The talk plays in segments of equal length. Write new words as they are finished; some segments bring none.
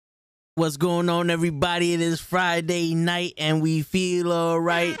What's going on, everybody? It is Friday night and we feel all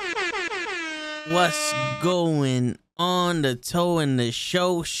right. What's going on? The Toe and the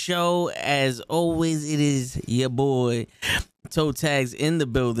Show. As always, it is your boy Toe Tags in the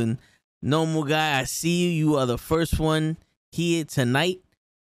building. Normal guy, I see you. You are the first one here tonight,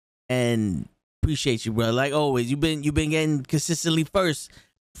 and appreciate you, bro. Like always, you've been getting consistently first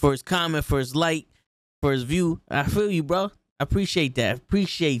comment, first like, first view. I feel you, bro. I appreciate that.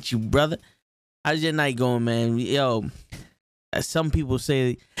 Appreciate you, brother. How's your night going, man? Yo, some people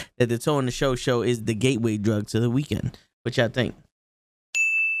say that the Toe and the Show is the gateway drug to the weekend. What y'all think?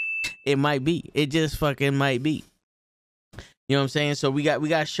 It might be. It just fucking might be. You know what I'm saying? So we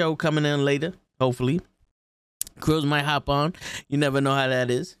got show coming in later, hopefully. Krills might hop on. You never know how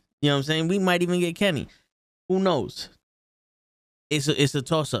that is. You know what I'm saying? We might even get Kenny. Who knows? It's a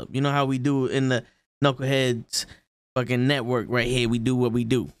toss-up. You know how we do in the Knuckleheads fucking network right here. We do what we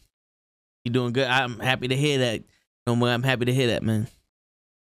do. You doing good? I'm happy to hear that. I'm happy to hear that, man.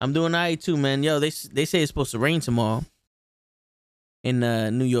 I'm doing all right too, man. Yo, they say it's supposed to rain tomorrow in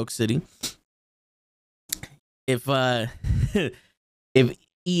New York City. If if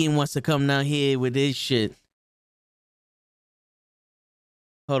Ian wants to come down here with his shit.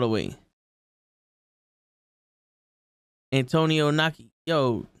 Hold on, wait. Antonio Naki,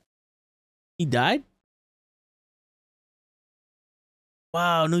 yo, he died?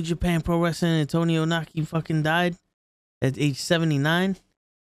 Wow, New Japan Pro Wrestling, Antonio Naki fucking died at age 79.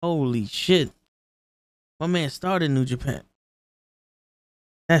 Holy shit. My man started New Japan.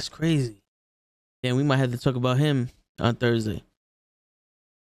 That's crazy. Damn, we might have to talk about him on Thursday.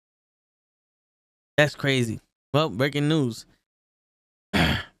 That's crazy. Well, breaking news.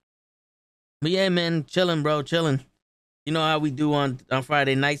 But yeah, man, chilling, bro, chilling. You know how we do on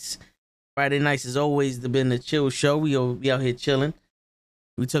Friday nights. Friday nights has always been the chill show. We out here chilling.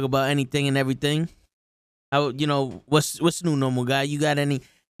 We talk about anything and everything. How, you know, what's new, normal guy? You got any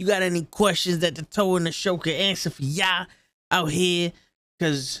questions that the Toe and the Show can answer for y'all out here?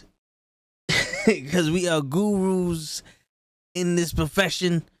 Cause we are gurus in this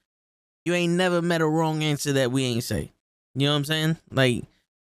profession. You ain't never met a wrong answer that we ain't say. You know what I'm saying? Like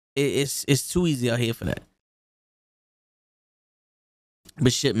it's too easy out here for that.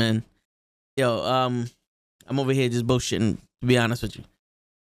 But shit, man. Yo, I'm over here just bullshitting, to be honest with you.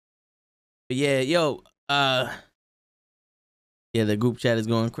 But yeah, yo, yeah, the group chat is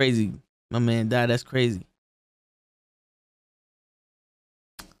going crazy. My man died. That's crazy.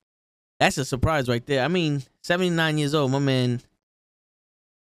 That's a surprise right there. I mean, 79 years old. My man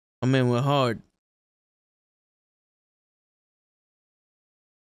went hard.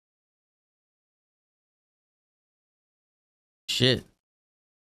 Shit.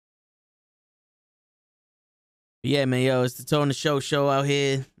 Yeah, man, yo, it's the Toe and the Show out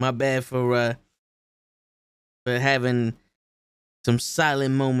here. My bad for having some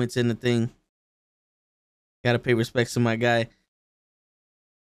silent moments in the thing. Gotta pay respects to my guy.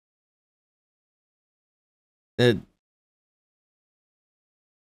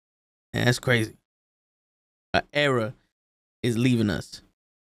 That's crazy. An era is leaving us.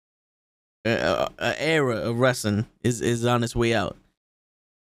 An era of wrestling is on its way out.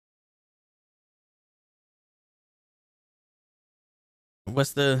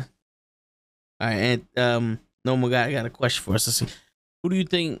 What's the... All right, and normal guy, I got a question for us. Let's see. Who do you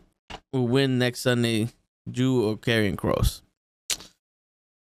think will win next Sunday, Drew or Karrion Kross?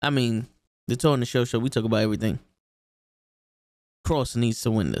 I mean, the Toe and the Show, we talk about everything. Kross needs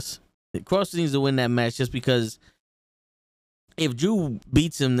to win this. Kross needs to win that match just because if Drew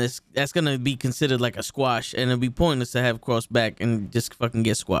beats him, that's going to be considered like a squash, and it'll be pointless to have Kross back and just fucking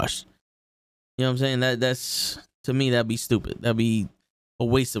get squashed. You know what I'm saying? That's, to me, that'd be stupid. That'd be a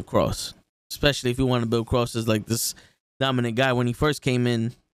waste of Kross, especially if you want to build Kross as like this dominant guy when he first came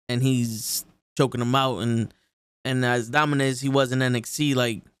in and he's choking him out, and as dominant as he was in NXT,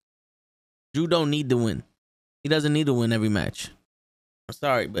 like, Drew don't need to win. He doesn't need to win every match. I'm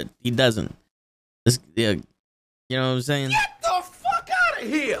sorry, but he doesn't. Yeah, you know what I'm saying? Get the fuck out of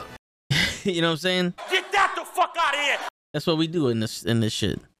here! You know what I'm saying? Get that the fuck out of here! That's what we do in this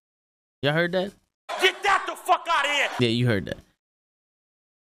shit. Y'all heard that? Get that the fuck out of here! Yeah, you heard that.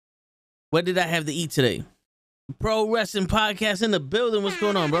 What did I have to eat today? Pro Wrestling Podcast in the building. What's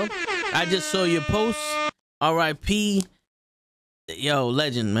going on, bro? I just saw your post. R.I.P. Yo,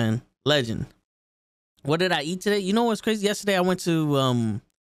 legend, man. Legend. What did I eat today? You know what's crazy? Yesterday I went to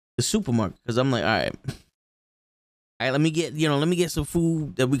the supermarket because I'm like, all right, let me get some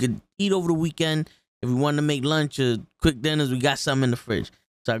food that we could eat over the weekend. If we want to make lunch or quick dinners, we got something in the fridge.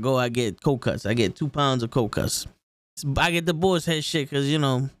 So I get cold cuts. I get 2 pounds of cold cuts. I get the boar's head shit because, you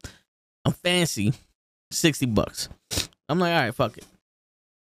know, I'm fancy, $60. I'm like, all right, fuck it,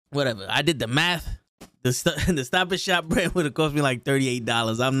 whatever. I did the math. The Stop and Shop brand would have cost me like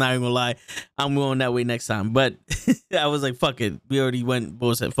 $38. I'm not even gonna lie. I'm going that way next time. But I was like, fuck it. We already went.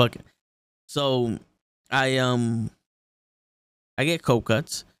 Both said fuck it. So I get cold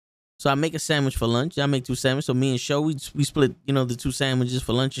cuts. So I make a sandwich for lunch. I make 2 sandwiches. So me and Sho, we split, the 2 sandwiches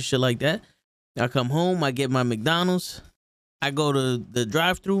for lunch and shit like that. I come home. I get my McDonald's. I go to the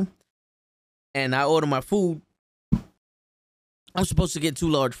drive-thru, and I order my food. I'm supposed to get 2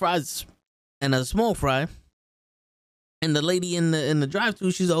 large fries and a small fry. And the lady in the drive-thru,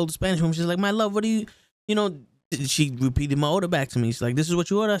 she's the older Spanish woman. She's like, my love, what do you, she repeated my order back to me. She's like, this is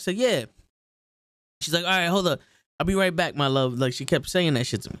what you ordered? I said, yeah. She's like, all right, hold up. I'll be right back, my love. Like, she kept saying that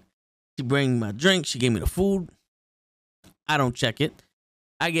shit to me. She bring my drink. She gave me the food. I don't check it.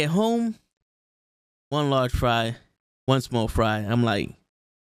 I get home, 1 large fry, 1 small fry. I'm like,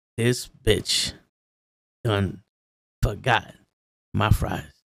 this bitch done forgot my fries.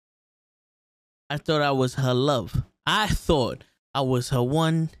 I thought I was her love. I thought I was her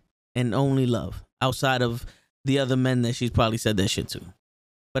one and only love outside of the other men that she's probably said that shit to.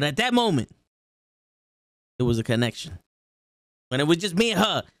 But at that moment, it was a connection. When it was just me and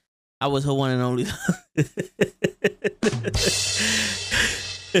her, I was her one and only love.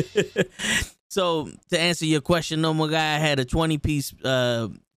 So, to answer your question, normal guy, I had a 20-piece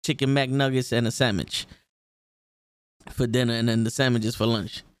chicken McNuggets and a sandwich for dinner, and then the sandwiches for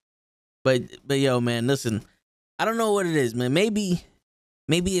lunch. But yo, man, listen, I don't know what it is, man. Maybe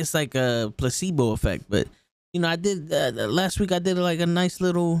it's like a placebo effect, but I did last week. I did like a nice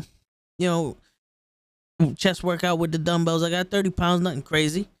little, chest workout with the dumbbells. I got 30 pounds, nothing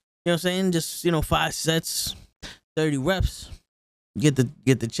crazy. You know what I'm saying? Just 5 sets, 30 reps. Get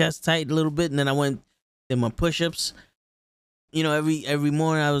the chest tight a little bit, and then I went did my push-ups. Every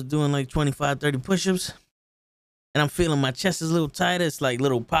morning I was doing like 25, 30 push-ups. And I'm feeling my chest is a little tighter. It's like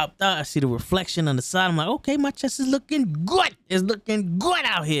little popped out. I see the reflection on the side. I'm like, okay, my chest is looking good. It's looking good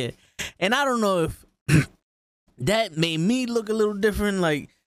out here. And I don't know if that made me look a little different, like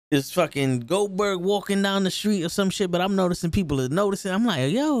this fucking Goldberg walking down the street or some shit. But I'm noticing people are noticing. I'm like,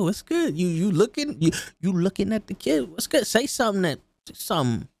 yo, it's good. You looking at the kid. What's good? Say something.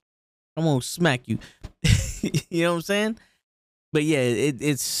 I'm gonna smack you. You know what I'm saying? But yeah,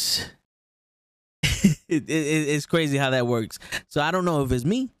 it's. It's crazy how that works. So I don't know if it's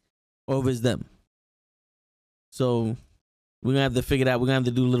me or if it's them. So we're gonna have to figure it out. We're gonna have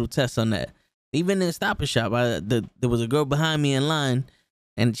to do a little test on that. Even in Stop and Shop, there was a girl behind me in line,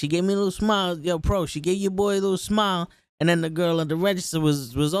 and she gave me a little smile. Yo, pro, she gave your boy a little smile. And then the girl at the register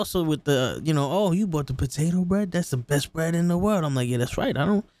was also with the, oh, you bought the potato bread? That's the best bread in the world. I'm like, yeah, that's right. I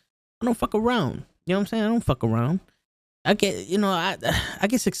don't fuck around. You know what I'm saying? I don't fuck around. I get, I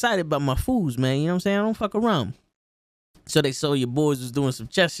get excited about my foods, man. You know what I'm saying? I don't fuck around. So they saw your boys was doing some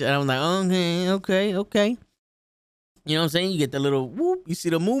chest shit. I was like, okay. You know what I'm saying? You get the little whoop. You see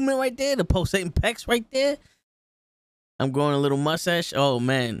the movement right there? The pulsating pecs right there? I'm growing a little mustache. Oh,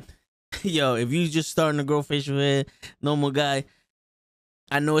 man. Yo, if you just starting to grow facial hair, normal guy,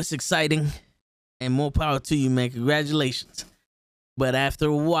 I know it's exciting. And more power to you, man. Congratulations. But after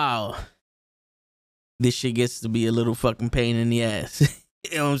a while, this shit gets to be a little fucking pain in the ass.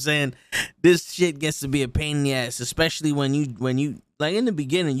 You know what I'm saying? This shit gets to be a pain in the ass, especially when you like in the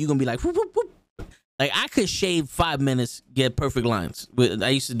beginning, you're gonna be like, whoop, whoop, whoop. Like I could shave 5 minutes, get perfect lines. I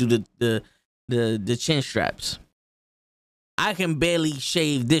used to do the chin straps. I can barely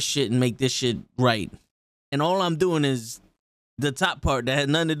shave this shit and make this shit right. And all I'm doing is the top part that has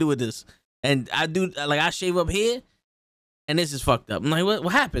nothing to do with this. And I shave up here, and this is fucked up. I'm like,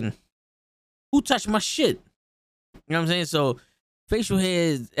 what happened? Who touched my shit? You know what I'm saying? So facial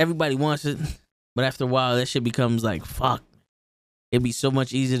hair, everybody wants it. But after a while, that shit becomes like, fuck. It'd be so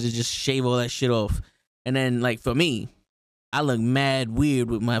much easier to just shave all that shit off. And then, like, for me, I look mad weird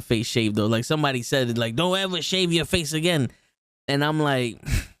with my face shaved, though. Like, somebody said it, like, don't ever shave your face again. And I'm like,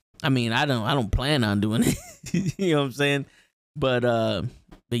 I mean, I don't plan on doing it. You know what I'm saying? But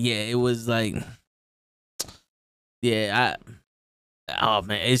yeah, it was like, yeah, oh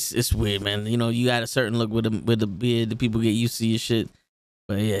man, it's weird, man. You got a certain look with the beard. The people get used to your shit.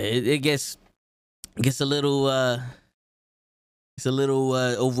 But yeah, it gets a little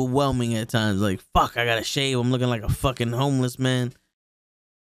overwhelming at times. Like, fuck, I gotta shave. I'm looking like a fucking homeless man.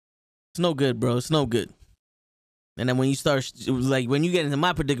 It's no good, bro. It's no good. And then when you start, it was like when you get into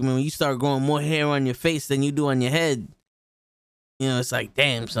my predicament, when you start growing more hair on your face than you do on your head, it's like,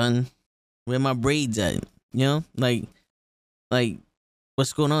 damn, son, where my braids at? Like,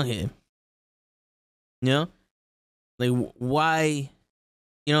 what's going on here? Like, why,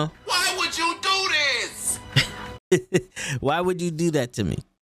 Why Why would you do that to me?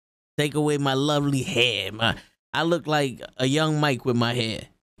 Take away my lovely hair. I look like a young Mike with my hair,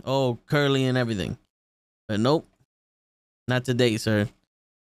 all curly and everything. But nope, not today, sir.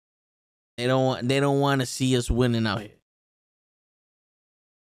 They don't want to see us winning out here.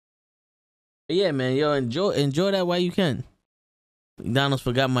 But yeah, man, yo, enjoy that while you can. McDonald's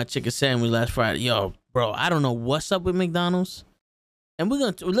forgot my chicken sandwich last Friday. Yo, bro, I don't know what's up with McDonald's. And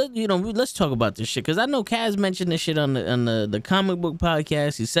we're gonna, let's talk about this shit, because I know Kaz mentioned this shit on the comic book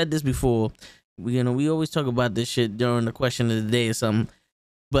podcast. He said this before. We always talk about this shit during the question of the day or something.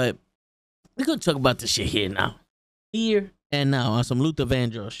 But we're gonna talk about this shit here and now on some Luther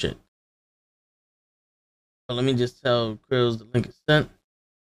Vandross shit. So let me just tell Krills the link is sent.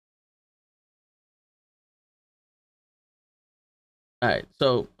 All right,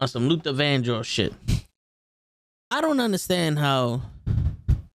 so on some Luther Vandross shit. I don't understand how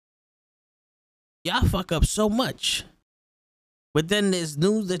y'all fuck up so much, but then there's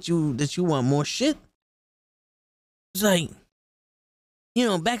news that you want more shit. It's like,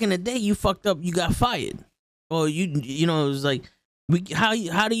 back in the day you fucked up, you got fired, or it was like,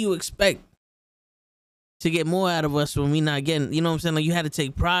 how do you expect to get more out of us when we not getting? You know what I'm saying? Like, you had to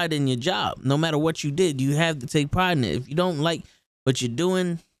take pride in your job, no matter what you did. You have to take pride in it. If you don't like what you're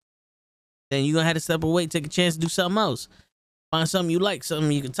doing, then you're gonna have to step away, take a chance to do something else. Find something you like,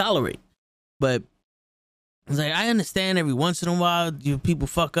 something you can tolerate. But it's like, I understand every once in a while people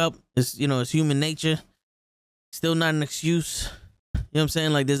fuck up. It's it's human nature. Still not an excuse. You know what I'm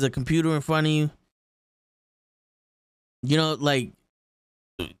saying? Like, there's a computer in front of you. Like,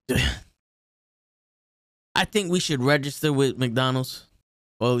 I think we should register with McDonald's,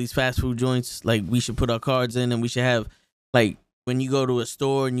 all these fast food joints. Like, we should put our cards in, and we should have, like, when you go to a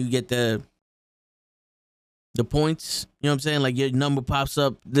store and you get the points, you know what I'm saying? Like, your number pops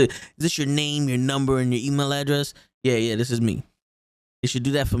up. Is this your name, your number, and your email address? Yeah, this is me. They should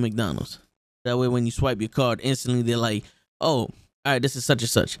do that for McDonald's. That way, when you swipe your card, instantly they're like, oh, all right, this is such and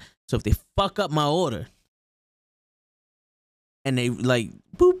such. So if they fuck up my order and they like,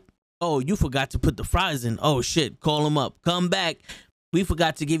 boop, oh, you forgot to put the fries in. Oh, shit, call them up. Come back. We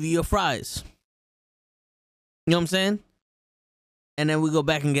forgot to give you your fries. You know what I'm saying? And then we go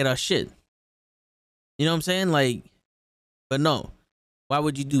back and get our shit. You know what I'm saying? Like, but no. Why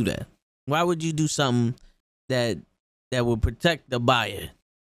would you do that? Why would you do something that would protect the buyer?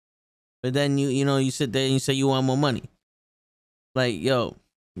 But then you sit there and you say you want more money. Like, yo,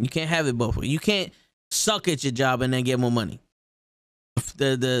 you can't have it both ways. You can't suck at your job and then get more money.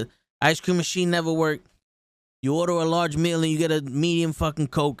 The ice cream machine never worked. You order a large meal and you get a medium fucking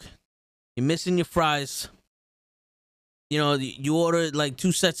Coke. You're missing your fries. You order like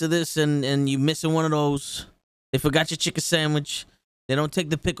 2 sets of this and you're missing one of those. They forgot your chicken sandwich. They don't take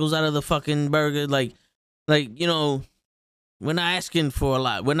the pickles out of the fucking burger. Like, we're not asking for a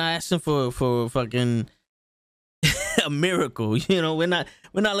lot. We're not asking for fucking a miracle. We're not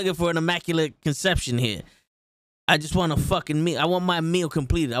looking for an immaculate conception here. I just want a fucking meal. I want my meal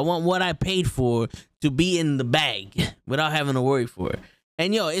completed. I want what I paid for to be in the bag without having to worry for it.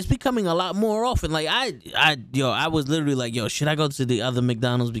 And it's becoming a lot more often. Like, I was literally like, should I go to the other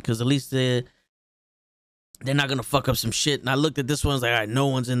McDonald's, because at least they're not gonna fuck up some shit. And I looked at this one, I was like, all right, no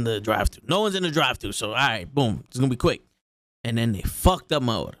one's in the drive-thru. No one's in the drive-thru. So all right, boom, it's gonna be quick. And then they fucked up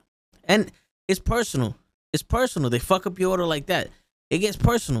my order. And it's personal. It's personal. They fuck up your order like that. It gets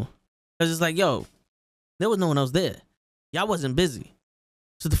personal. Because it's like, there was no one else there. Y'all wasn't busy.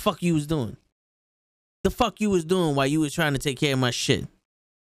 So the fuck you was doing? The fuck you was doing while you was trying to take care of my shit?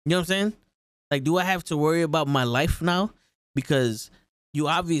 You know what I'm saying? Like, do I have to worry about my life now? Because you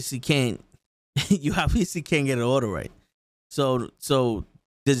obviously can't get an order right. So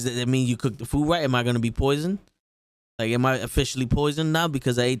does that mean you cooked the food right? Am I gonna be poisoned? Like, am I officially poisoned now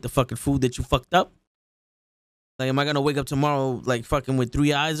because I ate the fucking food that you fucked up? Like, am I gonna wake up tomorrow like fucking with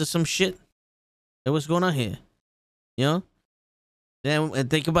 3 eyes or some shit? Hey, what's going on here? Then, and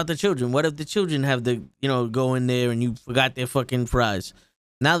think about the children. What if the children have to, go in there and you forgot their fucking fries?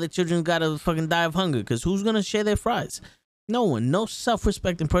 Now the children gotta fucking die of hunger, because who's gonna share their fries? No one. No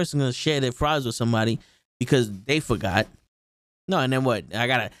self-respecting person gonna share their fries with somebody because they forgot. No, and then what? I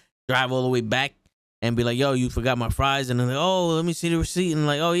gotta drive all the way back and be like, yo, you forgot my fries. And then like, oh, let me see the receipt. And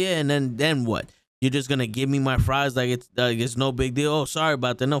like, oh yeah. And then what? You're just gonna give me my fries like it's no big deal. Oh, sorry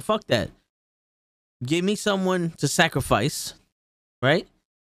about that. No, fuck that. Give me someone to sacrifice, right?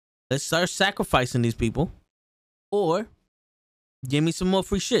 Let's start sacrificing these people. Or give me some more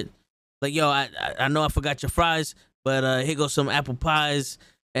free shit. Like, yo, I know I forgot your fries, but here goes some apple pies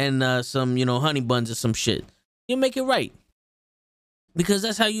and some, honey buns or some shit. You make it right. Because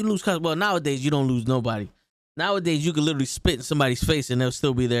that's how you lose customers. Well, nowadays, you don't lose nobody. Nowadays, you can literally spit in somebody's face and they'll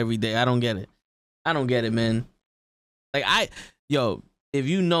still be there every day. I don't get it. I don't get it, man. Like, if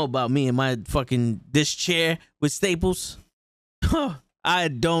you know about me and my fucking this chair with staples, I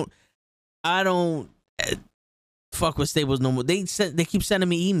don't fuck with Staples no more. They keep sending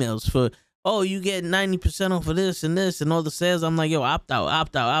me emails for, oh, you get 90% off of this and all the sales. I'm like, yo, opt out.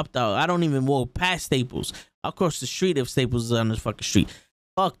 I don't even walk past Staples. I'll cross the street if Staples is on this fucking street.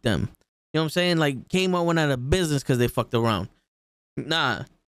 Fuck them. You know what I'm saying? Like, Kmart went out of business because they fucked around. Nah.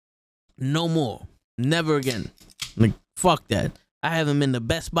 No more. Never again. Like, fuck that. I haven't been to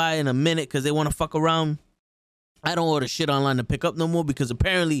Best Buy in a minute because they want to fuck around. I don't order shit online to pick up no more because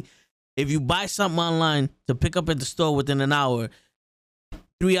apparently if you buy something online to pick up at the store within an hour,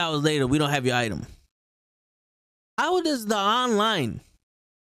 3 hours later, we don't have your item. How does the online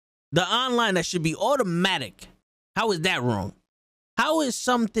that should be automatic, how is that wrong? How is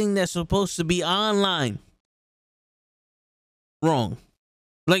something that's supposed to be online wrong?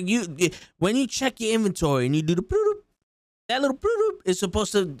 Like, when you check your inventory and you do that little it's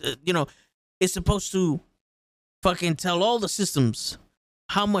supposed to, it's supposed to fucking tell all the systems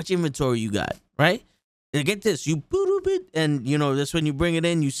how much inventory you got, right? And get this, you it, and that's when you bring it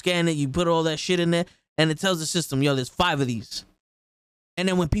in, you scan it, you put all that shit in there, and it tells the system, yo, there's 5 of these. And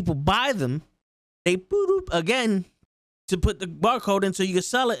then when people buy them, they again to put the barcode in so you can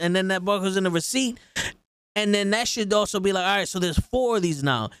sell it, and then that barcode's in the receipt, and then that should also be like, all right, so there's 4 of these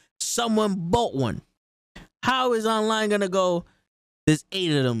now. Someone bought one. How is online gonna go? There's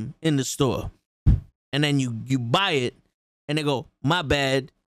 8 of them in the store, and then you buy it, and they go, my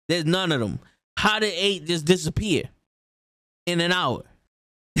bad, there's none of them. How did 8 just disappear in an hour?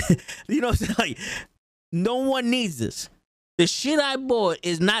 You know what I'm saying? Like, no one needs this. The shit I bought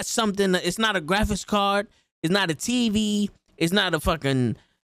is not something, it's not a graphics card, it's not a TV, it's not a fucking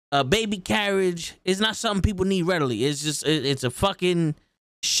baby carriage, it's not something people need readily. It's just, it's a fucking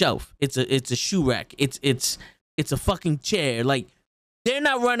shelf. It's a shoe rack. It's a fucking chair. Like, they're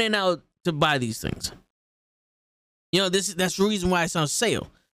not running out to buy these things. That's the reason why it's on sale.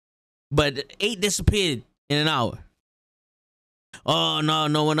 But 8 disappeared in an hour. Oh,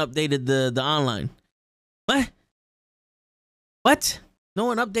 no one updated the online. What? No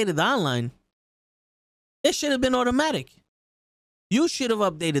one updated the online? It should have been automatic. You should have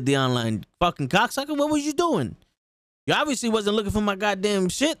updated the online, fucking cocksucker. What was you doing? You obviously wasn't looking for my goddamn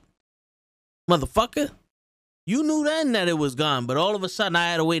shit, motherfucker. You knew then that it was gone, but all of a sudden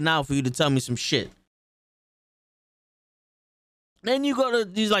I had to wait now for you to tell me some shit. Then you go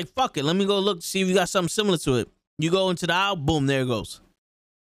to, he's like, fuck it, let me go look to see if you got something similar to it. You go into the aisle, boom, there it goes.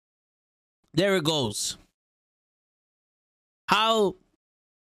 There it goes. How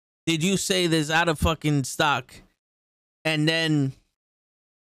did you say this out of fucking stock and then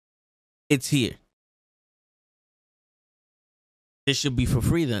it's here? This should be for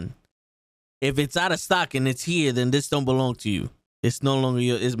free then. If it's out of stock and it's here, then this don't belong to you. It's no longer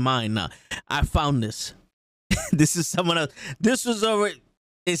it's mine now. I found this. This is someone else. This was already,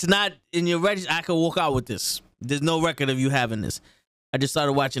 it's not in your register. I can walk out with this. There's no record of you having this. I just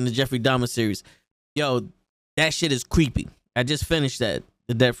started watching the Jeffrey Dahmer series. Yo, that shit is creepy. I just finished that,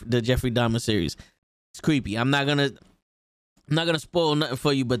 the Jeffrey Dahmer series. It's creepy. I'm not gonna spoil nothing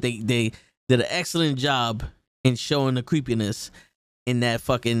for you, but they did an excellent job in showing the creepiness in that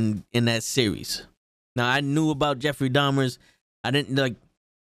series. Now, I knew about Jeffrey Dahmer's. I didn't, like,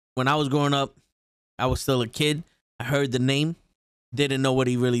 when I was growing up, I was still a kid. I heard the name, didn't know what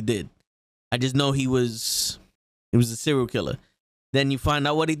he really did. I just know he was a serial killer. Then you find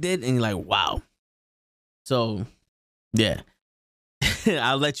out what he did, and you're like, wow. So, yeah.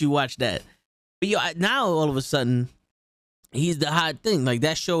 I'll let you watch that. But now, all of a sudden, he's the hot thing. Like,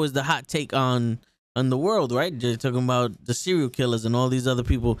 that show is the hot take on the world, right? They're talking about the serial killers and all these other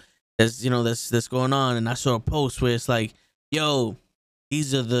people that's going on. And I saw a post where it's like, yo,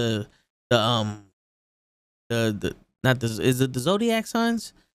 these are is it the zodiac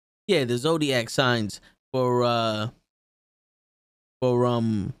signs? Yeah, the zodiac signs for all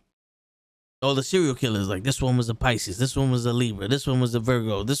the serial killers. Like, this one was a Pisces, this one was a Libra, this one was a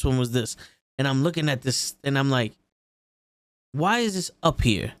Virgo, this one was this. And I'm looking at this and I'm like, why is this up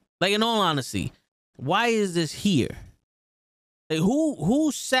here? Like, in all honesty, why is this here? Like,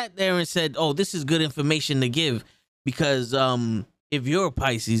 who sat there and said, oh, this is good information to give because if you're a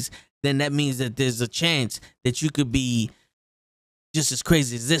Pisces, then that means that there's a chance that you could be just as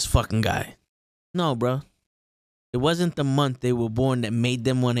crazy as this fucking guy. No, bro. It wasn't the month they were born that made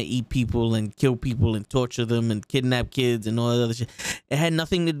them want to eat people and kill people and torture them and kidnap kids and all that other shit. It had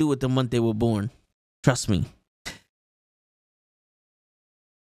nothing to do with the month they were born. Trust me.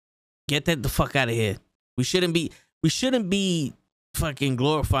 Get that the fuck out of here. We shouldn't be fucking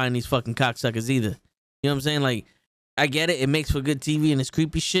glorifying these fucking cocksuckers either. You know what I'm saying? Like, I get it. It makes for good TV and it's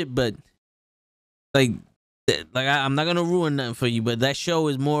creepy shit, but I'm not gonna ruin nothing for you. But that show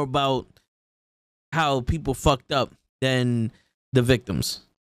is more about how people fucked up than the victims.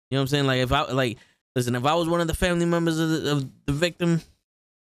 You know what I'm saying? Like, if I was one of the family members of the victim,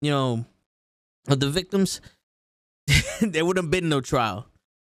 you know, of the victims, there would have been no trial.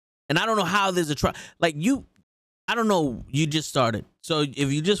 And I don't know how there's a trial. Like, I don't know. You just started. So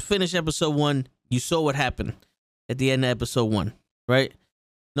if you just finished episode 1, you saw what happened at the end of episode 1, right?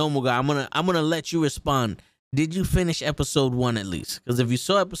 Normal guy, I'm gonna let you respond. Did you finish episode 1 at least? Because if you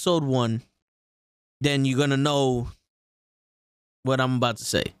saw episode 1, then you're gonna know what I'm about to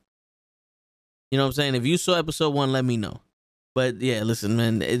say. You know what I'm saying? If you saw episode 1, let me know. But yeah, listen,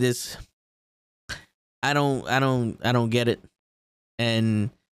 man, it is. I don't get it, and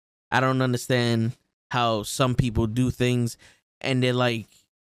I don't understand how some people do things, and they're like,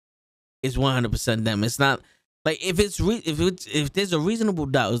 it's 100% them. It's not like if there's a reasonable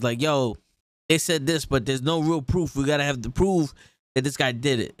doubt. It's like, yo, they said this, but there's no real proof. We gotta have to prove that this guy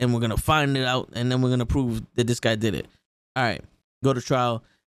did it, and we're gonna find it out, and then we're gonna prove that this guy did it. All right, go to trial,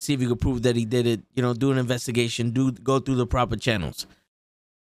 see if you can prove that he did it. You know, do an investigation, go through the proper channels.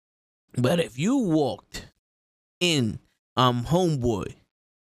 But if you walked in, homeboy,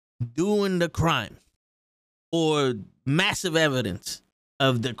 doing the crime, or massive evidence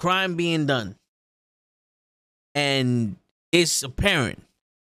of the crime being done, and it's apparent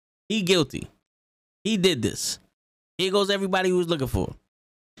he guilty, he did this, here goes everybody who was looking for him,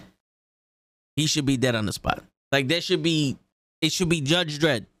 he should be dead on the spot. Like, it should be Judge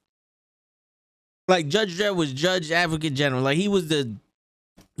Dredd. Like, Judge Dredd was Judge Advocate General. Like, he was the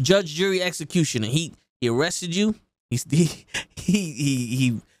judge, jury, executioner. He arrested you. He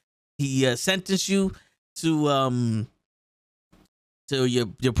sentenced you to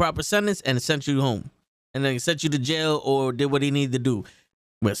your proper sentence and sent you home, and then sent you to jail or did what he needed to do.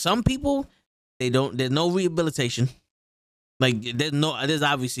 But some people, there's no rehabilitation. Like, there's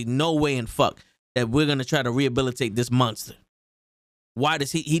obviously no way in fuck that we're gonna try to rehabilitate this monster. Why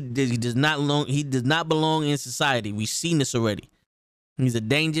does he does not belong in society? We've seen this already. He's a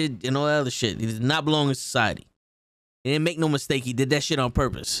danger and all that other shit. He does not belong in society. He didn't make no mistake. He did that shit on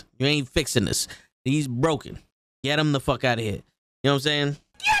purpose. You ain't fixing this. He's broken. Get him the fuck out of here. You know what I'm saying?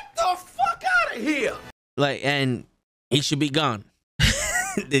 Get the fuck out of here! Like, and he should be gone.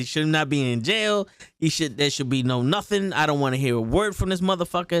 They should not be in jail. There should be no nothing. I don't want to hear a word from this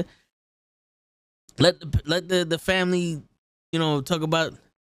motherfucker. Let the family, you know, talk about.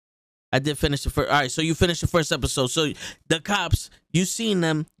 I did finish the first. All right, so you finished the first episode. So the cops, you seen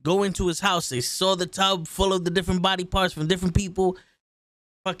them go into his house. They saw the tub full of the different body parts from different people,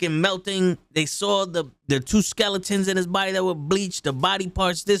 fucking melting. They saw the 2 skeletons in his body that were bleached, the body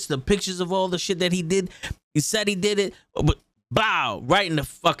parts, the pictures of all the shit that he did. He said he did it, but bow, right in the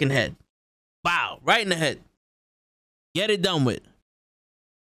fucking head. Bow, right in the head. Get it done with.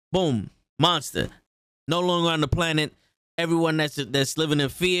 Boom, monster. No longer on the planet. Everyone that's living in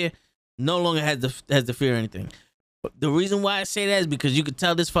fear no longer has the fear or anything. But the reason why I say that is because you could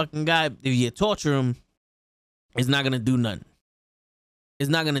tell this fucking guy, if you torture him, it's not gonna do nothing. It's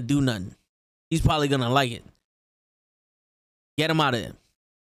not gonna do nothing. He's probably gonna like it. Get him out of there.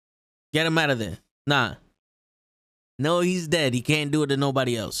 Get him out of there. Nah. No, he's dead. He can't do it to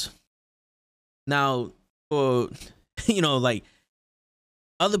nobody else. Now, for, you know, like,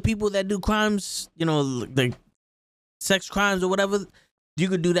 other people that do crimes, you know, like sex crimes or whatever, you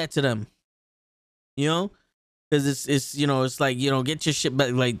could do that to them. You know? Because it's you know, it's like, you know, get your shit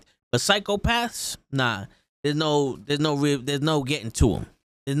back. Like, but psychopaths, nah. There's no getting to him.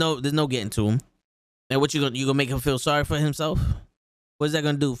 There's no getting to him. And what you gonna make him feel sorry for himself? What's that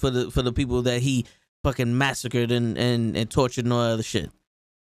gonna do for the people that he fucking massacred and tortured and all that other shit?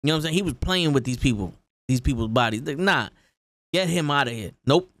 You know what I'm saying? He was playing with these people's bodies. Like, nah, get him out of here.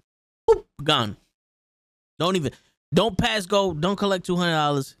 Nope. Boop, gone. Don't pass go. Don't collect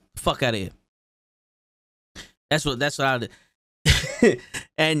 $200. Fuck out of here. That's what I did.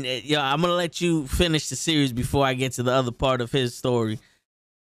 And I'm gonna let you finish the series before I get to the other part of his story.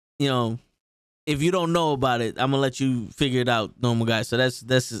 You know, if you don't know about it, I'm gonna let you figure it out, normal guy. So that's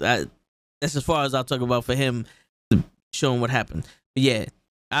as far as I'll talk about for him, showing what happened. But yeah,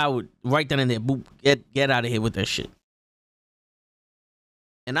 I would right then and there, boop, get out of here with that shit.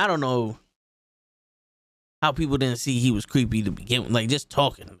 And I don't know how people didn't see he was creepy to begin with. Like, just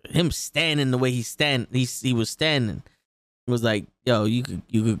talking, him standing the way he was standing. It was like, yo, you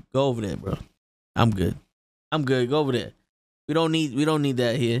could go over there, bro. I'm good. Go over there. We don't need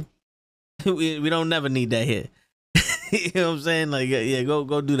that here. we don't never need that here. You know what I'm saying? Like, yeah,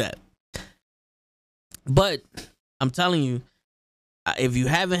 go do that. But I'm telling you, if you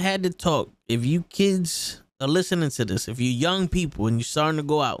haven't had the talk, if you kids are listening to this, if you're young people and you're starting to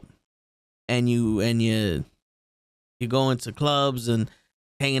go out and you're going to clubs and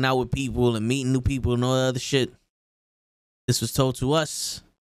hanging out with people and meeting new people and all that other shit, this was told to us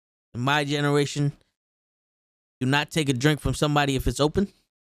in my generation. Do not take a drink from somebody if it's open.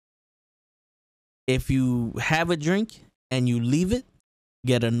 If you have a drink and you leave it,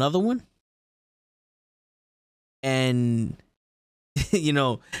 get another one. And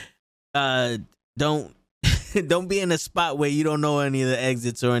don't be in a spot where you don't know any of the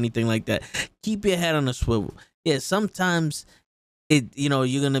exits or anything like that. Keep your head on a swivel. Yeah, sometimes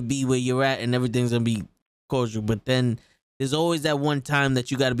you're gonna be where you're at and everything's gonna be cordial, but then there's always that one time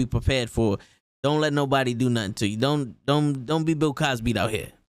that you got to be prepared for. Don't let nobody do nothing to you. Don't be Bill Cosby out here.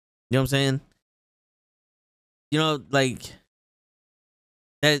 You know what I'm saying? Like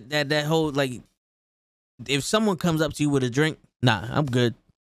that whole, like, if someone comes up to you with a drink, nah, I'm good.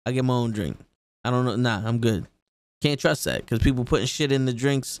 I get my own drink. I don't know. Nah, I'm good. Can't trust that because people putting shit in the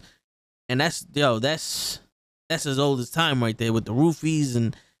drinks, and that's as old as time right there with the roofies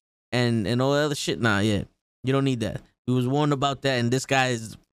and all the other shit. Nah, yeah, you don't need that. We was warned about that, and this guy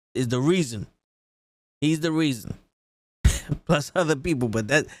is the reason. He's the reason. Plus other people, but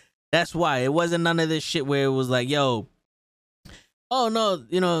that's why. It wasn't none of this shit where it was like, yo, oh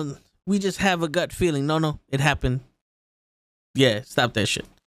no, we just have a gut feeling. No, it happened. Yeah, stop that shit.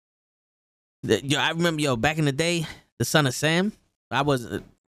 I remember, back in the day, the Son of Sam. I wasn't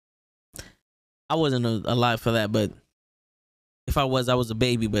alive for that, but if I was a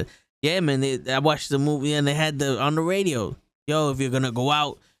baby. But yeah, man, I watched the movie and they had on the radio, yo, if you're gonna go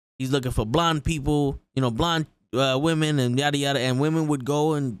out, he's looking for blonde people, blonde women and yada yada, and women would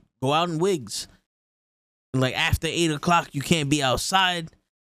go out in wigs. And like after 8 o'clock, you can't be outside.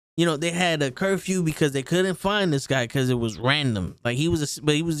 They had a curfew because they couldn't find this guy because it was random. Like he was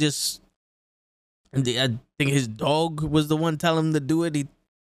just. And I think his dog was the one telling him to do it.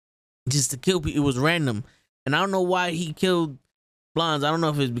 Just to kill people. It was random, and I don't know why he killed blondes. I don't know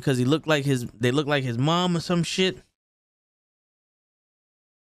if it's because they looked like his mom or some shit.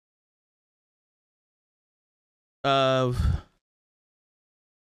 Let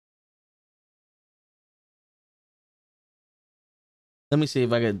me see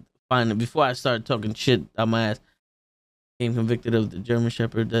if I could find it before I start talking shit out my ass. Became convicted of the German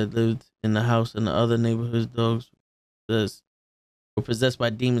Shepherd that lived in the house, and the other neighborhood dogs were possessed by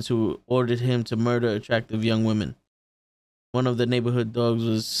demons who ordered him to murder attractive young women. One of the neighborhood dogs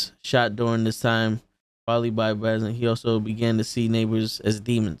was shot during this time, probably by Brazen. He also began to see neighbors as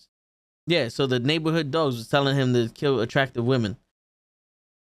demons. Yeah, so the neighborhood dogs was telling him to kill attractive women.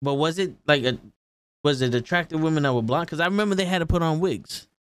 But was it attractive women that were blonde? Because I remember they had to put on wigs.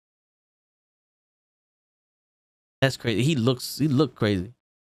 That's crazy. He looked crazy.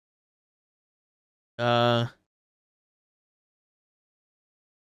 Let's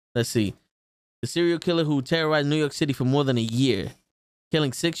see. The serial killer who terrorized New York City for more than a year,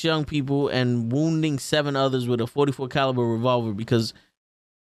 killing 6 young people and wounding 7 others with a .44 caliber revolver, because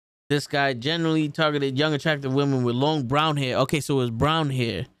this guy generally targeted young, attractive women with long brown hair. Okay, so it was brown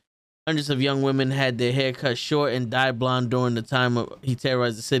hair. Hundreds of young women had their hair cut short and dyed blonde during the time he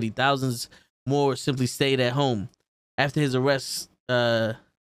terrorized the city. Thousands more simply stayed at home. After his arrest,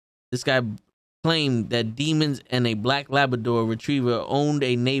 this guy claimed that demons and a black Labrador retriever owned by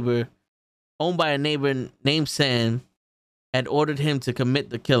a neighbor named Sam had ordered him to commit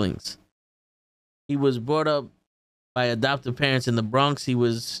the killings. He was brought up by adoptive parents in the Bronx. He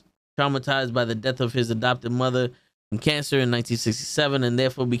was traumatized by the death of his adopted mother from cancer in 1967 and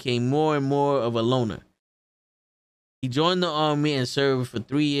therefore became more and more of a loner. He joined the army and served for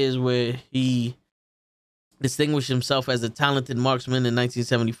 3 years, where he distinguished himself as a talented marksman. In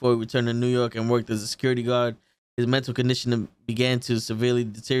 1974, he returned to New York and worked as a security guard. His mental condition began to severely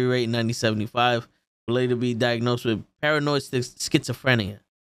deteriorate in 1975, would later be diagnosed with paranoid schizophrenia.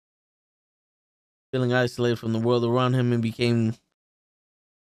 Feeling isolated from the world around him, and became...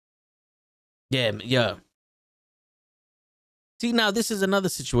 Yeah. See, now this is another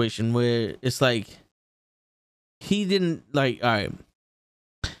situation where it's like, he didn't, like, all right,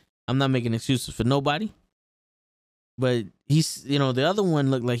 I'm not making excuses for nobody, but he's, the other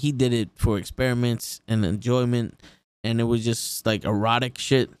one looked like he did it for experiments and enjoyment, and it was just like erotic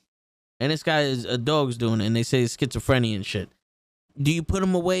shit. And this guy is a dog's doing it, and they say it's schizophrenia and shit. Do you put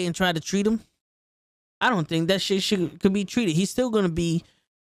him away and try to treat him? I don't think that shit could be treated. He's still gonna be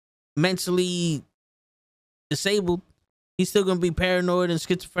mentally disabled. he's still gonna be paranoid and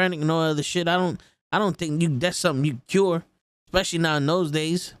schizophrenic and all other shit. I don't think that's something you cure, especially now in those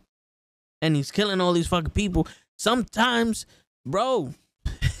days. And he's killing all these fucking people. Sometimes, bro,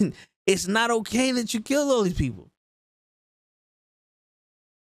 it's not okay that you kill all these people.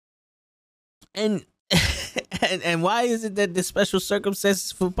 And and why is it that there's special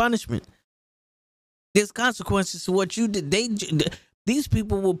circumstances for punishment? There's consequences to what you did. These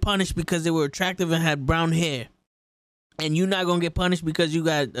people were punished because they were attractive and had brown hair, and you're not gonna get punished because you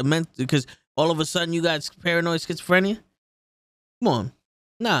got because all of a sudden you got paranoid schizophrenia. Come on,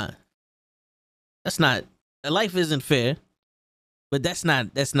 nah, that's not. Life isn't fair, but that's not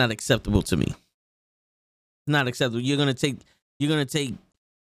acceptable to me. It's not acceptable. You're gonna take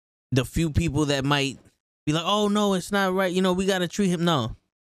the few people that might be like, oh no, it's not right. You know, we gotta treat him. No.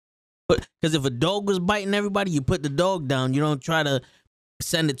 But because if a dog was biting everybody, you put the dog down. You don't try to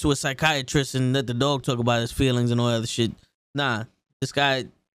send it to a psychiatrist and let the dog talk about his feelings and all that other shit. Nah, this guy,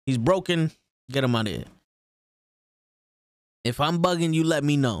 he's broken. Get him out of here. If I'm bugging, you let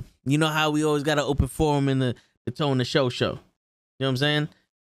me know. You know how we always got an open forum in the Toe in the Show show. You know what I'm saying?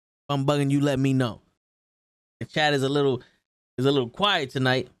 If I'm bugging, you let me know. The chat is a little quiet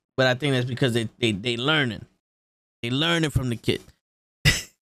tonight, but I think that's because they learning. They learning from the kid.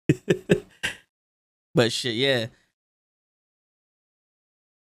 But shit, yeah.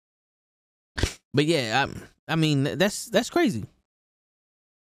 But yeah, I mean that's crazy.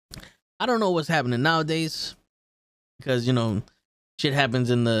 I don't know what's happening nowadays because you know shit happens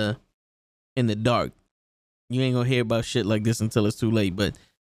in the dark. You ain't gonna hear about shit like this until it's too late. But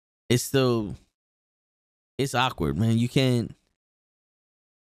it's awkward, man. You can't.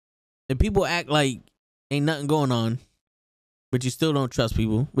 And people act like ain't nothing going on, but you still don't trust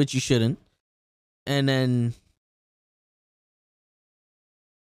people, which you shouldn't. And then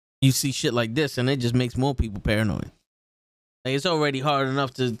you see shit like this, and it just makes more people paranoid. Like it's already hard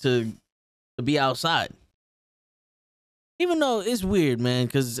enough to be outside. Even though it's weird, man,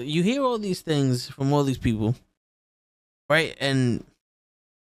 because you hear all these things from all these people, right? And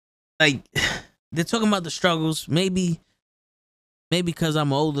like they're talking about the struggles. Maybe because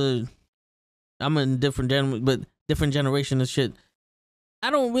I'm older, I'm in different generation and shit. I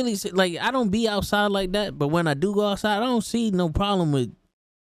don't really I don't be outside like that, but when I do go outside, I don't see no problem with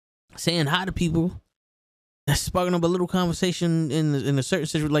saying hi to people. That's sparking up a little conversation in a certain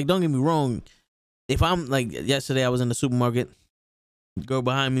situation. Like, don't get me wrong. If I'm like yesterday, I was in the supermarket. The girl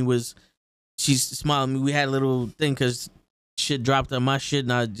behind me she's smiling at me. We had a little thing because shit dropped on my shit,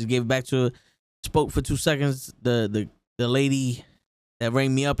 and I just gave it back to her. Spoke for 2 seconds. The lady that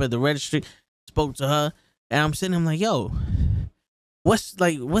rang me up at the registry spoke to her, and I'm sitting. I'm like, yo. What's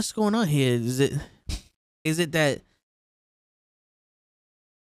going on here? Is it that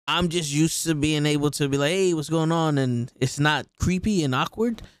I'm just used to being able to be like, hey, what's going on? And it's not creepy and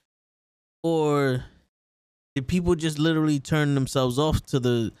awkward? Or did people just literally turn themselves off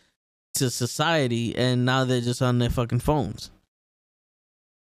to society and now they're just on their fucking phones?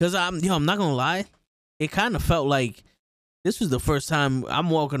 Because I'm not gonna lie, it kind of felt like this was the first time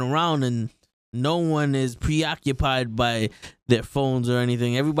I'm walking around and no one is preoccupied by their phones or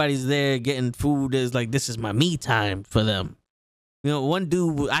anything. Everybody's there getting food. Is like, this is my me time for them. You know, one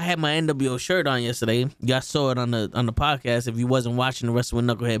dude, I had my NWO shirt on yesterday. Y'all saw it on the podcast. If you wasn't watching the Wrestling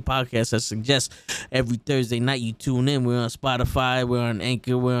Knucklehead podcast, I suggest every Thursday night you tune in. We're on Spotify, we're on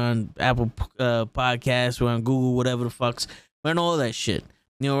Anchor, we're on Apple Podcasts, we're on Google, whatever the fucks. We're on all that shit.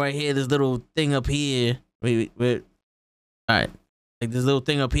 You know, right here, this little thing up here. Wait. All right. Like this little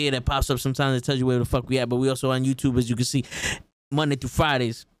thing up here that pops up sometimes that tells you where the fuck we at. But we also on YouTube, as you can see, Monday through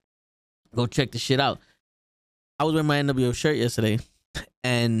Fridays. Go check the shit out. I was wearing my NWO shirt yesterday,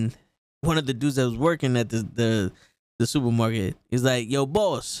 and one of the dudes that was working at the supermarket is like, yo,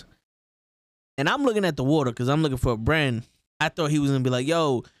 boss. And I'm looking at the water because I'm looking for a brand. I thought he was going to be like,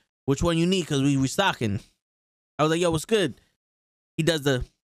 yo, which one you need because we restocking. I was like, yo, what's good? He does the,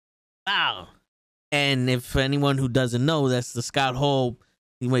 wow. And if for anyone who doesn't know, that's the Scott Hall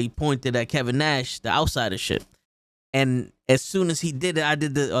where he pointed at Kevin Nash, the outsider shit. And as soon as he did it, I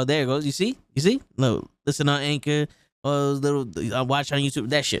did the, oh, there it goes. You see? No, listen on Anchor, or little, watch on YouTube,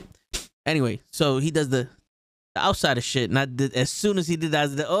 that shit. Anyway, so he does the outsider shit. And I did, as soon as he did that,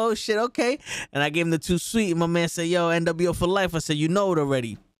 I said, oh shit, okay. And I gave him the too sweet. And my man said, yo, NWO for life. I said, you know it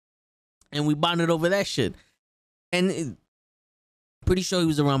already. And we bonded over that shit. And pretty sure he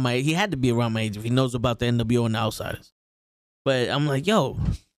was around my age. He had to be around my age if he knows about the NWO and the outsiders. But I'm like, yo,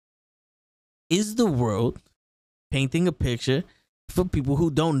 is the world painting a picture for people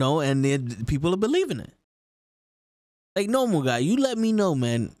who don't know and people are believing it? Like, normal guy, you let me know,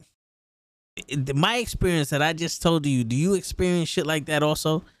 man. my experience that I just told you, do you experience shit like that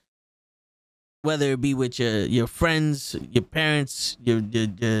also? Whether it be with your friends, your parents,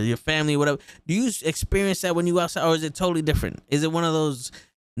 your family, whatever. Do you experience that when you outside, or is it totally different? Is it one of those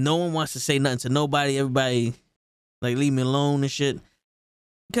no one wants to say nothing to nobody, everybody like leave me alone and shit?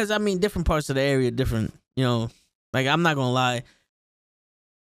 Because I mean, different parts of the area, different. You know, like I'm not gonna lie.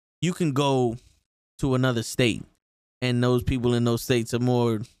 You can go to another state, and those people in those states are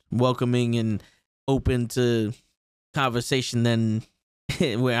more welcoming and open to conversation than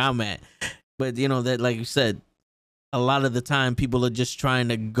where I'm at. But you know that, like you said, a lot of the time people are just trying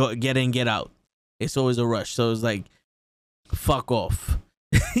to go get in, get out. It's always a rush. So it's like, fuck off.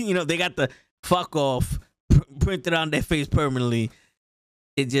 You know, they got the fuck off printed on their face permanently.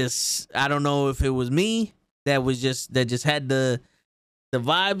 It just, I don't know if it was me that just had the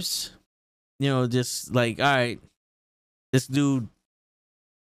vibes. You know, just like, all right, this dude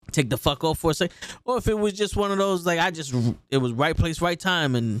take the fuck off for a second, or if it was just one of those like it was right place, right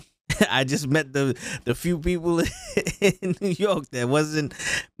time, and I just met the few people in New York that wasn't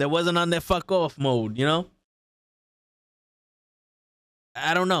on that fuck off mode, you know?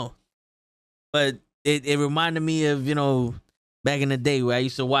 I don't know. But it reminded me of, you know, back in the day where I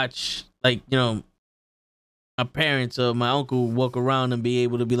used to watch, like, you know, my parents or my uncle walk around and be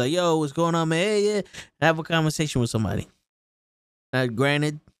able to be like, yo, what's going on, man? Hey, yeah. Have a conversation with somebody.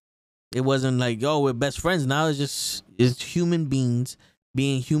 Granted, it wasn't like, oh, we're best friends now. It's human beings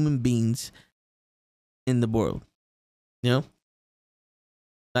being human beings in the world. You know?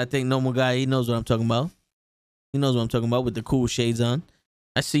 I think normal guy, he knows what I'm talking about. He knows what I'm talking about with the cool shades on.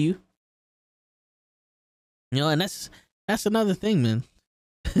 I see you. You know, and that's another thing, man.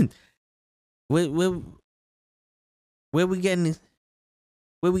 Where we getting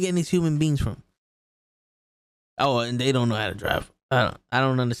these human beings from? Oh, and they don't know how to drive. I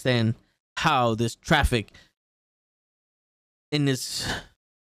don't understand how this traffic in this,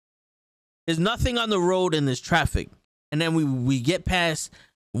 there's nothing on the road in this traffic, and then we get past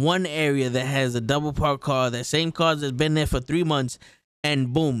one area that has a double park car, that same car that's been there for 3 months,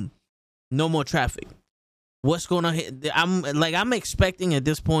 and boom, no more traffic. What's going on here? I'm expecting at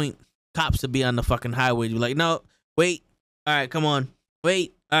this point cops to be on the fucking highway. You're like, no, wait, all right, come on,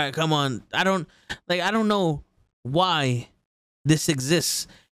 wait, all right, come on. I don't know why this exists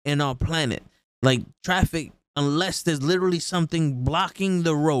in our planet. Like, traffic, unless there's literally something blocking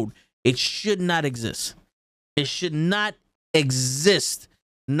the road, it should not exist. It should not exist.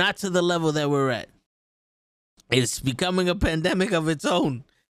 Not to the level that we're at. It's becoming a pandemic of its own.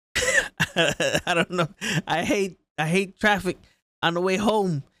 I don't know. I hate traffic on the way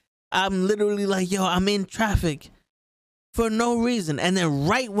home. I'm literally like, yo, I'm in traffic for no reason. And then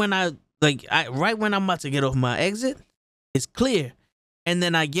right when I'm about to get off my exit, it's clear. And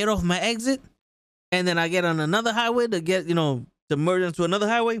then I get off my exit, and then I get on another highway to get, you know, to merge into another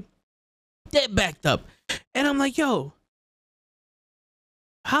highway. They're backed up. And I'm like, yo,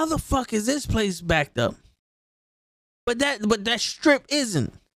 how the fuck is this place backed up? But that strip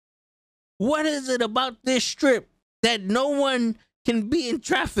isn't. What is it about this strip that no one can be in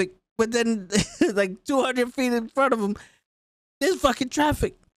traffic, but then like 200 feet in front of them, there's fucking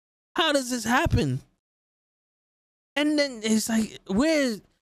traffic? How does this happen? And then it's like,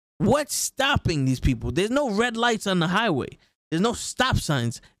 what's stopping these people? There's no red lights on the highway. There's no stop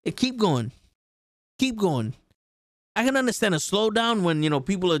signs. Keep going. Keep going. I can understand a slowdown when, you know,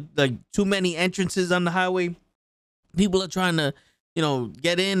 people are like too many entrances on the highway. People are trying to, you know,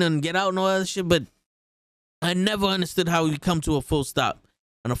 get in and get out and all that shit. But I never understood how you come to a full stop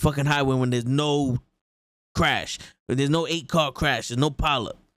on a fucking highway when there's no crash. There's no 8-car crash. There's no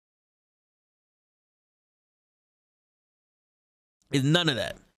pileup. It's none of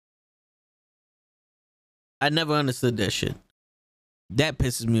that. I never understood that shit. That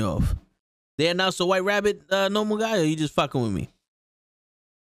pisses me off. They announced a White Rabbit normal guy, or you just fucking with me?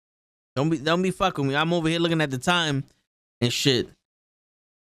 Don't be fucking with me. I'm over here looking at the time and shit.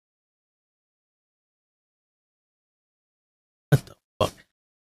 What the fuck?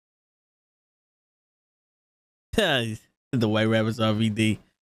 The White Rabbit's RVD.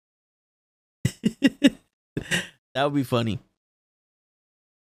 That would be funny.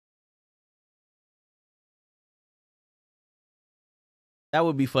 That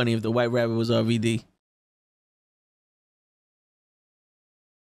would be funny if the White Rabbit was RVD.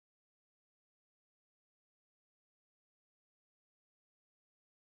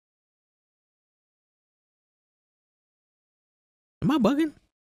 Am I bugging?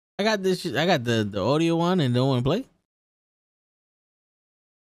 I got this shit. I got the audio on and don't want to play.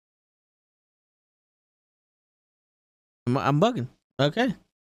 I'm bugging. Okay.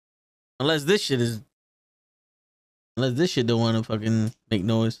 Unless this shit don't want to fucking make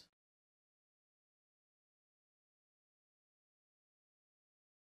noise.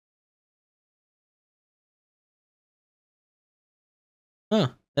 Huh?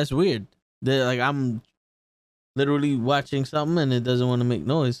 That's weird. Like I'm literally watching something and it doesn't want to make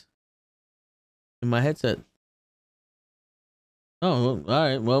noise in my headset. Oh, well, all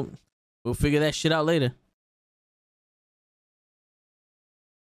right. Well, we'll figure that shit out later.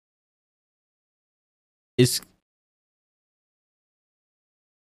 It's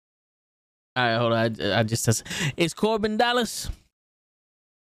all right. Hold on. I just said it's Corbin Dallas.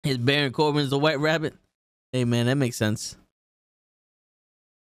 It's Baron Corbin's the White Rabbit. Hey man, that makes sense.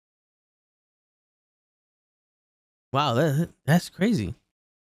 Wow, that's crazy.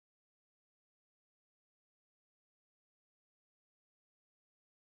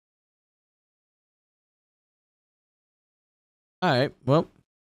 All right. Well,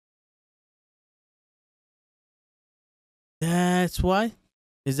 that's why.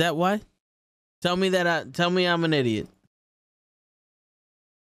 Is that why? Tell me I'm an idiot.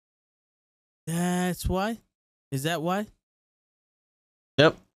 That's why. Is that why?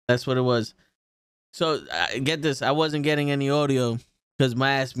 Yep, that's what it was. So get this, I wasn't getting any audio because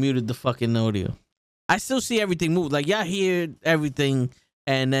my ass muted the fucking audio. I still see everything move. Like y'all hear everything,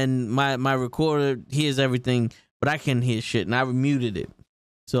 and then my recorder hears everything, but I can't hear shit, and I muted it.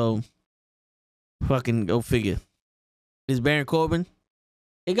 So fucking go figure. Is Baron Corbin?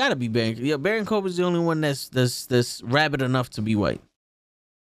 It gotta be Baron. Yeah, Baron Corbin's the only one that's rabbit enough to be white.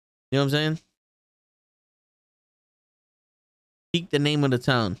 You know what I'm saying? Speak the name of the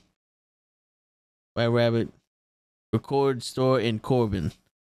town. White Rabbit. Record store in Corbin.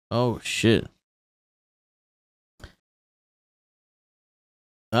 Oh shit.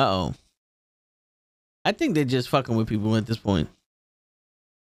 Uh-oh. I think they're just fucking with people at this point.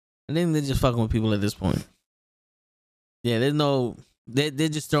 Yeah, there's no... They're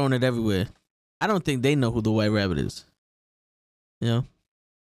just throwing it everywhere. I don't think they know who the White Rabbit is. You know?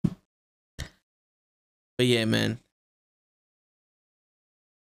 But yeah, man.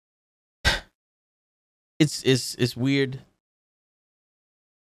 It's weird.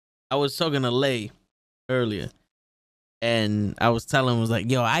 I was talking to Lay earlier, and I was telling him, I was like,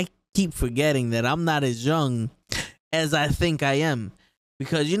 yo, I keep forgetting that I'm not as young as I think I am.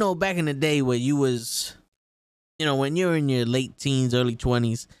 Because, you know, back in the day where you was, you know, when you're in your late teens, early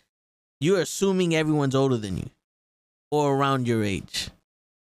 20s, you're assuming everyone's older than you or around your age.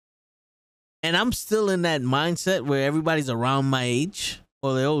 And I'm still in that mindset where everybody's around my age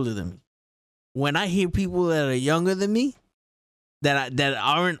or they're older than me. When I hear people that are younger than me, that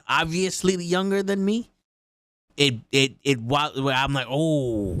aren't obviously younger than me, I'm like,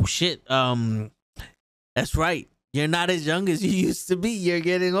 oh shit, that's right. You're not as young as you used to be. You're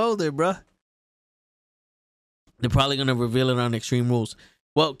getting older, bruh. They're probably gonna reveal it on Extreme Rules.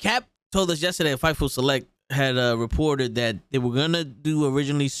 Well, Cap told us yesterday, Fightful Select had reported that they were gonna do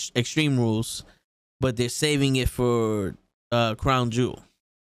originally Extreme Rules, but they're saving it for Crown Jewel.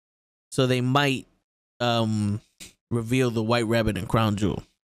 So they might reveal the White Rabbit and Crown Jewel.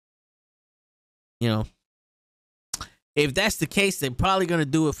 You know, if that's the case, they're probably gonna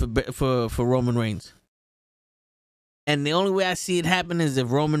do it for Roman Reigns. And the only way I see it happen is if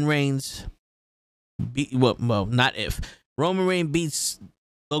Roman Reigns not if Roman Reigns beats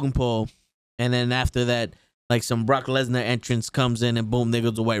Logan Paul, and then after that, like some Brock Lesnar entrance comes in, and boom, there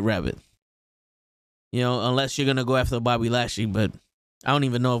goes the White Rabbit. You know, unless you're gonna go after Bobby Lashley, but I don't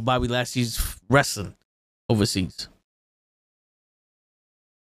even know if Bobby Lashley's wrestling overseas.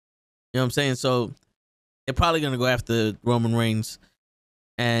 You know what I'm saying? So they're probably gonna go after Roman Reigns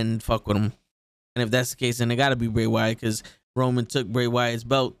and fuck with him. And if that's the case, then it gotta be Bray Wyatt, because Roman took Bray Wyatt's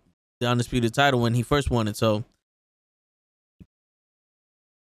belt, the undisputed title, when he first won it. So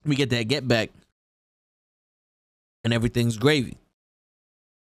we get that get back, and everything's gravy. You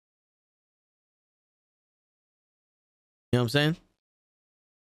know what I'm saying?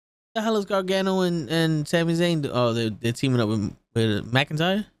 The hell is Gargano and Sami Zayn? Oh, they're teaming up with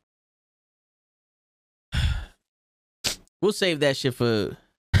McIntyre. We'll save that shit for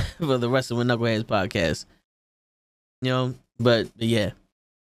the Wrestling with Knuckleheads podcast. You know, but yeah.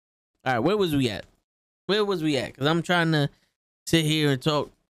 All right, where was we at? Because I'm trying to sit here and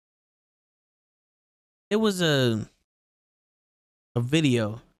talk. It was a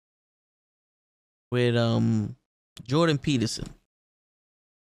video with Jordan Peterson.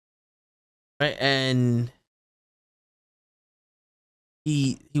 Right, and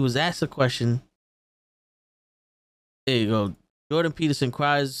he was asked a question. There you go. Jordan Peterson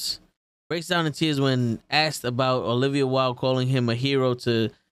breaks down in tears when asked about Olivia Wilde calling him a hero to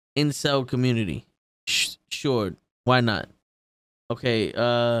incel community. Sure, why not? Okay,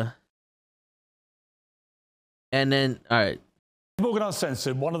 and then all right. Morgan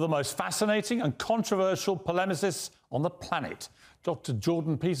Uncensored, one of the most fascinating and controversial polemicists on the planet. Dr.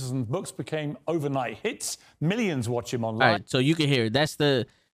 Jordan Peterson's books became overnight hits. Millions watch him online. All right, so you can hear it. That's the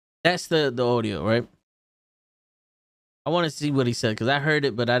audio, right? I want to see what he said because I heard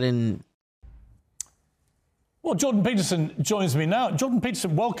it, but I didn't. Well, Jordan Peterson joins me now. Jordan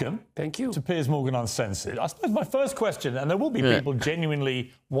Peterson, welcome. Thank you. To Piers Morgan Uncensored. I suppose my first question, and there will be people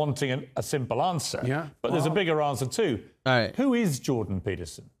genuinely wanting a simple answer, but there's a bigger answer too. All right. Who is Jordan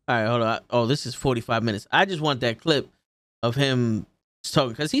Peterson? All right, hold on. Oh, this is 45 minutes. I just want that clip of him talking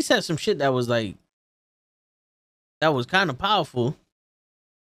because he said some shit that was like, that was kind of powerful.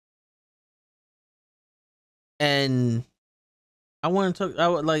 And I want to talk, I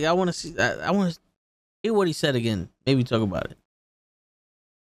want to see, I want to hear what he said again. Maybe talk about it.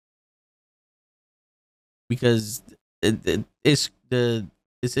 Because it's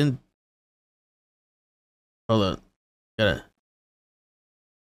in, hold on.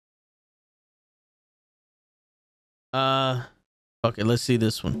 Okay, let's see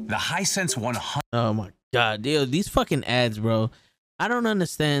this one. The Hisense 100. Oh my god, dude, these fucking ads, bro. I don't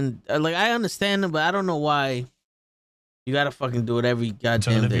understand. Like, I understand them, but I don't know why you gotta fucking do it every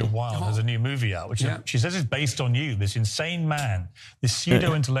goddamn day. Olivia Wilde has a new movie out, which she says is based on you, this insane man, this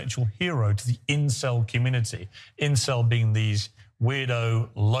pseudo-intellectual hero to the incel community. Incel being these weirdo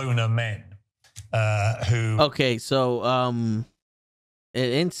loner men who... Okay, so an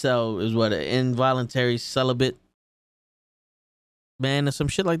incel is what, an involuntary celibate man or some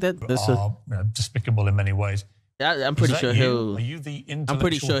shit like that. That's despicable in many ways. I'm pretty sure he'll. Are you the intellectual I'm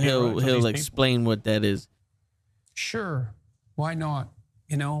pretty sure he'll explain what that is. Sure, why not?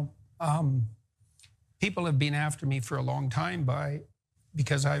 You know, people have been after me for a long time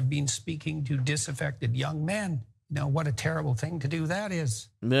because I've been speaking to disaffected young men. You know what a terrible thing to do that is.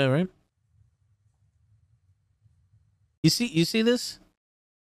 Yeah, right. You see this?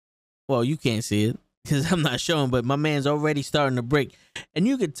 Well, you can't see it because I'm not showing, but my man's already starting to break, and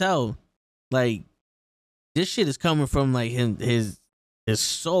you could tell, like, this shit is coming from like his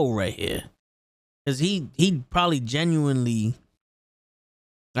soul right here, because he probably genuinely.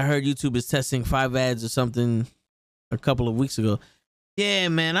 I heard YouTube is testing 5 ads or something a couple of weeks ago. Yeah,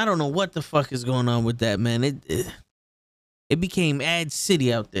 man, I don't know what the fuck is going on with that, man. It became ad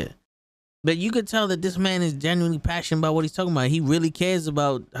city out there. But you could tell that this man is genuinely passionate about what he's talking about. He really cares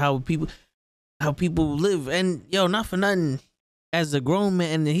about how people live. And yo, not for nothing, as a grown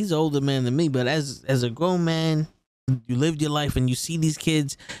man, and he's an older man than me, but as a grown man, you lived your life and you see these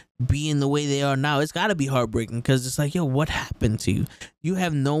kids being the way they are now, it's got to be heartbreaking, because it's like, yo, what happened to you? You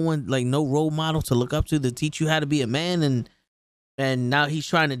have no one, like no role model to look up to teach you how to be a man, and now he's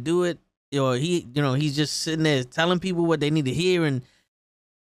trying to do it. Or he's just sitting there telling people what they need to hear, and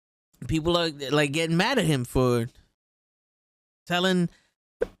people are like getting mad at him for telling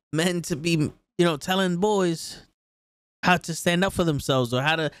men to be, telling boys how to stand up for themselves, or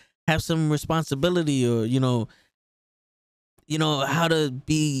how to have some responsibility, or how to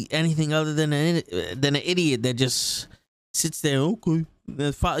be anything other than an idiot that just sits there. Okay,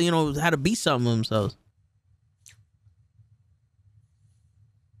 how to be something themselves.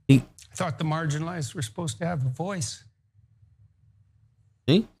 I thought the marginalized were supposed to have a voice.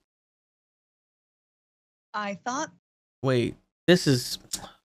 See? I thought. Wait, this is.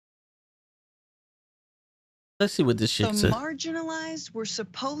 Let's see what this shit says. The marginalized were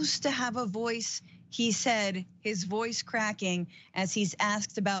supposed to have a voice, he said, his voice cracking as he's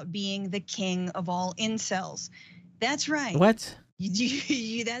asked about being the king of all incels. That's right. What?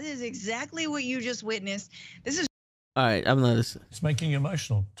 That is exactly what you just witnessed. This is. All right, I'm not listening. It's making you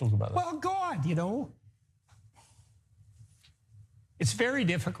emotional. Talk about that. Well, God, it's very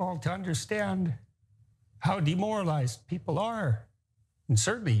difficult to understand how demoralized people are. And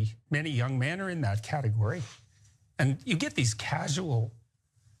certainly many young men are in that category. And you get these casual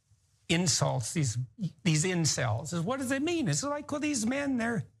insults, these incels. What does it mean? It's like, well, these men,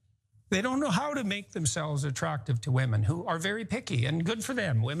 they don't know how to make themselves attractive to women who are very picky, and good for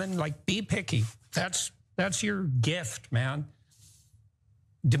them. Women, like, be picky. That's your gift, man.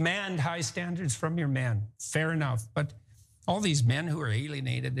 Demand high standards from your men. Fair enough. But all these men who are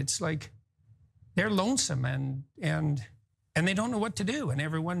alienated, it's like they're lonesome and they don't know what to do, and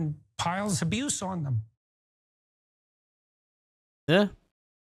everyone piles abuse on them. Yeah.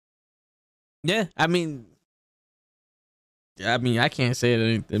 Yeah, I mean, I can't say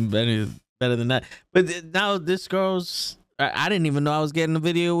anything better than that. But now this girl's, I didn't even know I was getting a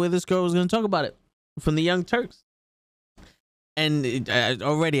video where this girl was going to talk about it from the Young Turks. And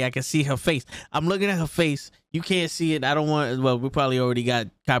already I can see her face. I'm looking at her face. You can't see it. I don't want. Well, we probably already got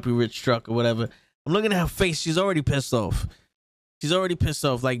copyright struck or whatever. I'm looking at her face. She's already pissed off. She's already pissed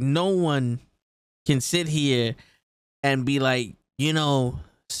off. Like, no one can sit here and be like, you know,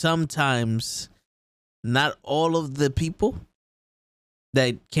 sometimes not all of the people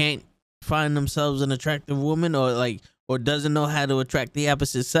that can't find themselves an attractive woman or doesn't know how to attract the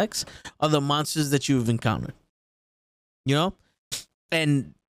opposite sex are the monsters that you've encountered. You know?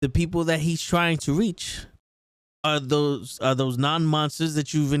 And the people that he's trying to reach are those non-monsters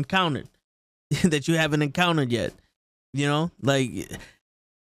that you've encountered, that you haven't encountered yet. You know? Like,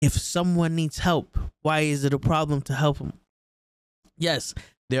 if someone needs help, why is it a problem to help them? Yes,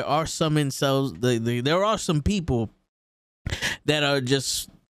 there are some incels, there are some people that are just,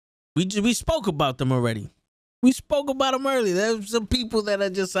 we spoke about them already. We spoke about them earlier. There's some people that are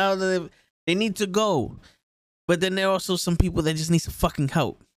just out there, they need to go. But then there are also some people that just need some fucking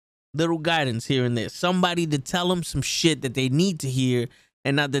help. Little guidance here and there. Somebody to tell them some shit that they need to hear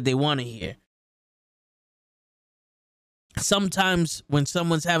and not that they want to hear. Sometimes when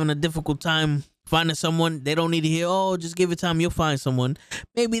someone's having a difficult time finding someone, they don't need to hear, oh, just give it time, you'll find someone.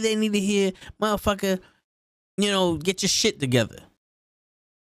 Maybe they need to hear, motherfucker, you know, get your shit together.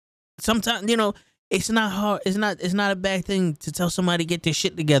 Sometimes, you know, it's not hard. It's not a bad thing to tell somebody get their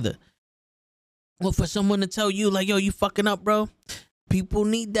shit together. Well, for someone to tell you, like, yo, you fucking up, bro. People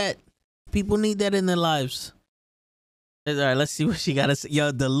need that. People need that in their lives. All right, let's see what she got to say.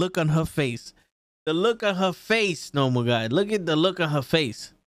 Yo, the look on her face. The look on her face, no more guy. Look at the look on her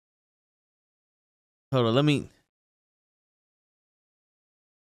face. Hold on, let me.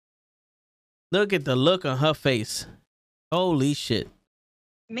 Look at the look on her face. Holy shit.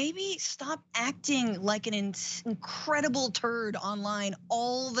 Maybe stop acting like an incredible turd online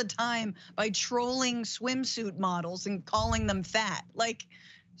all the time by trolling swimsuit models and calling them fat. Like,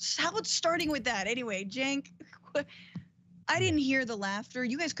 how about starting with that? Anyway, Jank, I didn't hear the laughter.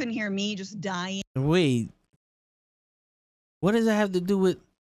 You guys couldn't hear me just dying. Wait. What does that have to do with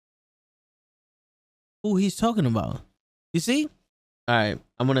who he's talking about? You see? All right,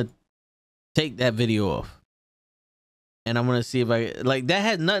 I'm going to take that video off. And I'm gonna see if I like that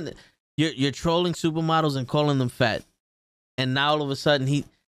had nothing. You're trolling supermodels and calling them fat, and now all of a sudden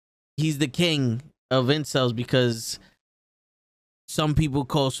he's the king of incels because some people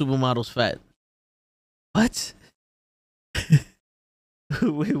call supermodels fat. What?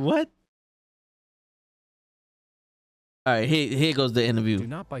 Wait, what? All right, here goes the interview. Do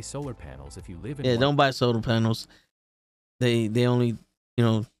not buy solar panels if you live in. Yeah, don't buy solar panels. They only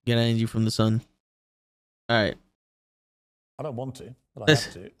get energy from the sun. All right. I don't want to, but I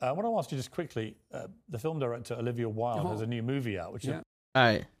have to. I want to ask you just quickly, the film director Olivia Wilde has a new movie out, which is... All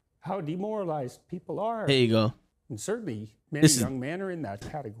right. How demoralized people are. Here you go. And certainly many young men are in that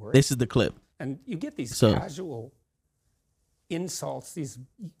category. This is the clip. And you get these casual insults, these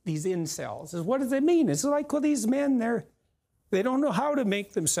incels. What does it mean? It's like, well, these men, they don't know how to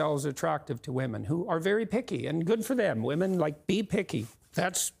make themselves attractive to women who are very picky, and good for them. Women, like, be picky.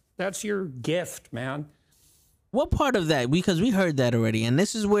 That's your gift, man. What part of that? Because we heard that already, and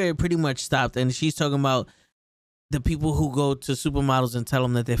this is where it pretty much stopped. And she's talking about the people who go to supermodels and tell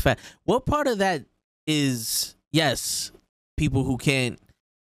them that they're fat. What part of that is, yes, people who can't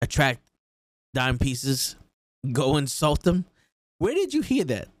attract dime pieces, go insult them? Where did you hear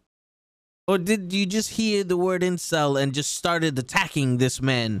that? Or did you just hear the word incel and just started attacking this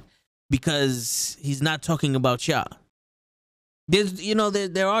man because he's not talking about y'all? There's,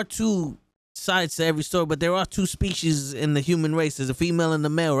 there are two sides to every story, but there are two species in the human race. There's a female and a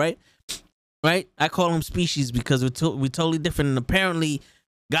male, right? Right? I call them species because we're totally different. And apparently,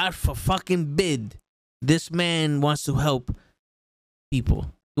 God for fucking bid, this man wants to help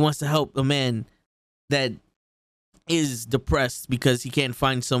people. He wants to help a man that is depressed because he can't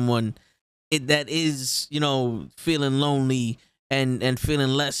find someone that is, feeling lonely and feeling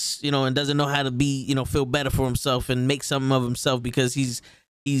less, and doesn't know how to be, feel better for himself and make something of himself because he's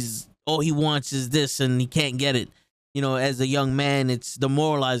all he wants is this and he can't get it. As a young man, it's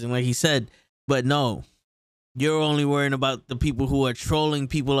demoralizing, like he said. But no, you're only worrying about the people who are trolling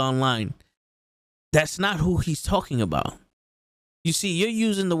people online. That's not who he's talking about. You see, you're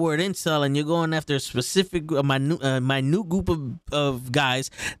using the word incel and you're going after a specific, minute group of guys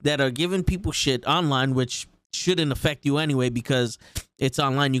that are giving people shit online, which shouldn't affect you anyway because it's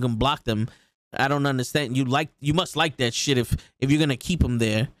online. You can block them. I don't understand. You must like that shit if you're gonna keep them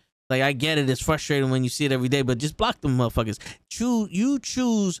there. Like, I get it. It's frustrating when you see it every day, but just block them motherfuckers. You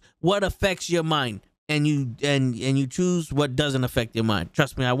choose what affects your mind, and you choose what doesn't affect your mind.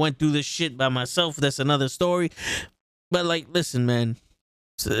 Trust me, I went through this shit by myself. That's another story. But like, listen, man,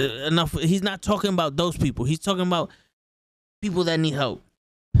 enough. He's not talking about those people. He's talking about people that need help.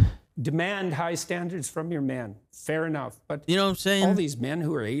 Demand high standards from your men. Fair enough. But You know what I'm saying? all these men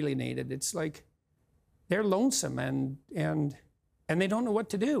who are alienated, it's like they're lonesome and they don't know what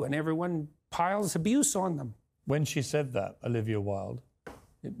to do, and everyone piles abuse on them. When she said that, Olivia Wilde,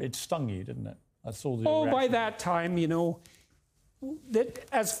 it stung you, didn't it? I saw the Oh, by reaction. that time, you know, that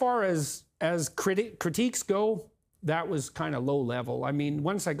as far as critiques go, that was kind of low level. I mean,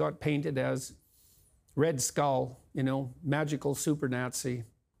 once I got painted as Red Skull, you know, magical super Nazi,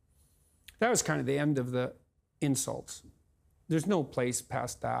 that was kind of the end of the insults. There's no place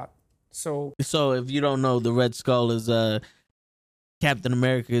past that. So if you don't know, the Red Skull is Captain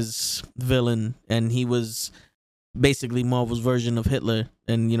America's villain, and he was basically Marvel's version of Hitler.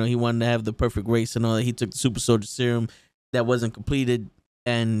 And you know, he wanted to have the perfect race and all that. He took the super soldier serum that wasn't completed,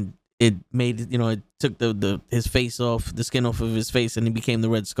 and it made, you know, it took his face off, the skin off of his face, and he became the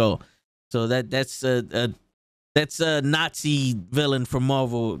Red Skull. So that's a Nazi villain from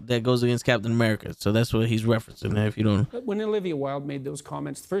Marvel that goes against Captain America. So that's what he's referencing there, if you don't. when Olivia Wilde made those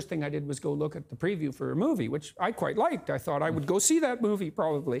comments, the first thing I did was go look at the preview for her movie, which I quite liked. I thought I would go see that movie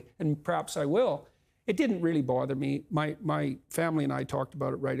probably, and perhaps I will. It didn't really bother me. My family and I talked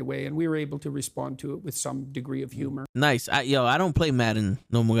about it right away, and we were able to respond to it with some degree of humor. Nice. I don't play Madden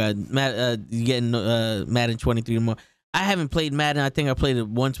no more, guys. Getting Madden 23 no more. I haven't played Madden. I think I played it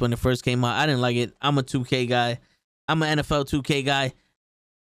once when it first came out. I didn't like it. I'm a 2K guy. I'm an NFL 2K guy.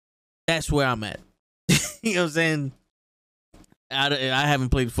 That's where I'm at. You know what I'm saying? I haven't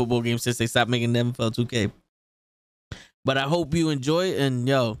played football games since they stopped making the NFL 2K. But I hope you enjoy it, and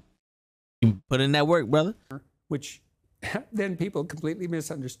yo, you put in that work, brother. Which then people completely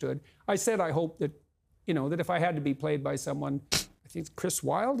misunderstood. I said I hope that, you know, that if I had to be played by someone, I think it's Chris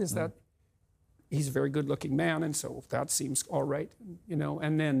Wilde, is that he's a very good-looking man, and so that seems all right, you know.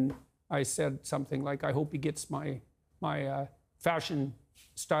 And then I said something like, I hope he gets my fashion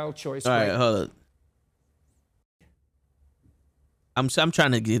style choice All right. right, hold up. I'm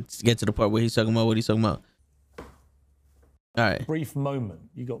trying to get to the part where he's talking about what he's talking about. All right. Brief moment,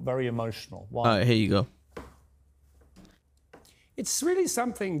 you got very emotional. Why? All right, here you go. It's really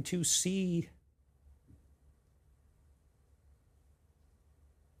something to see.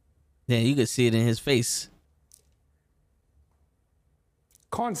 Yeah, you can see it in his face.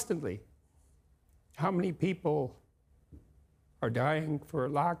 Constantly. How many people are dying for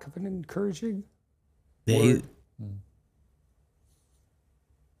lack of an encouraging Yeah, word?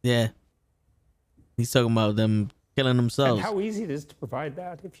 yeah. He's talking about them killing And themselves. how easy it is to provide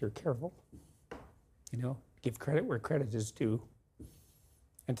that if you're careful. You know, give credit where credit is due.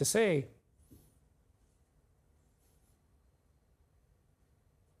 And to say,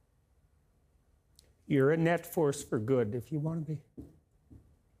 you're a net force for good if you want to be.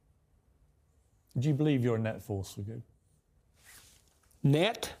 Do you believe you're a net force for good?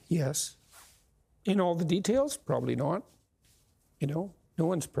 Net, yes. In all the details, probably not. You know, no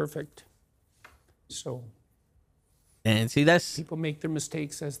one's perfect. So And see, that's people make their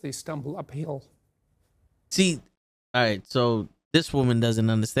mistakes as they stumble uphill. all right. So this woman doesn't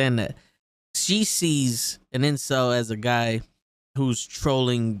understand that. She sees an incel as a guy who's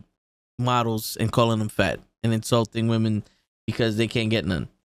trolling models and calling them fat and insulting women because they can't get none.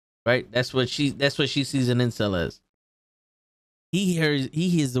 Right? That's what she sees an incel as. He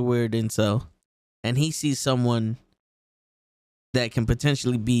hears the word incel, and he sees someone that can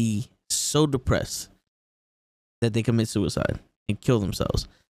potentially be so depressed that they commit suicide and kill themselves.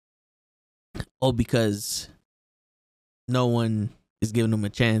 All because no one is giving them a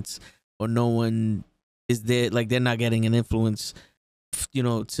chance, or no one is there, like they're not getting an influence, you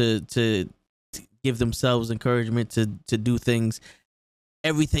know, to give themselves encouragement to do things.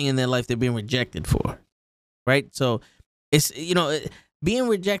 Everything in their life they're being rejected for, right? So it's, you know, being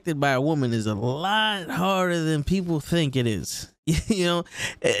rejected by a woman is a lot harder than people think it is. You know,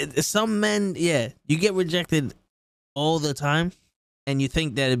 some men, yeah, you get rejected all the time, and you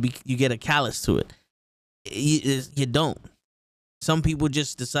think that you get a callus to it. You don't. Some people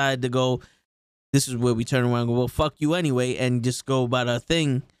just decide to go, this is where we turn around and go, well, fuck you anyway, and just go about our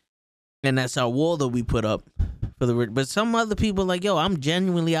thing. And that's our wall that we put up for the rich. But some other people like, yo, I'm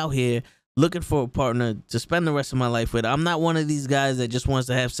genuinely out here looking for a partner to spend the rest of my life with. I'm not one of these guys that just wants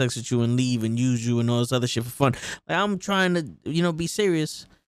to have sex with you and leave and use you and all this other shit for fun. Like, I'm trying to, you know, be serious,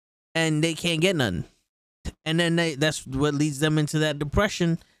 and they can't get nothing. And then that's what leads them into that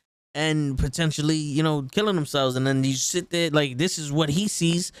depression and potentially, you know, killing themselves. And then you sit there like, this is what he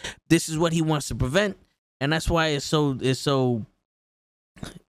sees. This is what he wants to prevent. And that's why it's so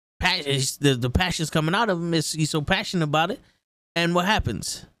the passion's coming out of him. He's so passionate about it. And what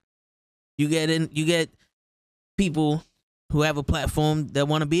happens? You get people who have a platform that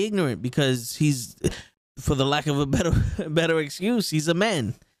want to be ignorant because he's, for the lack of a better excuse, he's a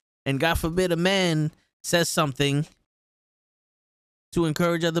man. And God forbid a man says something to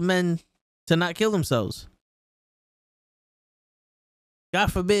encourage other men to not kill themselves.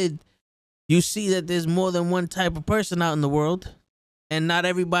 God forbid you see that there's more than one type of person out in the world, and not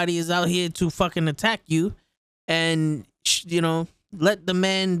everybody is out here to fucking attack you, and, you know, let the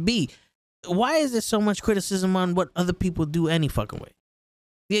man be. Why is there so much criticism on what other people do any fucking way?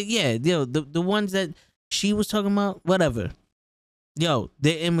 Yeah, yo, the ones that she was talking about, whatever. Yo,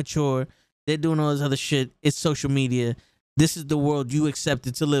 they're immature. They're doing all this other shit. It's social media. This is the world you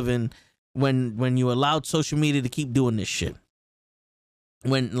accepted to live in when you allowed social media to keep doing this shit.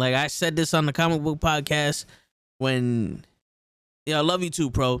 When, like I said this on the comic book podcast, when, yeah, I love you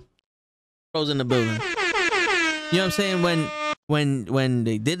too, Pro. Pro's in the building. You know what I'm saying? When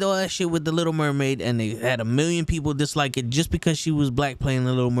they did all that shit with the Little Mermaid and they had 1 million people dislike it just because she was black playing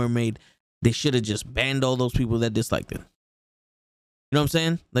the Little Mermaid, they should have just banned all those people that disliked it. You know what I'm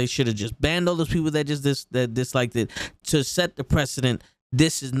saying? They should have just banned all those people that that disliked it to set the precedent.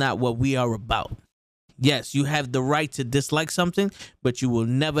 This is not what we are about. Yes, you have the right to dislike something, but you will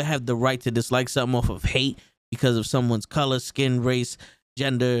never have the right to dislike something off of hate because of someone's color, skin, race,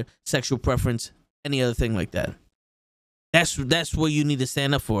 gender, sexual preference, any other thing like that. That's what you need to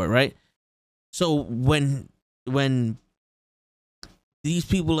stand up for, right? So when these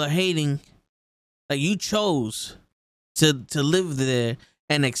people are hating, like, you chose to live there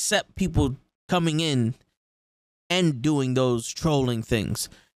and accept people coming in and doing those trolling things.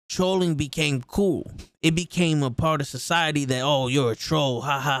 Trolling became cool. It became a part of society that, oh, you're a troll,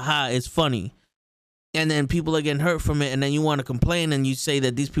 ha ha ha, it's funny. And then people are getting hurt from it, and then you want to complain and you say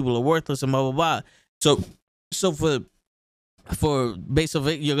that these people are worthless and blah blah blah. So for base of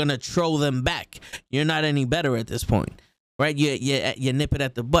it, you're gonna troll them back. You're not any better at this point, right? You nip it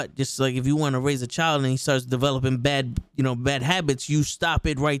at the butt. Just like if you want to raise a child and he starts developing bad habits, you stop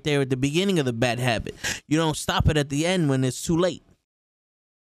it right there at the beginning of the bad habit. You don't stop it at the end when it's too late.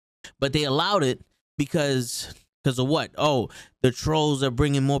 But they allowed it because of what? Oh, the trolls are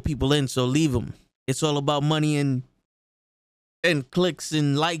bringing more people in, so leave them. It's all about money and clicks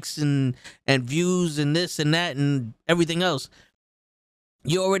and likes and views and this and that and everything else.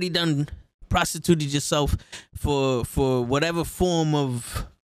 You already done prostituted yourself for whatever form of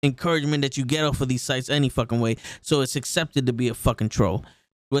encouragement that you get off of these sites any fucking way. So it's accepted to be a fucking troll.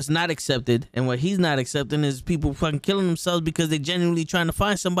 What's not accepted and what he's not accepting is people fucking killing themselves because they're genuinely trying to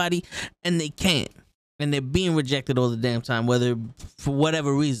find somebody and they can't. And they're being rejected all the damn time, whether for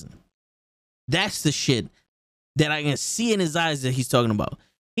whatever reason. That's the shit that I can see in his eyes that he's talking about.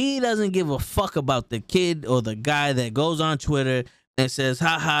 He doesn't give a fuck about the kid or the guy that goes on Twitter and says,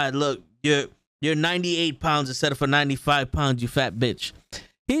 haha, look, you're 98 pounds instead of for 95 pounds, you fat bitch.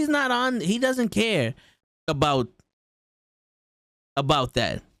 He doesn't care about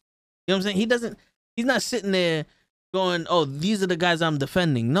that. You know what I'm saying? He's not sitting there going, oh, these are the guys I'm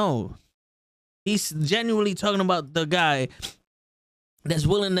defending. No. He's genuinely talking about the guy that's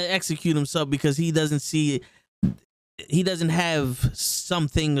willing to execute himself because he doesn't have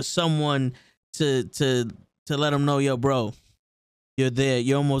something or someone to let him know, yo, bro, you're there.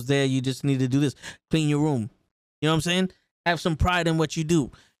 You're almost there. You just need to do this. Clean your room. You know what I'm saying? Have some pride in what you do.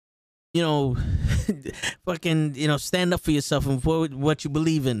 You know, fucking, stand up for yourself and for what you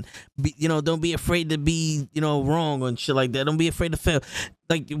believe in. Don't be afraid to be, wrong and shit like that. Don't be afraid to fail.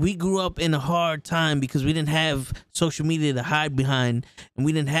 Like, we grew up in a hard time because we didn't have social media to hide behind, and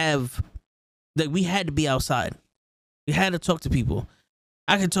we didn't have, like, we had to be outside. We had to talk to people.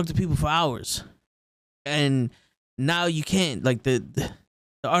 I could talk to people for hours, and now you can't. Like, the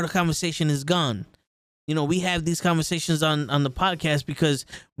art of conversation is gone. We have these conversations on the podcast because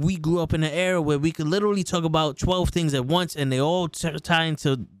we grew up in an era where we could literally talk about 12 things at once and they all tie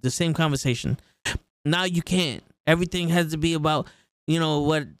into the same conversation. Now you can't. Everything has to be about,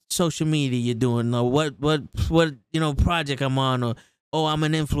 what social media you're doing or what project I'm on, or, oh, I'm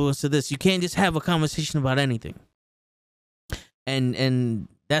an influencer this. You can't just have a conversation about anything. And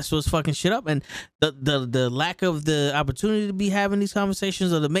that's what's fucking shit up. And the lack of the opportunity to be having these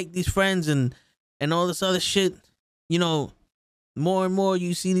conversations or to make these friends and all this other shit, more and more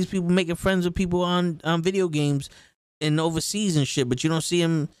you see these people making friends with people on video games and overseas and shit, but you don't see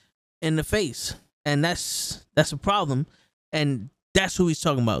them in the face. And that's a problem. And that's who he's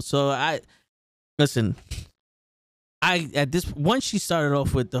talking about. So once she started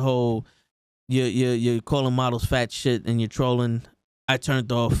off with the whole, you're calling models fat shit and you're trolling, I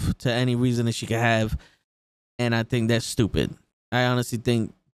turned off to any reason that she could have, and I think that's stupid. I honestly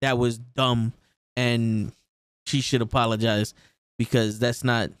think that was dumb, and she should apologize because that's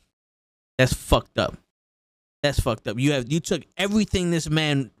fucked up. That's fucked up. You took everything this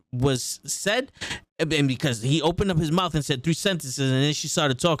man was said, and because he opened up his mouth and said 3 sentences, and then she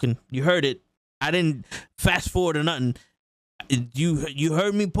started talking. You heard it. I didn't fast forward or nothing. You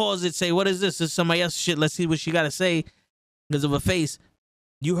heard me pause it, say, "What is this? This is somebody else's shit. Let's see what she got to say." Because of her face,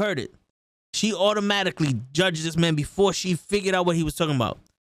 you heard it. She automatically judged this man before she figured out what he was talking about.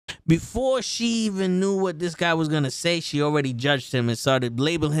 Before she even knew what this guy was gonna say, she already judged him and started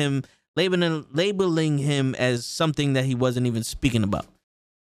labeling him as something that he wasn't even speaking about.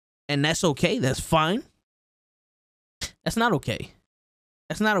 And that's okay. That's fine. That's not okay.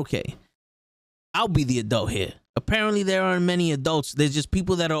 That's not okay. I'll be the adult here. Apparently, there aren't many adults. There's just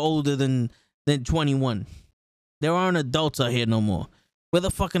people that are older than 21. There aren't adults out here no more. Where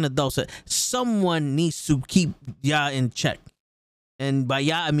the fucking adults are? Someone needs to keep y'all in check. And by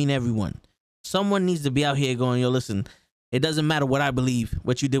y'all, I mean everyone. Someone needs to be out here going, yo, listen, it doesn't matter what I believe.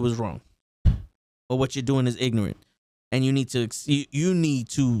 What you did was wrong. Or what you're doing is ignorant. And you need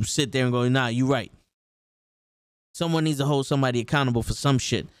to sit there and go, nah, you right. Someone needs to hold somebody accountable for some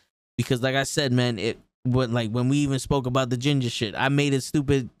shit. Because like I said, man, when we even spoke about the ginger shit, I made a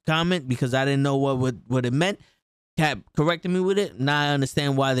stupid comment because I didn't know what it meant. Cap corrected me with it. Now I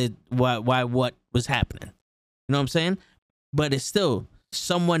understand why what was happening. You know what I'm saying? But it's still,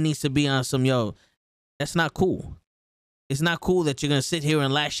 someone needs to be on some, yo, that's not cool. It's not cool that you're gonna sit here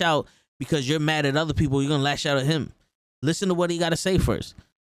and lash out because you're mad at other people. You're gonna lash out at him. Listen to what he got to say first.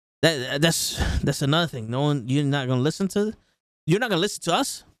 That's another thing. You're not gonna listen to. You're not gonna listen to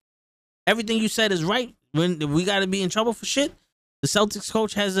us. Everything you said is right. When we got to be in trouble for shit. The Celtics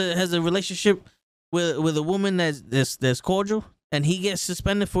coach has a relationship with a woman that's cordial, and he gets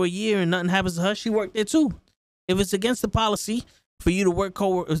suspended for a year and nothing happens to her. She worked there too. If it's against the policy for you to work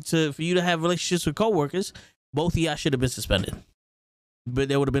for you to have relationships with coworkers, both of y'all should have been suspended. But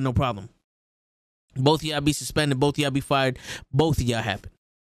there would have been no problem. Both of y'all be suspended, both of y'all be fired, both of y'all happen.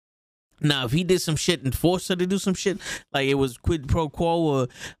 Now, if he did some shit and forced her to do some shit, like it was quid pro quo or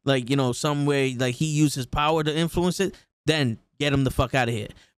like, some way like he used his power to influence it, then get him the fuck out of here.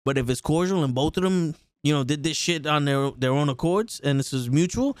 But if it's cordial and both of them, did this shit on their own accords and this is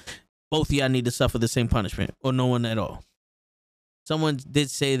mutual, both of y'all need to suffer the same punishment or no one at all. Someone did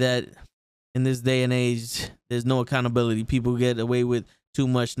say that in this day and age, there's no accountability. People get away with too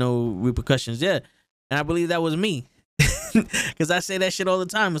much, no repercussions. Yeah. And I believe that was me. Because I say that shit all the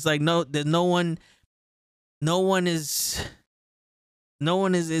time. It's like, no one is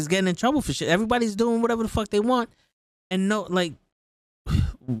getting in trouble for shit. Everybody's doing whatever the fuck they want. And no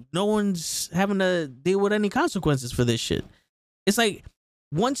one's having to deal with any consequences for this shit. It's like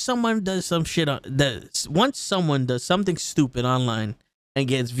once someone does something stupid online and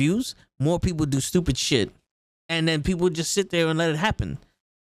gets views, more people do stupid shit. And then people just sit there and let it happen.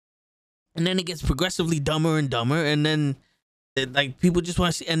 And then it gets progressively dumber and dumber. And then like people just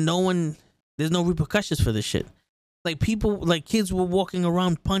want to see, and there's no repercussions for this shit. Like kids were walking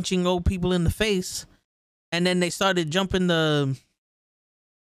around punching old people in the face. And then they started jumping the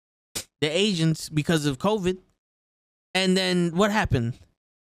Asians because of COVID. And then what happened?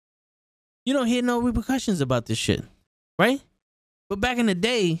 You don't hear no repercussions about this shit, right? But back in the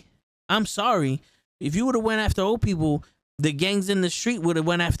day, I'm sorry, if you would have went after old people, the gangs in the street would have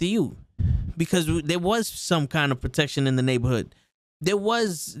went after you because there was some kind of protection in the neighborhood. There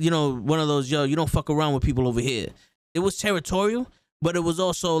was, one of those, yo, you don't fuck around with people over here. It was territorial, but it was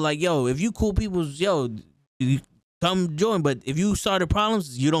also like, yo, if you cool people, yo, you come join. But if you started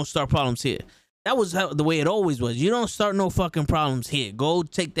problems, you don't start problems here. That was the way it always was. You don't start no fucking problems here. Go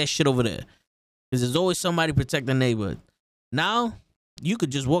take that shit over there. Because there's always somebody protect the neighborhood. Now, you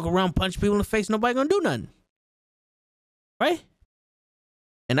could just walk around, punch people in the face. Nobody gonna do nothing. Right?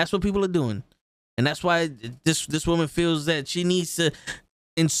 And that's what people are doing. And that's why this woman feels that she needs to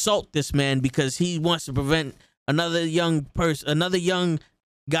insult this man because he wants to prevent another young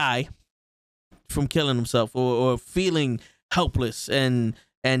guy from killing himself or feeling helpless and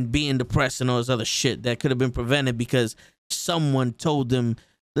being depressed and all this other shit that could have been prevented because someone told them,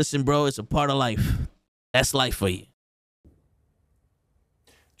 listen, bro, it's a part of life. That's life for you.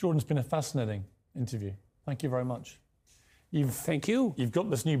 Jordan, it's been a fascinating interview. Thank you very much. Thank you. You've got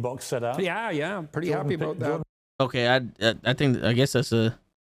this new box set out. Yeah, I'm pretty happy about that. Okay, I guess that's a.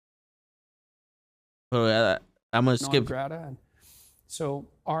 I'm gonna skip. Grata. So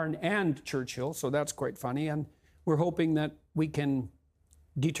Arn and Churchill. So that's quite funny, and we're hoping that we can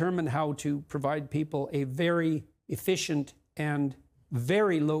determine how to provide people a very efficient and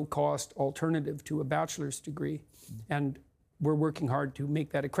very low cost alternative to a bachelor's degree. And we're working hard to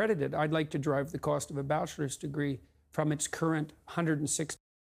make that accredited. I'd like to drive the cost of a bachelor's degree from its current 160.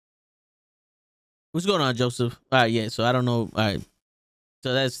 What's going on, Joseph? All right, yeah. So I don't know. All right.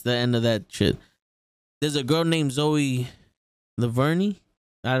 So that's the end of that shit. There's a girl named Zoe Laverne.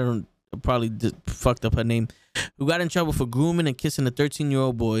 I probably fucked up her name. Who got in trouble for grooming and kissing a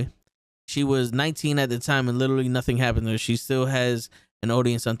 13-year-old boy. She was 19 at the time, and literally nothing happened to her. She still has an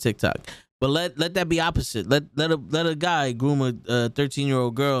audience on TikTok. But let that be opposite. Let a guy groom a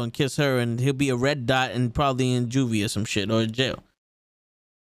 13-year-old girl and kiss her, and he'll be a red dot and probably in juvie or some shit, or in jail.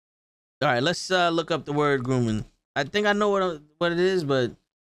 All right, let's look up the word grooming. I think I know what it is, but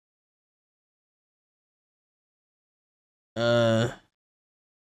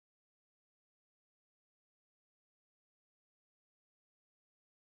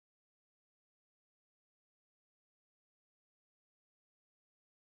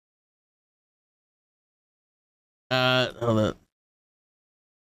hold up.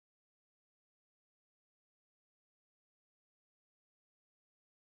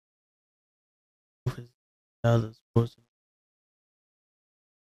 Sports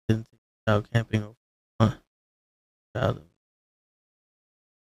didn't take child camping or child.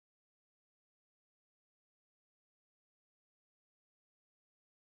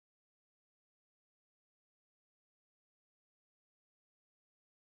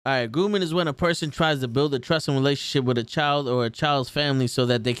 All right, grooming is when a person tries to build a trusting relationship with a child or a child's family so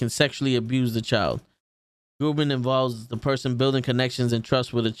that they can sexually abuse the child. Grooming involves the person building connections and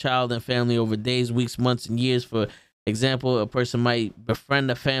trust with a child and family over days, weeks, months, and years. For example, a person might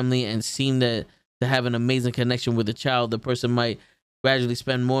befriend a family and seem to have an amazing connection with the child. The person might gradually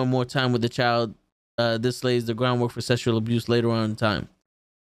spend more and more time with the child. This lays the groundwork for sexual abuse later on in time.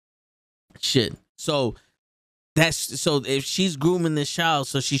 Shit. So if she's grooming this child,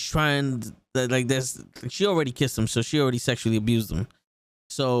 so she's trying she already kissed him, so she already sexually abused him.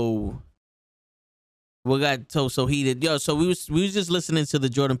 So we got so heated. So we was just listening to the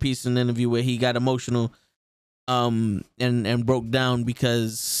Jordan Peterson interview where he got emotional and broke down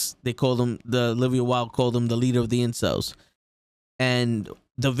because they called him, Olivia Wilde called him the leader of the incels. And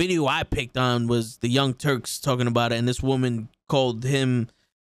the video I picked on was the Young Turks talking about it, and this woman called him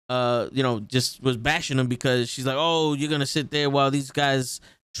just was bashing him because she's like, oh, you're gonna sit there while these guys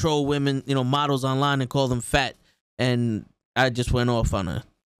troll women, models online and call them fat. And I just went off on her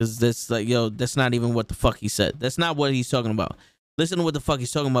because that's like, that's not even what the fuck he said. That's not what he's talking about. Listen to what the fuck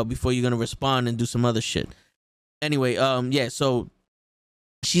he's talking about before you're gonna respond and do some other shit. Anyway, so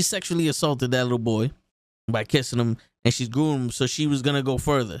she sexually assaulted that little boy by kissing him, and she's grooming him, so she was gonna go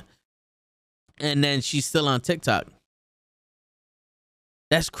further. And then she's still on TikTok.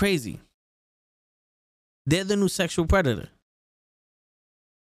 That's crazy. They're the new sexual predator.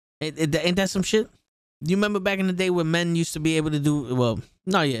 Ain't that some shit? You remember back in the day when men used to be able to do,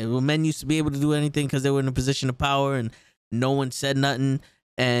 when men used to be able to do anything because they were in a position of power and no one said nothing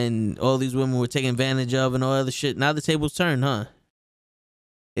and all these women were taken advantage of and all other shit. Now the tables turn, huh?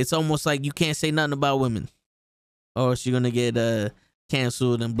 It's almost like you can't say nothing about women or else you're going to get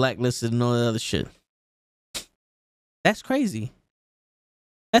canceled and blacklisted and all that other shit. That's crazy.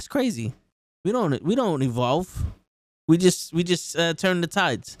 That's crazy. We don't evolve. We just turn the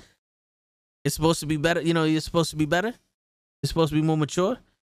tides. It's supposed to be better. You're supposed to be better. You're supposed to be more mature.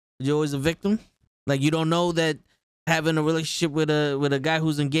 You're always a victim. Like, you don't know that having a relationship with a guy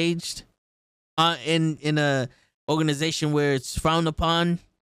who's engaged in a organization where it's frowned upon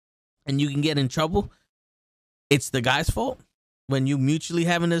and you can get in trouble, it's the guy's fault when you mutually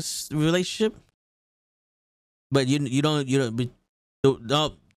having this relationship. But you don't.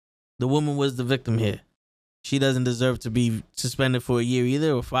 The woman was the victim here. She doesn't deserve to be suspended for a year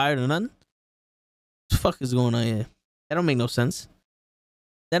either, or fired or nothing. What the fuck is going on here? That don't make no sense.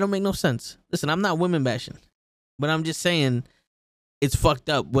 Listen, I'm not women bashing, but I'm just saying it's fucked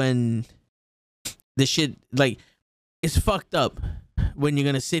up when the shit, like, it's fucked up when you're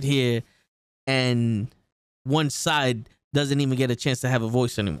gonna sit here and one side doesn't even get a chance to have a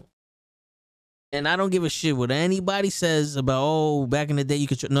voice anymore. And I don't give a shit what anybody says about, back in the day you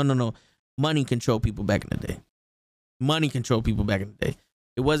could... No. Money control people back in the day.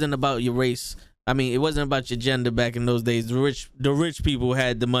 It wasn't about your race. I mean, it wasn't about your gender back in those days. The rich people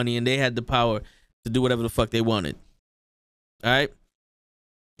had the money and they had the power to do whatever the fuck they wanted. All right?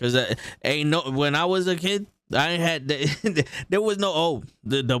 Because when I was a kid, I had... there was no,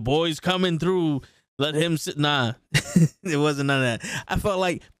 the boy's coming through, let him sit... Nah. It wasn't none of that. I felt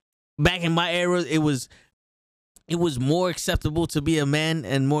like back in my era, it was more acceptable to be a man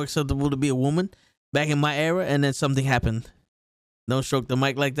and more acceptable to be a woman back in my era, and then something happened. Don't stroke the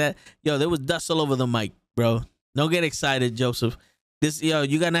mic like that. Yo, there was dust all over the mic, bro. Don't get excited, Joseph.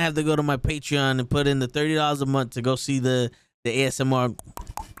 You're gonna have to go to my Patreon and put in the $30 a month to go see the ASMR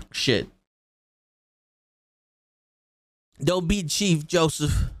shit. Don't be Chief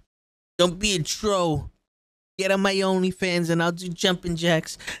Joseph. Don't be a troll. Get on my OnlyFans and I'll do jumping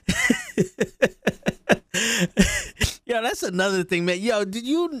jacks. Yo, that's another thing, man. Yo, do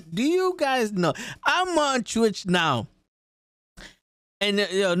you guys know I'm on Twitch now? And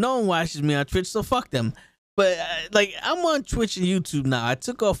yo, no one watches me on Twitch, so fuck them. But like, I'm on Twitch and YouTube now. I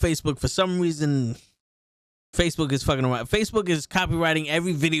took off Facebook for some reason. Facebook is fucking around. Facebook is copywriting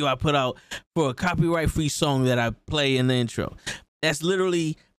every video I put out for a copyright-free song that I play in the intro. That's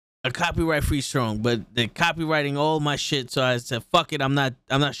literally a copyright-free song, but they're copywriting all my shit. So I said, fuck it, I'm not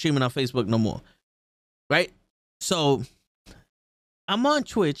streaming on Facebook no more. Right? So I'm on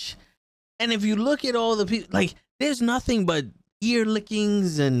Twitch, and if you look at all the people, like, there's nothing but ear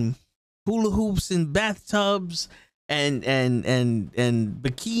lickings and hula hoops and bathtubs and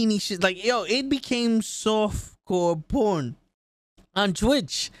bikini shit. Like, yo, it became softcore porn on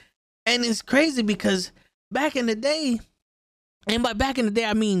Twitch. And it's crazy because back in the day, and by back in the day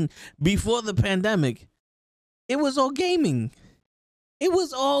I mean before the pandemic, it was all gaming. It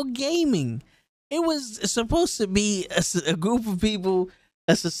was all gaming. It was supposed to be a group of people,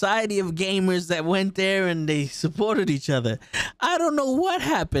 a society of gamers that went there and they supported each other. I don't know what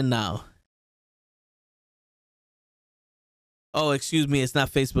happened now. Oh, excuse me, it's not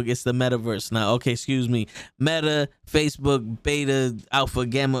Facebook, it's the metaverse now. Okay, excuse me. Meta, Facebook, Beta, Alpha,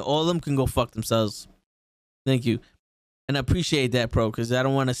 Gamma, all of them can go fuck themselves. Thank you. And I appreciate that, bro, because I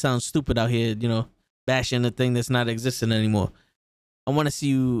don't want to sound stupid out here, you know, bashing a thing that's not existing anymore. I want to see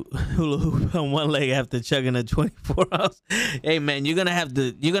you hula hoop on one leg after chugging a 24 ounce. Hey man, you're gonna have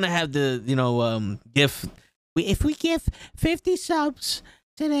the you know if we give 50 subs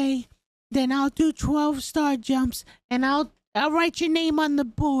today, then I'll do 12 star jumps and I'll write your name on the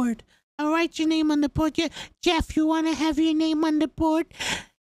board. I'll write your name on the board. Jeff, you want to have your name on the board?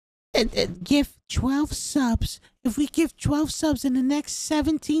 And give 12 subs. If we give 12 subs in the next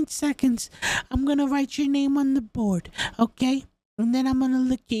 17 seconds, I'm gonna write your name on the board. Okay? And then I'm gonna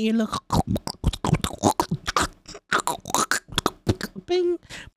lick your ear. Look. Bing.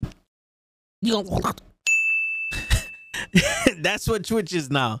 That's what Twitch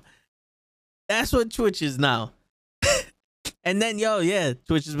is now. That's what Twitch is now. And then, yo, yeah,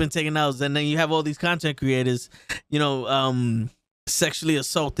 Twitch has been taking out. And then you have all these content creators, you know, sexually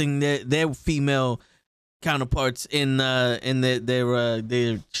assaulting their female counterparts in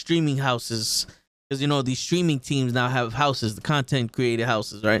their streaming houses. Because, you know, these streaming teams now have houses, the content creator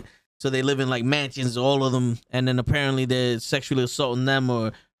houses, right? So they live in like mansions, all of them. And then apparently they're sexually assaulting them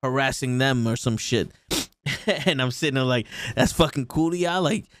or harassing them or some shit. And I'm sitting there like, that's fucking cool to y'all.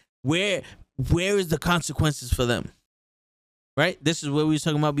 Like, where is the consequences for them? Right? This is what we were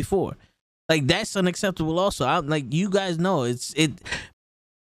talking about before. Like, that's unacceptable also. I'm like, you guys know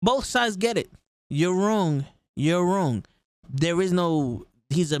both sides get it. You're wrong. You're wrong. There is no,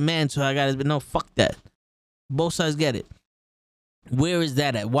 he's a man, so I gotta, no, fuck that. Both sides get it. Where is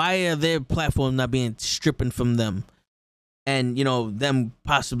that at? Why are their platforms not being stripping from them? And, you know, them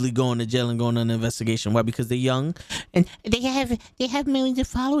possibly going to jail and going on an investigation. Why? Because they're young and they have millions of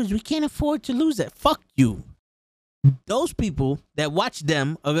followers. We can't afford to lose that. Fuck you. Those people that watch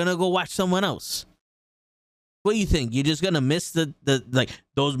them are gonna go watch someone else. What do you think? You're just gonna miss the like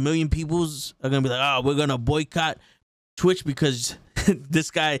those million peoples are gonna be like, oh, we're gonna boycott Twitch because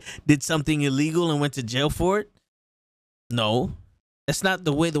this guy did something illegal and went to jail for it? No, that's not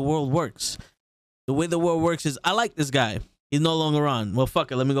the way the world works. The way the world works is, I like this guy. He's no longer on. Well,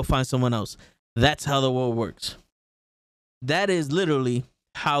 fuck it. Let me go find someone else. That's how the world works. That is literally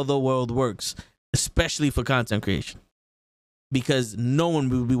how the world works. Especially for content creation, because no one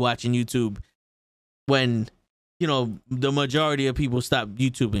will be watching YouTube when, you know, the majority of people stop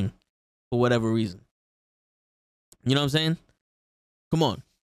YouTubing for whatever reason. You know what I'm saying? Come on.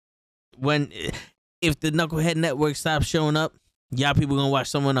 If the Knucklehead Network stops showing up, y'all people gonna watch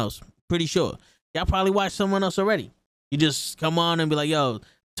someone else. Pretty sure. Y'all probably watched someone else already. You just come on and be like, yo,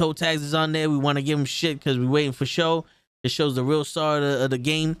 Toe Tags is on there. We want to give him shit because we're waiting for show. It shows the real star of the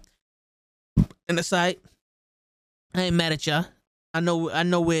game. And aside, I ain't mad at y'all. I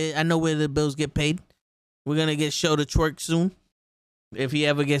know where the bills get paid. We're gonna get Show to twerk soon, if he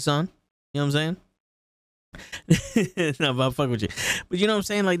ever gets on. You know what I'm saying? No, but I'll fuck with you. But you know what I'm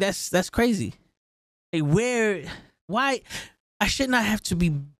saying? Like, that's crazy. Hey, why? I should not have to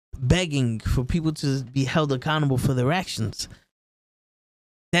be begging for people to be held accountable for their actions.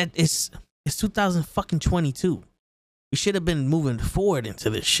 It's 2022. We should have been moving forward into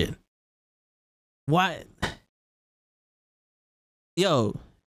this shit. Why? Yo,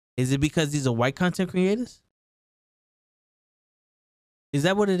 is it because these are white content creators? Is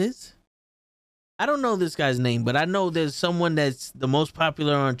that what it is? I don't know this guy's name, but I know there's someone that's the most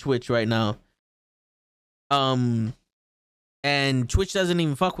popular on Twitch right now. And Twitch doesn't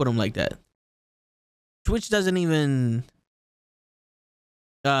even fuck with him like that. Twitch doesn't even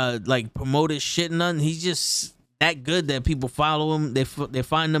like promote his shit and nothing. He's just that good that people follow him. They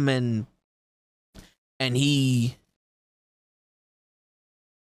find him and he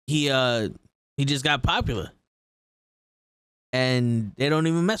just got popular. And they don't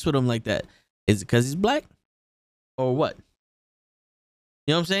even mess with him like that. Is it because he's black? Or what?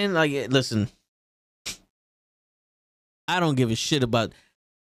 You know what I'm saying? Like, listen, I don't give a shit about.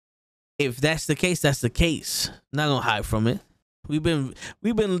 If that's the case, that's the case. I'm not gonna hide from it. We've been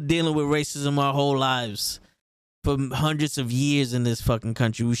dealing with racism our whole lives for hundreds of years in this fucking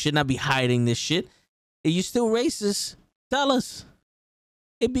country. We should not be hiding this shit. If you're still racist, tell us.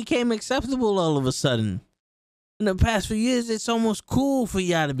 It became acceptable all of a sudden. In the past few years, it's almost cool for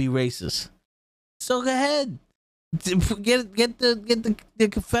y'all to be racist. So go ahead, get the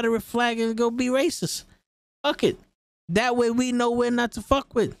Confederate flag and go be racist. Fuck it. That way we know where not to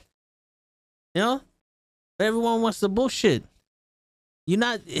fuck with. You know, everyone wants the bullshit. You're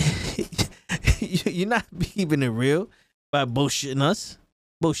not keeping it real by bullshitting us.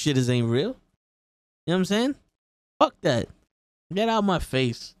 Bullshitters ain't real. You know what I'm saying? Fuck that. Get out of my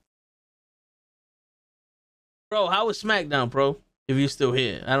face. Bro, how was SmackDown, bro? If you're still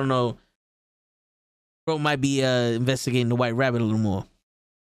here. I don't know. Bro might be investigating the White Rabbit a little more.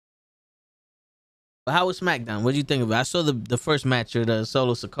 But how was SmackDown? What did you think of it? I saw the first match of the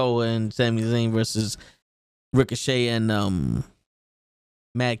Solo Sikoa and Sami Zayn versus Ricochet and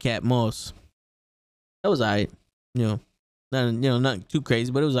Madcap Moss. That was alright. Not too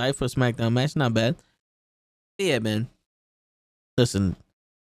crazy, but it was alright for a SmackDown match. Not bad. Yeah, man. Listen,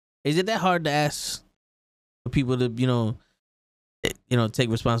 is it that hard to ask for people to, take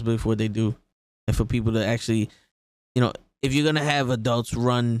responsibility for what they do, and for people to actually, if you're gonna have adults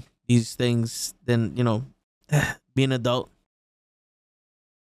run these things, then be an adult.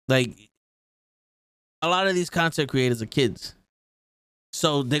 Like, a lot of these content creators are kids,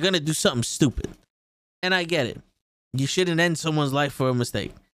 so they're gonna do something stupid, and I get it. You shouldn't end someone's life for a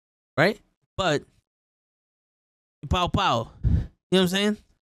mistake, right? But pow pow, you know what I'm saying?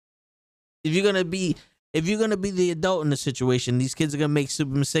 If you're gonna be the adult in the situation, these kids are gonna make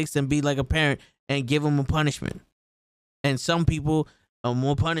stupid mistakes, and be like a parent and give them a punishment. And some people are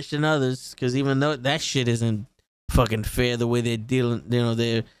more punished than others, because even though that shit isn't fucking fair, the way they're dealing,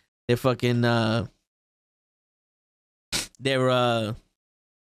 they're fucking they're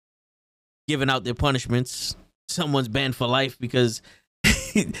giving out their punishments. Someone's banned for life because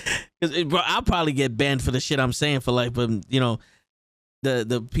bro, I'll probably get banned for the shit I'm saying for life, but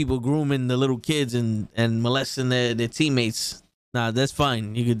the people grooming the little kids and molesting their teammates, nah, that's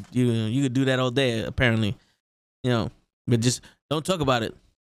fine. You could do that all day, apparently. But just don't talk about it.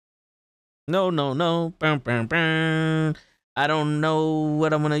 No. I don't know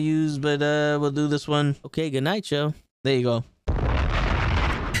what I'm gonna use, but we'll do this one. Okay, good night, yo. There you go.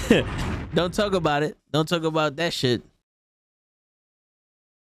 Don't talk about it. Don't talk about that shit.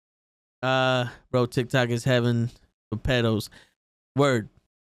 Bro, TikTok is having for pedos. Word.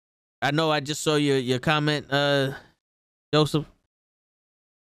 I know I just saw your comment, Joseph.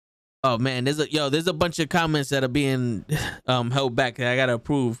 Oh man, there's a bunch of comments that are being held back that I gotta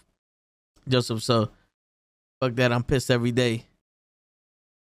approve, Joseph. So fuck that. I'm pissed every day.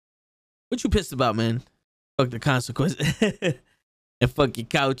 What you pissed about, man? Fuck the consequences. And fuck your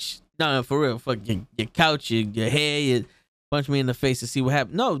couch. No, for real. Fuck your couch, your hair, you punch me in the face to see what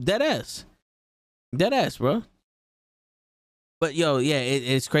happened. No, dead ass. Dead ass, bro. But yo, yeah,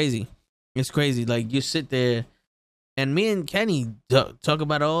 it's crazy. It's crazy. Like, you sit there, and me and Kenny talk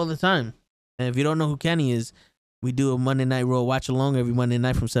about it all the time. And if you don't know who Kenny is, we do a Monday Night Raw watch along every Monday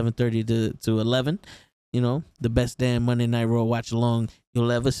night from 7:30 to 11. The best damn Monday Night Raw watch along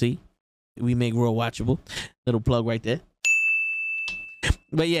you'll ever see. We make Raw watchable. Little plug right there.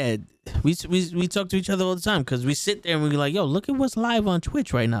 But yeah, we talk to each other all the time, because we sit there and we're like, yo, look at what's live on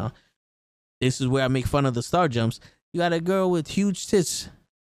Twitch right now. This is where I make fun of the star jumps. You got a girl with huge tits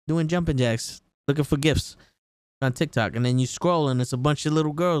doing jumping jacks, looking for gifts on TikTok. And then you scroll and it's a bunch of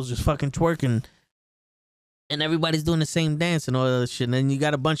little girls just fucking twerking. And everybody's doing the same dance and all that shit. And then you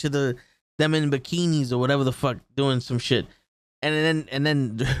got a bunch of them in bikinis or whatever the fuck doing some shit. And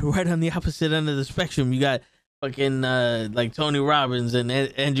then right on the opposite end of the spectrum, you got fucking like Tony Robbins and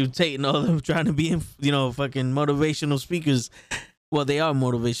Andrew Tate and all of them trying to be, fucking motivational speakers. Well, they are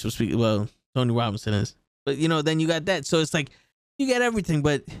motivational speakers. Well, Tony Robinson is. But, then you got that. So it's like, you get everything.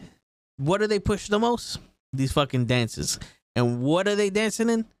 But what do they push the most? These fucking dances. And what are they dancing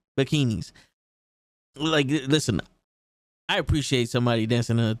in? Bikinis. Like, listen, I appreciate somebody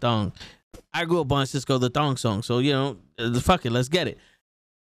dancing in a thong. I grew up on Cisco the Thong song. So, fuck it, let's get it.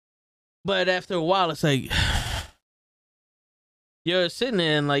 But after a while, it's like, you're sitting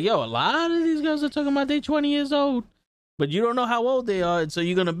there and like, yo, a lot of these girls are talking about they 20 years old. But you don't know how old they are. So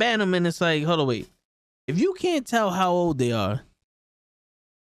you're going to ban them. And it's like, hold on, wait. If you can't tell how old they are,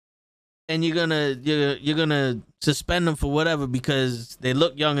 and you're gonna suspend them for whatever because they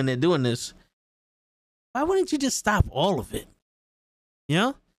look young and they're doing this, why wouldn't you just stop all of it?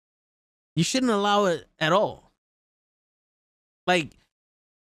 You shouldn't allow it at all. Like,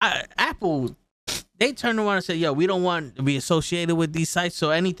 Apple, they turned around and said, yo, we don't want to be associated with these sites,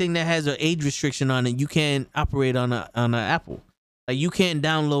 so anything that has an age restriction on it, you can't operate on an Apple. Like, you can't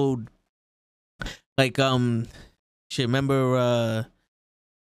download, like, remember,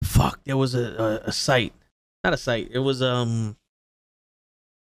 there was a site. Not a site. It was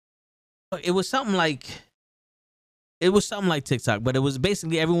something like TikTok, but it was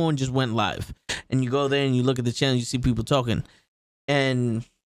basically everyone just went live. And you go there and you look at the channel, you see people talking. And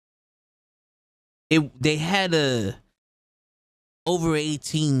they had a over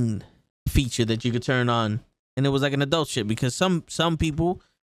 18 feature that you could turn on, and it was like an adult shit because some people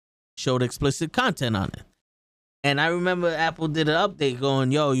showed explicit content on it. And I remember Apple did an update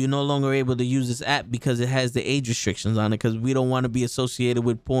going, yo, you're no longer able to use this app because it has the age restrictions on it because we don't want to be associated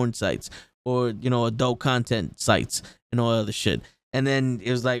with porn sites or, adult content sites and all other shit. And then it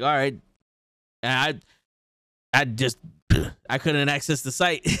was like, all right, I couldn't access the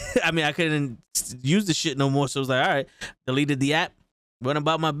site. I mean, I couldn't use the shit no more. So I was like, all right, deleted the app, went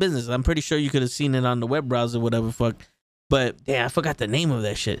about my business. I'm pretty sure you could have seen it on the web browser, whatever fuck. But damn, I forgot the name of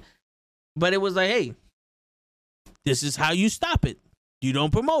that shit. But it was like, hey, this is how you stop it. You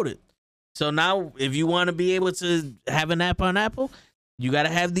don't promote it. So now, if you want to be able to have an app on Apple, you got to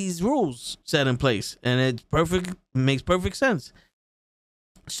have these rules set in place. And it's perfect. Makes perfect sense.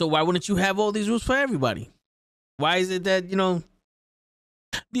 So why wouldn't you have all these rules for everybody? Why is it that,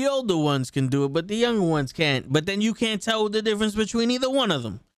 the older ones can do it, but the younger ones can't? But then you can't tell the difference between either one of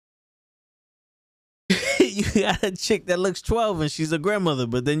them. You got a chick that looks 12 and she's a grandmother,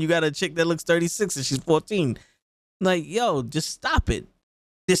 but then you got a chick that looks 36 and she's 14. Like, yo, just stop it.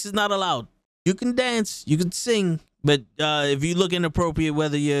 This is not allowed. You can dance, you can sing, but if you look inappropriate,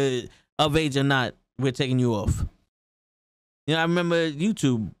 whether you're of age or not, we're taking you off. I remember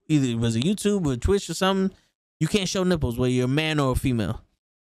YouTube, either it was a YouTube or Twitch or something. You can't show nipples whether you're a man or a female.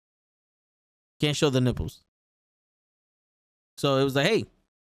 Can't show the nipples. So it was like, hey,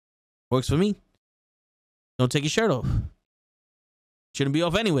 works for me. Don't take your shirt off. Shouldn't be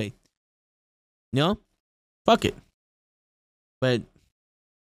off anyway. Fuck it. But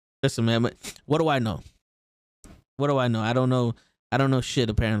listen, man, what do I know? What do I know? I don't know. I don't know shit,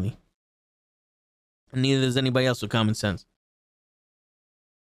 apparently. And neither does anybody else with common sense.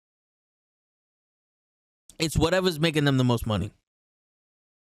 It's whatever's making them the most money.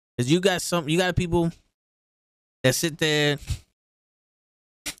 Because you got people that sit there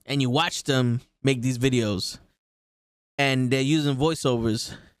and you watch them make these videos and they're using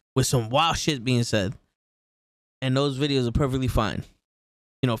voiceovers with some wild shit being said. And those videos are perfectly fine.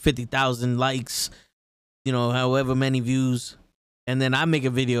 50,000 likes, however many views. And then I make a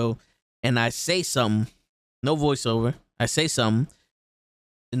video and I say something, no voiceover. I say something,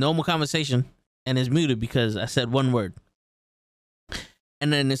 a normal conversation, and it's muted because I said one word.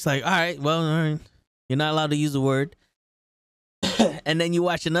 And then it's like, all right, you're not allowed to use the word. And then you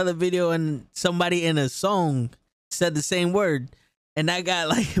watch another video and somebody in a song said the same word. And that got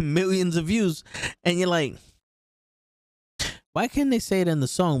like millions of views. And you're like, why can't they say it in the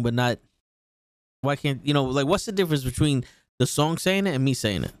song, but not? Why can't, what's the difference between the song saying it and me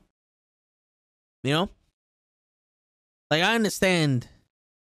saying it? Like, I understand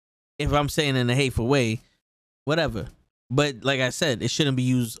if I'm saying it in a hateful way, whatever. But like I said, it shouldn't be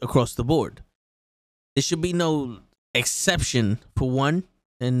used across the board. There should be no exception for one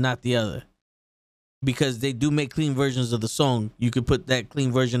and not the other. Because they do make clean versions of the song. You could put that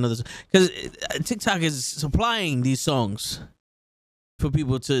clean version of the song. Because TikTok is supplying these songs for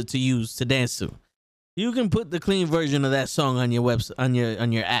people to use, to dance to. You can put the clean version of that song on your website,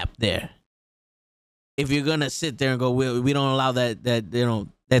 on your app there. If you're gonna sit there and go, we don't allow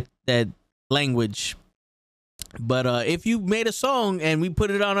that language But if you made a song and we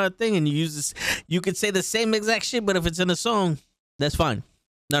put it on our thing and you use this, you could say the same exact shit, but if it's in a song, that's fine.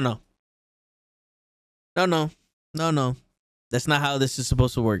 No. That's not how this is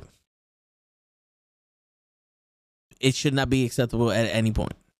supposed to work. It should not be acceptable at any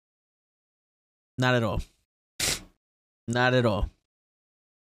point. Not at all. Not at all.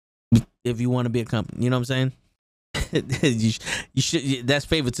 If you want to be a company, you know what I'm saying? you should. That's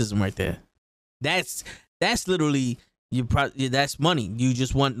favoritism right there. That's literally that's money. You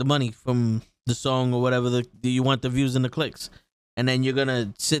just want the money from the song or whatever. You want the views and the clicks, and then you're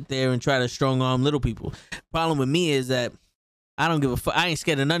gonna sit there and try to strong arm little people. Problem with me is that I don't give a fuck. I ain't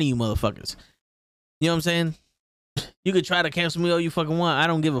scared of none of you motherfuckers. You know what I'm saying? You could try to cancel me all you fucking want. I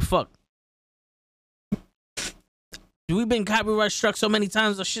don't give a fuck. We've been copyright struck so many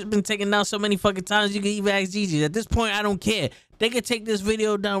times. The shit's been taken down so many fucking times. You can even ask Gigi. At this point, I don't care. They could take this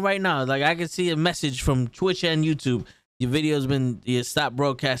video down right now. Like, I can see a message from Twitch and YouTube. Your video's been stopped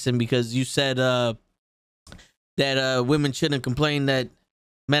broadcasting because you said that women shouldn't complain that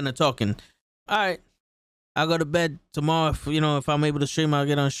men are talking. All right, I'll go to bed tomorrow. If I'm able to stream, I'll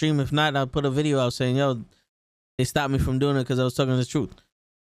get on stream. If not, I'll put a video out saying, yo, they stopped me from doing it because I was talking the truth.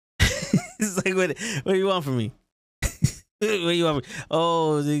 It's like, what do you want from me? What do you want from me?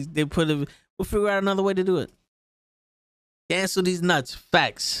 Oh, they put it. We'll figure out another way to do it. Cancel these nuts.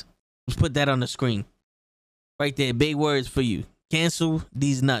 Facts. Let's put that on the screen. Right there. Big words for you. Cancel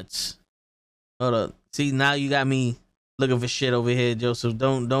these nuts. Hold up. See, now you got me looking for shit over here, Joseph.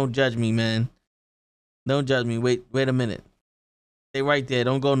 Don't judge me, man. Don't judge me. Wait a minute. Stay right there.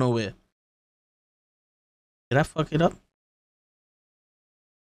 Don't go nowhere. Did I fuck it up?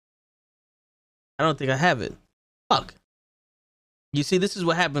 I don't think I have it. Fuck. You see, this is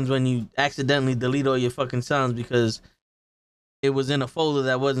what happens when you accidentally delete all your fucking sounds because it was in a folder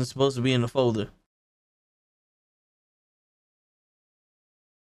that wasn't supposed to be in the folder.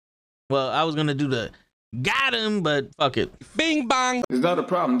 Well, I was gonna do the got him, but fuck it. Bing bong. It's not a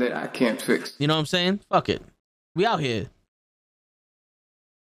problem that I can't fix. You know what I'm saying? Fuck it. We out here.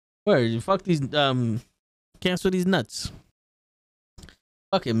 Word, fuck these cancel these nuts.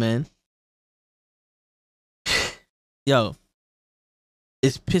 Fuck it, man. Yo.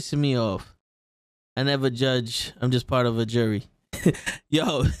 It's pissing me off. I never judge. I'm just part of a jury.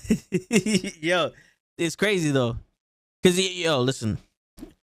 Yo, it's crazy though. Cause listen,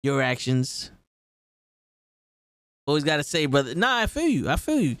 your actions. Always gotta say, brother. Nah, I feel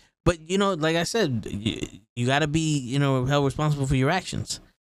you. But like I said, you gotta be, held responsible for your actions.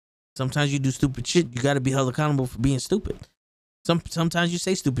 Sometimes you do stupid shit. You gotta be held accountable for being stupid. Sometimes you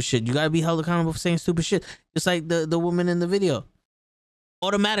say stupid shit. You gotta be held accountable for saying stupid shit. Just like the woman in the video.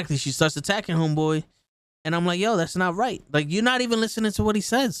 Automatically, she starts attacking homeboy. And I'm like, yo, that's not right. Like, you're not even listening to what he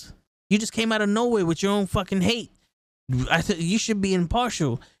says. You just came out of nowhere with your own fucking hate. You should be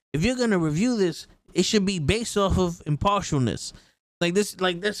impartial. If you're going to review this, it should be based off of impartialness. That's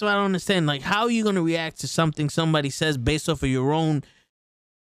what I don't understand. Like, how are you going to react to something somebody says based off of your own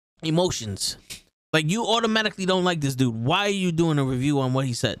emotions? Like, you automatically don't like this dude. Why are you doing a review on what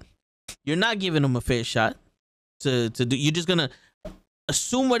he said? You're not giving him a fair shot to do. You're just going to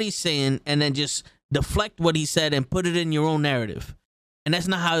assume what he's saying and then just deflect what he said and put it in your own narrative. And that's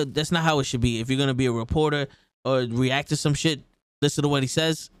not how it should be. If you're gonna be a reporter or react to some shit, listen to what he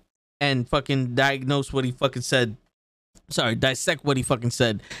says and fucking diagnose what he fucking said. Sorry, dissect what he fucking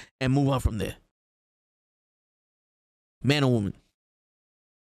said and move on from there. Man or woman.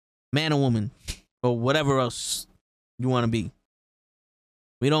 Man or woman. Or whatever else you want to be.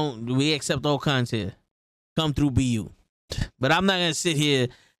 We accept all kinds here. Come through, be you. But I'm not gonna sit here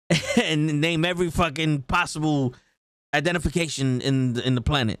and name every fucking possible identification in the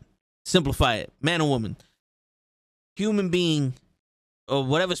planet. Simplify it. Man or woman. Human being or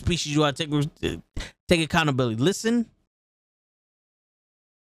whatever species you are, take accountability. Listen.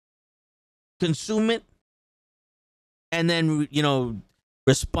 Consume it. And then,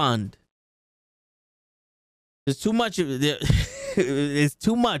 respond. There's too much of it's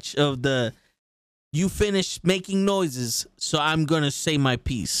too much of the you finish making noises, so I'm gonna say my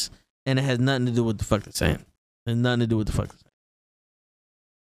piece. And it has nothing to do with the fuck they're saying. It has nothing to do with the fuck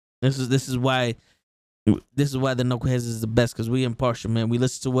they're saying. This is why the Knuckleheads is the best, because we impartial, man. We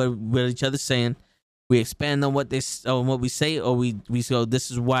listen to what each other's saying. We expand on what we say, or we go,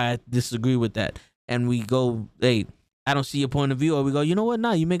 this is why I disagree with that. And we go, hey, I don't see your point of view, or we go, you know what?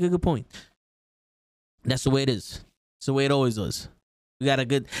 Nah, you make a good point. That's the way it is. It's the way it always was. We got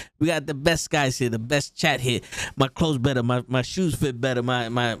the best guys here, the best chat here. My clothes better, my shoes fit better,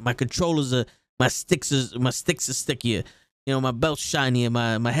 my controllers are, my sticks are stickier. My belt's shinier,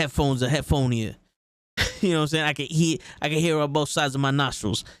 my headphones are headphoneier. You know what I'm saying? I can hear on both sides of my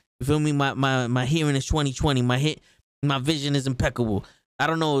nostrils. You feel me? My hearing is 20/20. My vision is impeccable. I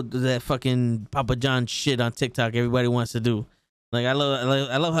don't know that fucking Papa John shit on TikTok everybody wants to do. Like I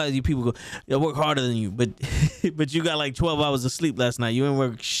love how you people go, I work harder than you, but but you got like 12 hours of sleep last night. You ain't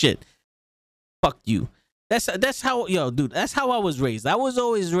work shit. Fuck you. That's how, yo, dude, that's how I was raised. I was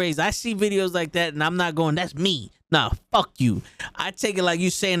always raised. I see videos like that and I'm not going, that's me. Nah, fuck you. I take it like you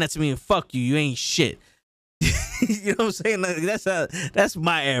saying that to me and fuck you. You ain't shit. You know what I'm saying? Like, that's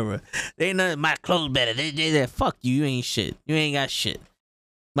my era. They ain't nothing, my clothes better. They fuck you. You ain't shit. You ain't got shit.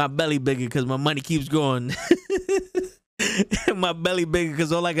 My belly bigger because my money keeps growing. My belly bigger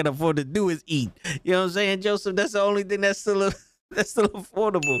because all I can afford to do is eat. You know what I'm saying, Joseph? That's the only thing that's still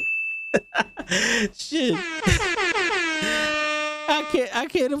affordable. Shit. I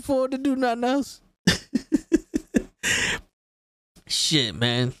can't afford to do nothing else. Shit,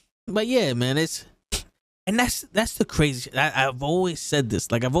 man. But yeah, man, that's the crazy shit. I've always said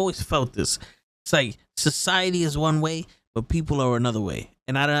this. Like, I've always felt this. It's like society is one way, but people are another way.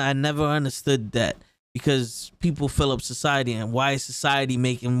 And I never understood that, because people fill up society, and why is society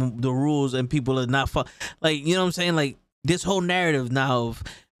making the rules and people are not like, you know what I'm saying? Like, this whole narrative now of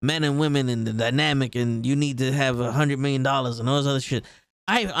men and women and the dynamic, and you need to have $100 million and all this other shit.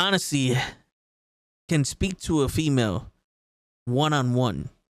 I honestly can speak to a female one-on-one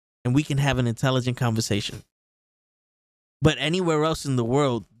and we can have an intelligent conversation. But anywhere else in the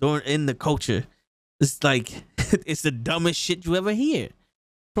world, in the culture, it's like, it's the dumbest shit you ever hear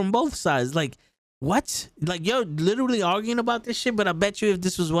from both sides. Like, what? Like, you're literally arguing about this shit, but I bet you if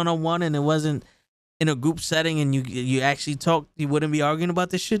this was one-on-one and it wasn't in a group setting and you actually talked, you wouldn't be arguing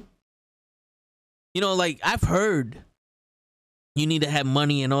about this shit. You know, like, I've heard you need to have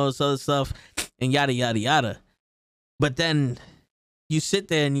money and all this other stuff and yada, yada, yada. But then you sit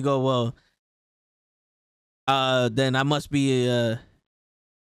there and you go, well, then I must be a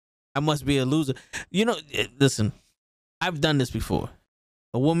loser. You know, listen, I've done this before.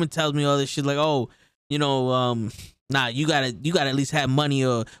 A woman tells me all this shit like, oh, you know, nah, you gotta at least have money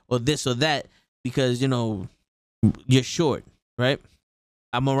or this or that, because, you know, you're short, right?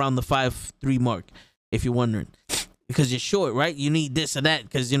 I'm around the 5'3" mark, if you're wondering. Because you're short, right? You need this or that,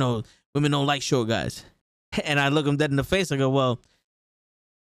 because, you know, women don't like short guys. And I look them dead in the face. I go, well,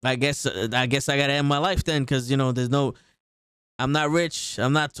 I guess I gotta end my life then, because, you know, I'm not rich,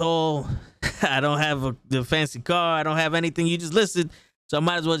 I'm not tall, I don't have the fancy car, I don't have anything you just listed, so I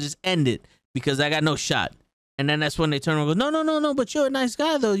might as well just end it, because I got no shot. And then that's when they turn around and go, no, but you're a nice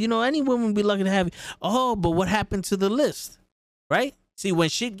guy though. You know, any woman would be lucky to have you. Oh, but what happened to the list, right? See, when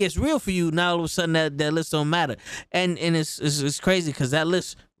shit gets real for you, now all of a sudden that list don't matter. And it's crazy, because that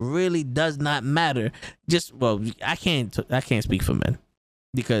list really does not matter. Just, well, I can't speak for men,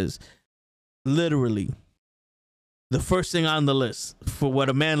 because literally the first thing on the list for what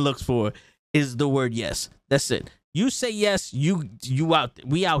a man looks for is the word yes. That's it. You say yes, you out there.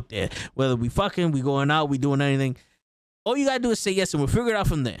 We out there. Whether we fucking, we going out, we doing anything. All you gotta do is say yes, and we'll figure it out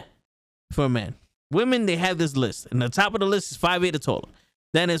from there. For a man. Women, they have this list, and the top of the list is 5'8" or taller.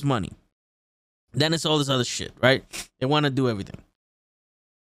 Then it's money. Then it's all this other shit, right? They want to do everything.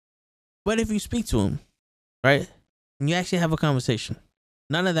 But if you speak to them, right, and you actually have a conversation,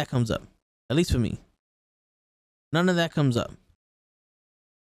 none of that comes up. At least for me. None of that comes up.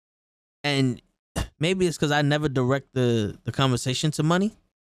 And maybe it's because I never direct the conversation to money.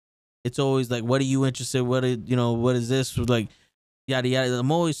 It's always like, what are you interested? What is this? Like, yada yada.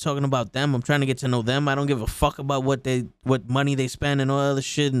 I'm always talking about them. I'm trying to get to know them. I don't give a fuck about what money they spend and all other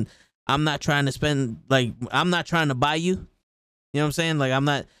shit. And I'm not trying to spend, like, I'm not trying to buy you. You know what I'm saying? Like, I'm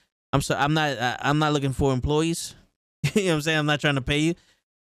not looking for employees. You know what I'm saying? I'm not trying to pay you.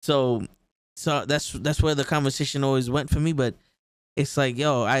 So that's where the conversation always went for me. But it's like,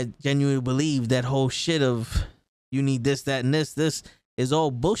 yo, I genuinely believe that whole shit of you need this, that, and this is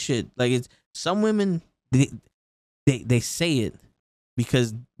all bullshit. Like, it's some women, they say it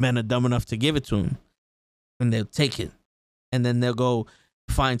because men are dumb enough to give it to them, and they'll take it, and then they'll go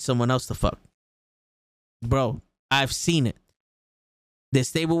find someone else to fuck. Bro, I've seen it. They're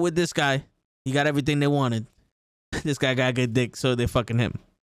stable with this guy. He got everything they wanted. This guy got good dick, so they're fucking him.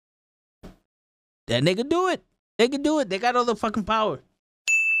 Then they could do it. They can do it. They got all the fucking power.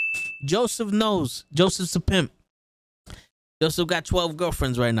 Joseph knows. Joseph's a pimp. Joseph got 12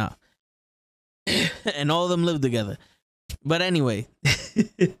 girlfriends right now. And all of them live together. But anyway.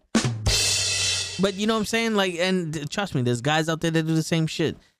 But you know what I'm saying? Like, and trust me, there's guys out there that do the same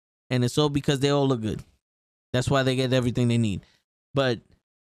shit. And it's all because they all look good. That's why they get everything they need. But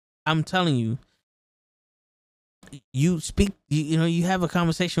I'm telling you, you speak, you know, you have a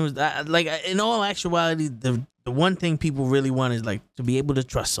conversation with, like, in all actuality, the one thing people really want is like to be able to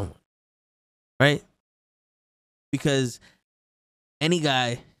trust someone, right? Because any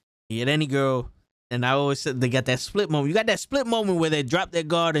guy, you get any girl, and I always said they got that split moment. You got that split moment where they drop their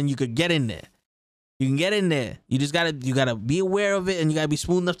guard and you could get in there. You can get in there. You just gotta be aware of it, and you gotta be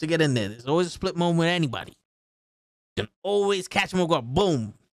smooth enough to get in there. There's always a split moment with anybody. You can always catch them off guard.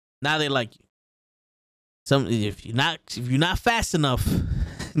 Boom. Now they like you. If you're not fast enough,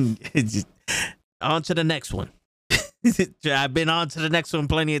 just on to the next one. I've been on to the next one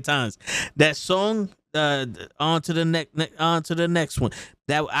plenty of times. That song, on to the next one.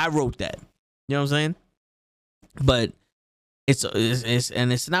 That I wrote that. You know what I'm saying? But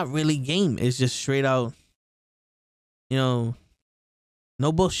it's not really game. It's just straight out, you know,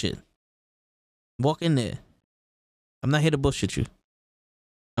 no bullshit. Walk in there. I'm not here to bullshit you.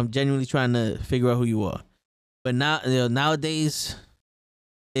 I'm genuinely trying to figure out who you are. But now, you know, nowadays,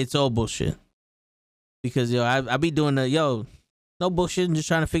 it's all bullshit. Because I be doing no bullshit and just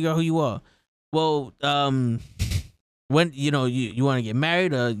trying to figure out who you are. Well, when you want to get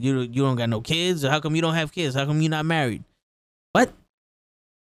married, or you don't got no kids, or how come you don't have kids? How come you're not married? What?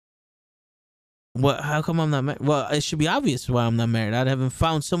 How come I'm not married? Well, it should be obvious why I'm not married. I haven't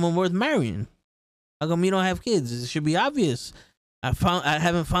found someone worth marrying. How come you don't have kids? It should be obvious. I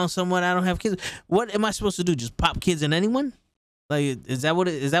haven't found someone. I don't have kids. What am I supposed to do? Just pop kids in anyone? Like, is that what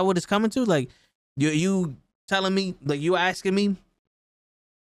it's coming to? Like, you telling me, like, you asking me,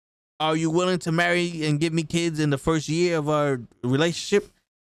 are you willing to marry and give me kids in the first year of our relationship?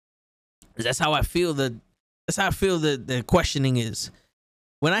 That's how I feel that the questioning is.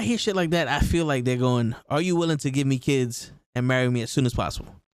 When I hear shit like that, I feel like they're going, are you willing to give me kids and marry me as soon as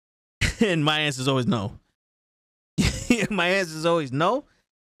possible? And my answer is always no. My answer is always no.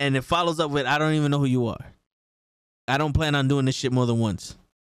 And it follows up with, I don't even know who you are. I don't plan on doing this shit more than once.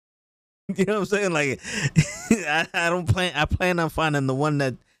 You know what I'm saying? Like, I plan on finding the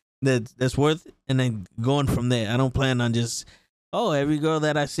one that's worth it, and then going from there. I don't plan on just, every girl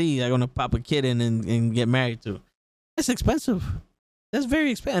that I see, I'm going to pop a kid in and get married to. That's expensive. That's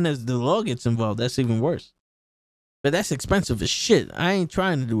very expensive. And as the law gets involved, that's even worse. But that's expensive as shit. I ain't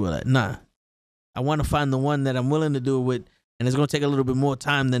trying to do all that. Nah. I want to find the one that I'm willing to do it with, and it's going to take a little bit more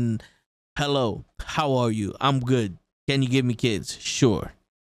time than, hello, how are you? I'm good. Can you give me kids? Sure.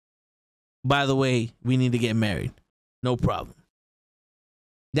 By the way, we need to get married. No problem.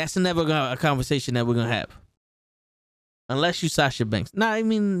 That's never a conversation that we're going to have. Unless you Sasha Banks. Nah, I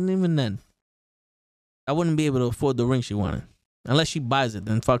mean, even then. I wouldn't be able to afford the ring she wanted. Unless she buys it,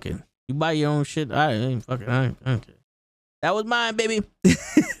 then fuck it. You buy your own shit, I ain't fucking, I don't care. That was mine, baby.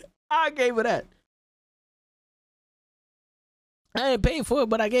 I gave her that. I ain't paid for it,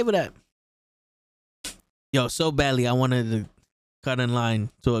 but I gave her that. Yo, so badly I wanted to cut in line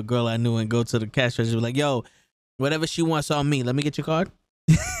to a girl I knew and go to the cash register. Like, yo, whatever she wants on me, let me get your card.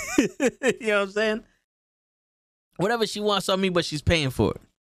 You know what I'm saying? Whatever she wants on me, but she's paying for it.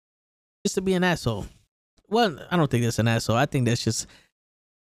 Just to be an asshole. Well, I don't think that's an asshole. I think that's just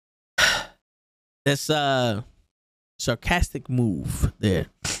sarcastic move there.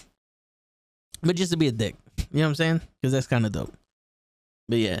 But just to be a dick. You know what I'm saying? Because that's kind of dope.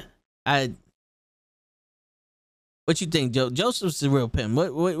 But yeah, what you think, Joe? Joseph's a real pimp.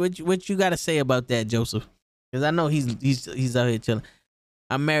 What you got to say about that, Joseph? Because I know he's out here chilling.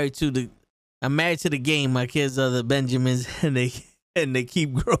 I'm married to the game. My kids are the Benjamins, and they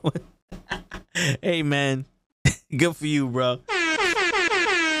keep growing. Hey man, good for you, bro.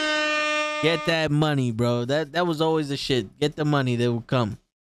 Get that money, bro. That was always the shit. Get the money, they will come.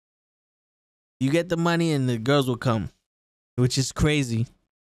 You get the money and the girls will come. Which is crazy.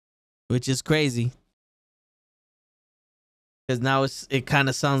 Because now it kind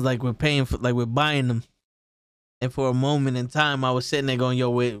of sounds like we're paying for, like we're buying them. And for a moment in time, I was sitting there going, yo,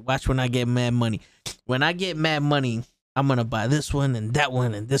 wait, watch when I get mad money. When I get mad money, I'm going to buy this one and that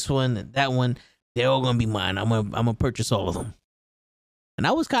one and this one and that one. They're all going to be mine. I'm gonna purchase all of them. And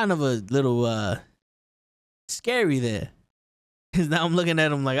I was kind of a little scary there. Because now I'm looking at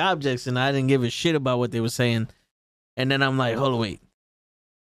them like objects and I didn't give a shit about what they were saying. And then I'm like, hold on, wait.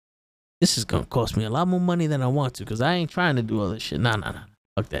 This is going to cost me a lot more money than I want to because I ain't trying to do all this shit. Nah.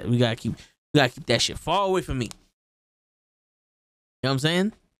 Fuck that. We gotta keep that shit far away from me. You know what I'm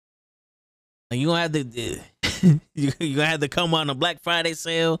saying? Like you gonna have to you gonna have to come on a Black Friday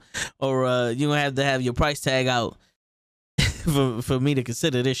sale, or you gonna have to have your price tag out for me to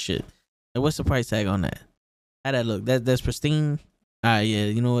consider this shit. Like, what's the price tag on that? How that look? That's pristine. All right, yeah.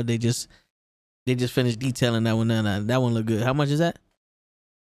 You know what? They just finished detailing that one. That one look good. How much is that?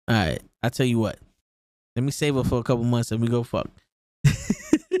 All right, I tell you what. Let me save her for a couple months and we go fuck.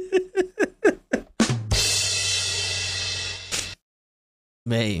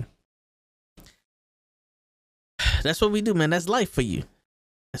 Hey, that's what we do, man. That's life for you.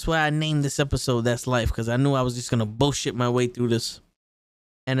 That's why I named this episode That's Life, because I knew I was just gonna bullshit my way through this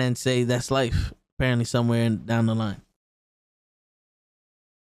and then say that's life, apparently somewhere down the line.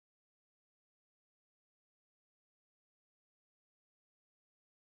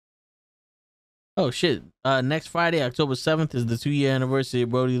 Oh shit. Next Friday, October 7th, is the 2-year anniversary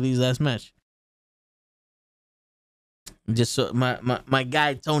of Brody Lee's last match. Just so my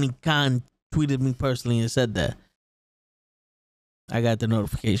guy Tony Khan tweeted me personally and said that. I got the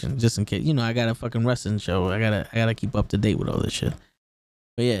notification just in case. You know, I got a fucking wrestling show. I gotta keep up to date with all this shit.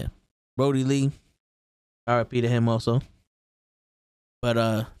 But yeah, Brody Lee, RIP to him also.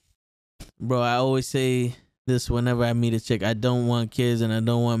 But bro, I always say this whenever I meet a chick. I don't want kids and I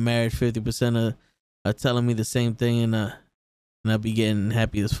don't want marriage. 50% are telling me the same thing, and I'll be getting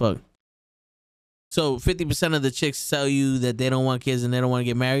happy as fuck. So 50% of the chicks tell you that they don't want kids and they don't want to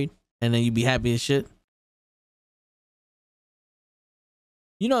get married, and then you be happy as shit.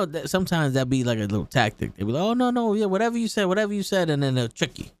 You know that sometimes that be like a little tactic. They be like, "Oh no, yeah, whatever you said," and then they'll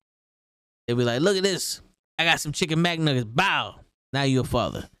trick you. They be like, "Look at this, I got some chicken McNuggets. Bow, now you're a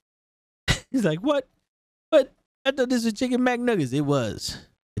father." He's like, "What? But I thought this was chicken McNuggets." It was,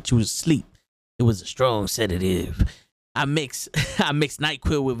 but you was asleep. It was a strong sedative. I mixed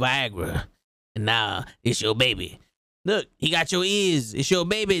NyQuil with Viagra. And now it's your baby. Look, he got your ears. It's your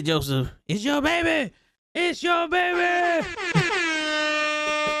baby, Joseph. It's your baby. It's your baby.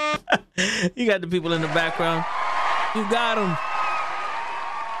 You got the people in the background. You got them.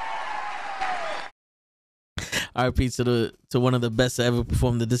 RP to one of the best to ever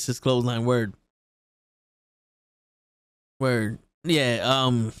perform the This Is Clothesline. Word.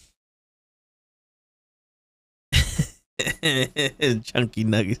 Yeah. Chunky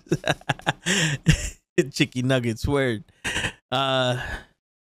nuggets. Chicky nuggets. Word. I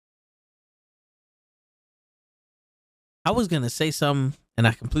was gonna say something and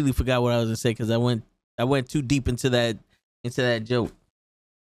I completely forgot what I was gonna say because I went too deep into that joke.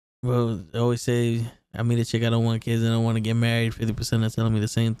 Bro, I always say I meet a chick, I don't want kids, I don't want to get married. 50% are telling me the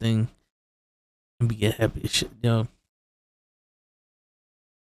same thing. And be get happy as shit, yo.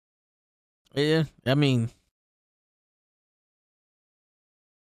 Yeah, I mean,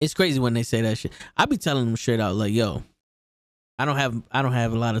 it's crazy when they say that shit. I be telling them straight out, like, yo, I don't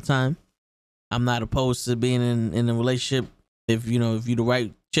have a lot of time. I'm not opposed to being in a relationship. If you're the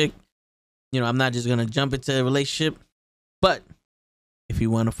right chick, I'm not just gonna jump into a relationship. But if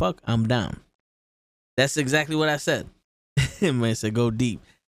you want to fuck, I'm down. That's exactly what I said. Man said go deep.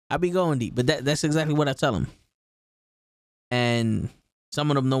 I be going deep, but that's exactly what I tell them. And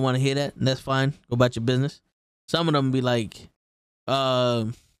some of them don't want to hear that, and that's fine. Go about your business. Some of them be like,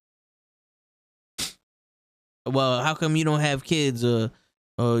 well, how come you don't have kids, or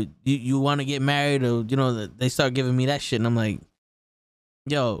you want to get married, or they start giving me that shit, and I'm like,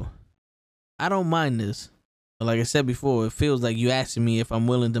 yo, I don't mind this. But like I said before, it feels like you asking me if I'm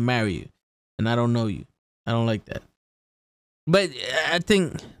willing to marry you, and I don't know you. I don't like that. But I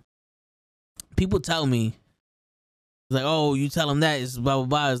think people tell me, like, oh, you tell them that, it's blah blah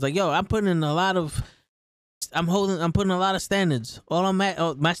blah. It's like, yo, I'm putting a lot of standards.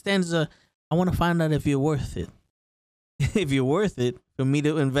 My standards are, I want to find out if you're worth it. If you're worth it for me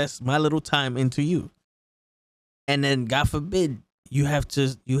to invest my little time into you. And then, God forbid, you have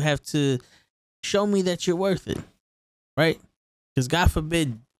to show me that you're worth it, right? Because God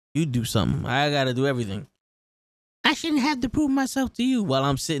forbid you do something, I gotta do everything. I shouldn't have to prove myself to you while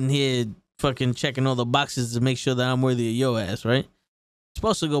I'm sitting here fucking checking all the boxes to make sure that I'm worthy of your ass, right? It's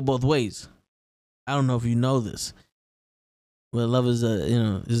supposed to go both ways. I don't know if you know this, but love is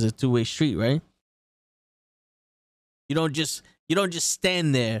a two-way street, right? You don't just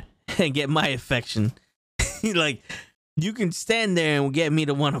stand there and get my affection. Like, you can stand there and get me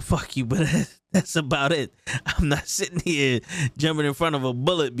to want to fuck you, but that's about it. I'm not sitting here jumping in front of a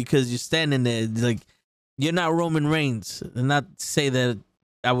bullet because you're standing there. Like, you're not Roman Reigns. And not to say that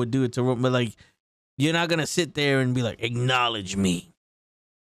I would do it to Roman, but like, you're not gonna sit there and be like, acknowledge me.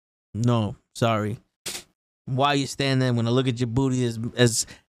 No, sorry. While you stand there, I'm gonna look at your booty as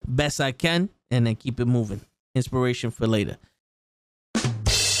best I can and then keep it moving. Inspiration for later.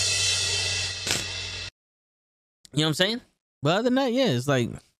 You know what I'm saying? But other than that, yeah, it's like,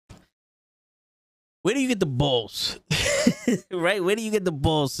 where do you get the balls? Right? Where do you get the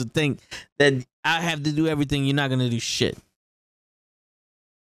balls to think that I have to do everything, you're not going to do shit?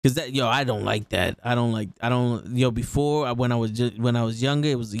 Cause that, yo, I don't like that. Before, when I was younger,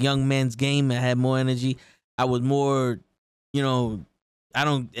 it was a young man's game. I had more energy. I was more, I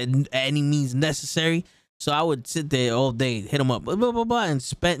don't at any means necessary. So I would sit there all day, hit them up, blah, blah, blah, blah, and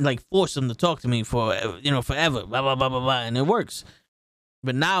force them to talk to me for, forever, blah, blah, blah, blah, blah, and it works.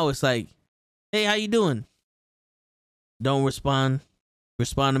 But now it's like, hey, how you doing? Don't respond.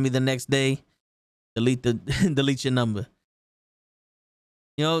 Respond to me the next day. Delete your number.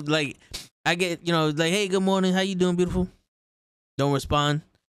 Like I get, like, hey, good morning. How you doing, beautiful? Don't respond.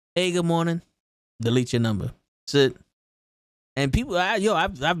 Hey, good morning. Delete your number. That's it. And people,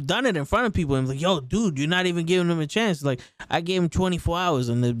 I've done it in front of people. And I'm like, yo, dude, you're not even giving them a chance. Like, I gave them 24 hours,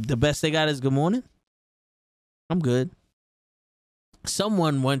 and the best they got is good morning. I'm good.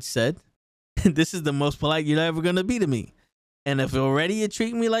 Someone once said, this is the most polite you're ever gonna be to me. And if already you're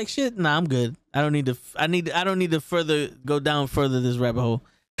treating me like shit, nah, I'm good. I don't need to further go down further this rabbit hole.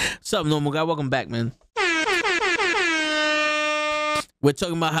 What's up, normal guy? Welcome back, man. We're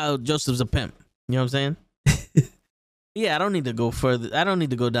talking about how Joseph's a pimp. You know what I'm saying? Yeah, I don't need to go further. I don't need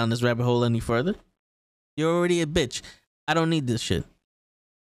to go down this rabbit hole any further. You're already a bitch. I don't need this shit.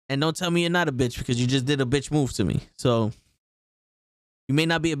 And don't tell me you're not a bitch, because you just did a bitch move to me. So you may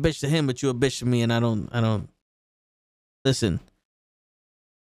not be a bitch to him, but you're a bitch to me, and I don't. Listen,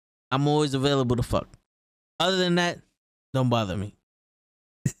 I'm always available to fuck. Other than that, don't bother me.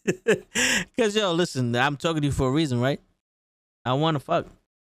 Because, yo, listen, I'm talking to you for a reason, right? I want to fuck.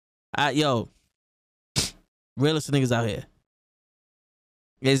 Realest niggas out here.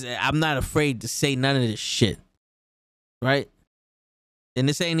 I'm not afraid to say none of this shit. Right? And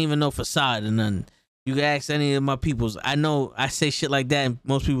this ain't even no facade or nothing. You can ask any of my peoples. I know I say shit like that, and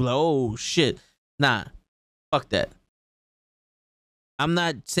most people are like, oh, shit. Nah, fuck that. I'm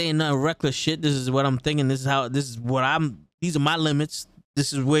not saying nothing reckless shit. This is what I'm thinking. These are my limits.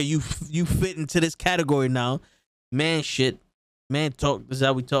 This is where you fit into this category now. Man shit. Man talk. This is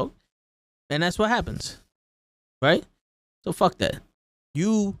how we talk. And that's what happens. Right? So fuck that.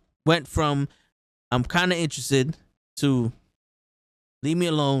 You went from, I'm kind of interested, to leave me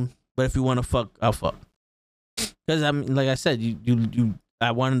alone, but if you want to fuck, I'll fuck. Because, I mean, like I said,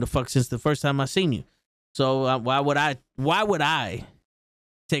 I wanted to fuck since the first time I seen you. So why would I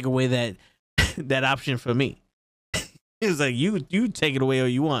take away that option for me? It's like you take it away all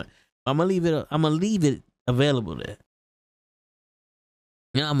you want. I'm gonna leave it available there.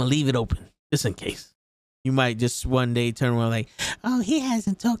 I'm gonna leave it open just in case. You might just one day turn around like, oh, he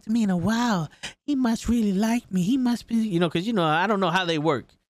hasn't talked to me in a while. He must really like me. He must be, because I don't know how they work,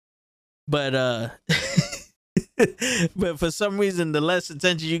 but but for some reason, the less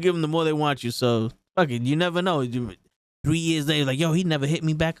attention you give them, the more they want you. So fuck it, you never know. 3 years later, like, yo, he never hit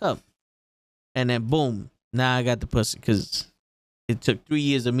me back up. And then boom, now I got the pussy, because it took 3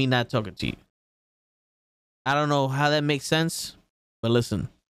 years of me not talking to you. I don't know how that makes sense, but listen,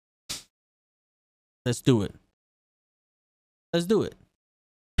 let's do it. Let's do it.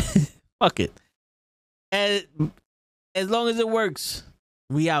 Fuck it. And as long as it works,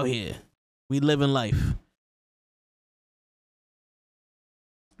 we out here. We living life.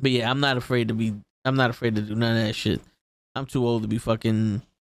 But yeah, I'm not afraid to do none of that shit. I'm too old to be fucking.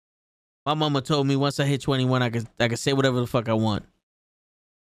 My mama told me once I hit 21, I could say whatever the fuck I want.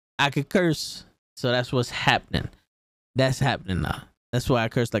 I could curse, so that's what's happening. That's happening now. That's why I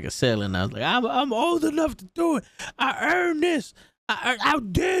cursed like a sailor. And I was like, I'm old enough to do it. I earned this. How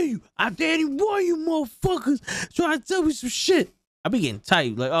dare you? I dare any one of you motherfuckers try to tell me some shit. I be getting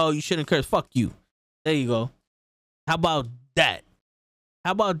tight. Like, oh, you shouldn't curse. Fuck you. There you go. How about that?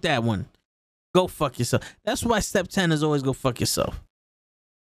 How about that one? Go fuck yourself. That's why step 10 is always go fuck yourself.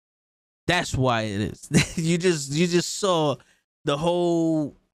 That's why it is. You just saw the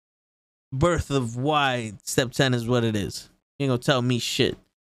whole birth of why step 10 is what it is. You ain't gonna tell me shit.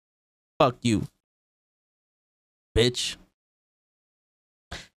 Fuck you, bitch.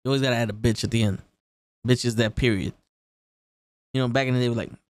 You always gotta add a bitch at the end. Bitch is that period. Back in the day, we were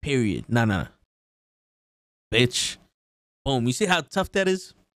like, period. Nah. Bitch. Boom. You see how tough that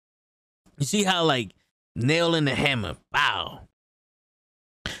is? You see how, like, nail in the hammer. Bow.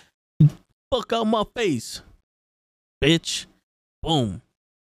 Fuck out my face. Bitch. Boom.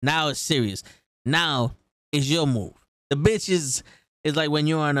 Now it's serious. Now it's your move. The bitch is like when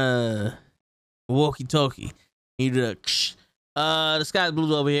you're on a walkie-talkie. You do the sky's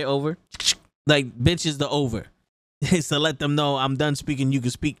blue over here, over. Like, bitch is the over. It's to let them know I'm done speaking, you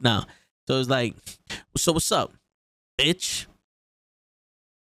can speak now. So it's like, so what's up, bitch?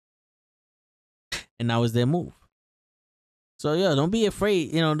 And that was their move. So yeah, don't be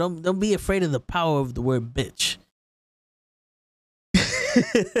afraid. Don't be afraid of the power of the word bitch.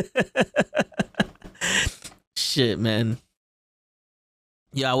 Shit, man.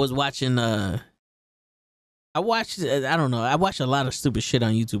 Yeah, I was watching. I watched a lot of stupid shit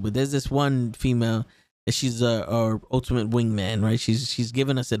on YouTube, but there's this one female that she's our ultimate wingman, right? She's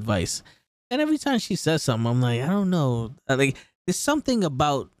giving us advice, and every time she says something, I'm like, I don't know, like there's something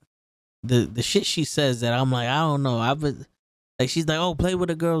about the shit she says that I'm like, I don't know. Like she's like, oh, play with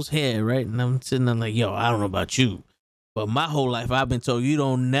a girl's hair, right? And I'm sitting there like, yo, I don't know about you, but my whole life I've been told you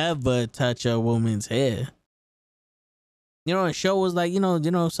don't never touch a woman's hair. You know, and show was like, you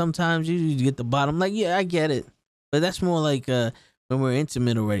know, sometimes you get the bottom. Like, yeah, I get it, but that's more like when we're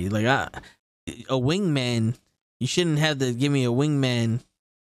intimate already. Like, a wingman, you shouldn't have to give me a wingman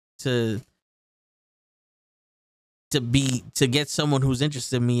to get someone who's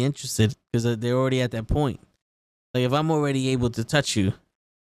interested in me interested, because they're already at that point. Like, if I'm already able to touch you,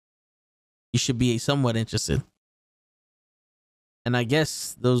 you should be somewhat interested. And I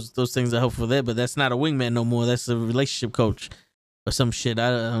guess those things are helpful there, but that's not a wingman no more. That's a relationship coach or some shit. I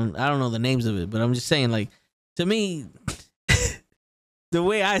don't know the names of it, but I'm just saying, like, to me, the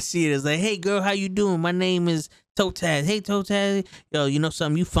way I see it is like, hey girl, how you doing? My name is Totaz. Hey Totaz, yo, you know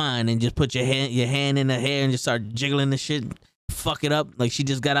something? You fine, and just put your hand in her hair and just start jiggling the shit, fuck it up like she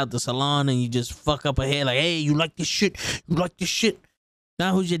just got out the salon, and you just fuck up her hair like, hey, you like this shit? You like this shit?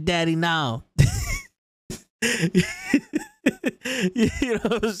 Now who's your daddy now? You know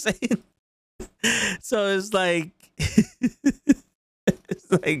what I'm saying? So it's like,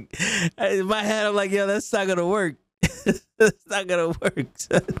 in my head, I'm like, yo, that's not gonna work. That's not gonna work,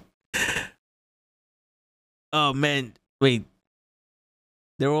 son. Oh man, wait,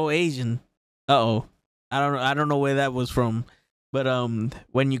 they're all Asian. Uh-oh. I don't know where that was from, but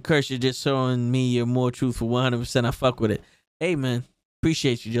when you curse, you're just showing me you're more truthful. 100%. I fuck with it. Hey man,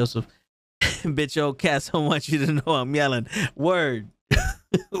 appreciate you, Joseph. Bitch, old cats don't want you to know I'm yelling. Word.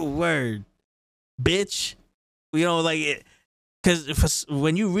 Word. Bitch. You know, like it, because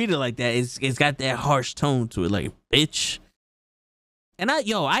when you read it like that, it's got that harsh tone to it, like bitch. And I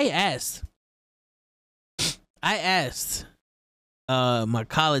asked my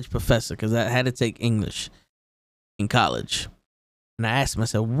college professor, because I had to take English in college, and I asked him, I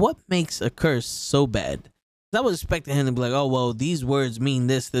said, what makes a curse so bad? I was expecting him to be like, oh, well, these words mean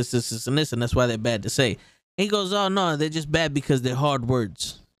this, and this, and that's why they're bad to say. And he goes, oh, no, they're just bad because they're hard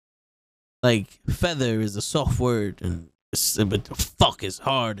words. Like, feather is a soft word, but the fuck is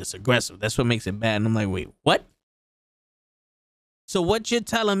hard, it's aggressive. That's what makes it bad. And I'm like, wait, what? So what you're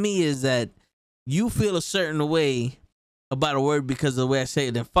telling me is that you feel a certain way about a word because of the way I say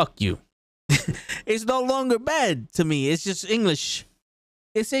it, then fuck you. It's no longer bad to me. It's just English.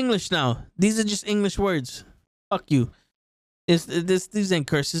 It's English now. These are just English words. Fuck you. These ain't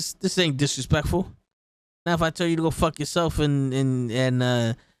curses. This ain't disrespectful. Now if I tell you to go fuck yourself and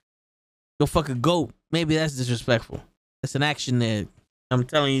go fuck a goat, maybe that's disrespectful. That's an action there. I'm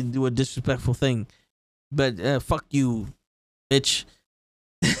telling you to do a disrespectful thing. But fuck you, bitch.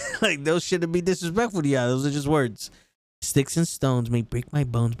 Like, those shouldn't be disrespectful to y'all. Those are just words. Sticks and stones may break my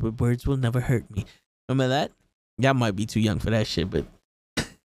bones, but words will never hurt me. Remember that? Y'all might be too young for that shit, but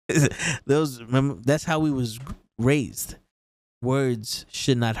that's how we was raised. Words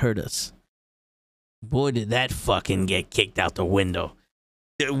should not hurt us. Boy, did that fucking get kicked out the window.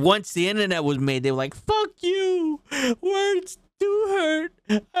 Once the internet was made, they were like, fuck you. Words do hurt.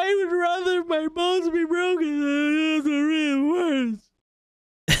 I would rather my bones be broken than the real words.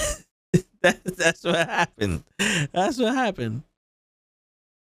 That's what happened. That's what happened.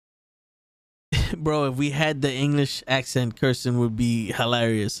 Bro, if we had the English accent, cursing would be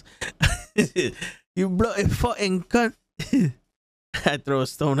hilarious. You blow a fucking cunt. I throw a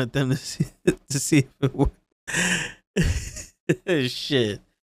stone at them to see if it works. Shit.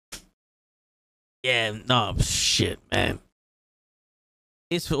 Yeah, no, shit, man.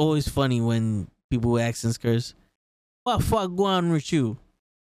 It's always funny when people with accents curse. What fuck going on with you?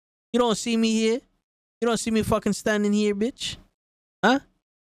 You don't see me here? You don't see me fucking standing here, bitch? Huh?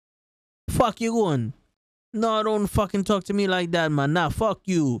 Fuck you going? No, don't fucking talk to me like that, man. Nah, fuck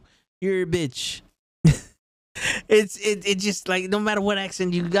you. You're a bitch. It just like, no matter what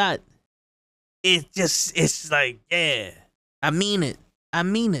accent you got, it's like, yeah, I mean it.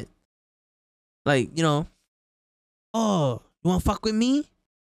 Like, you know, oh, you wanna fuck with me?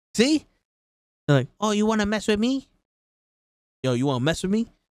 See? They're like, oh, you wanna mess with me? Yo, you wanna mess with me?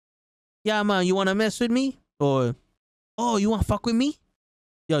 Yeah, man, you wanna mess with me? Or, oh, you wanna fuck with me?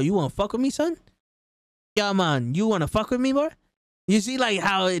 Yo, you wanna fuck with me, son? Yeah, man, you wanna fuck with me, bro? You see, like,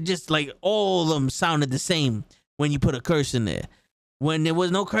 how it just, like, all of them sounded the same when you put a curse in there. When there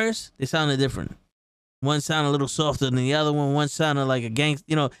was no curse, they sounded different. One sounded a little softer than the other one. One sounded like a gangster,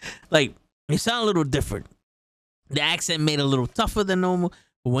 you know, like it sounded a little different. The accent made it a little tougher than normal.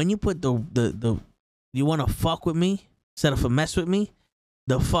 But when you put the you want to fuck with me instead of mess with me,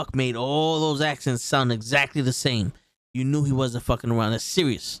 the fuck made all those accents sound exactly the same. You knew he wasn't fucking around. That's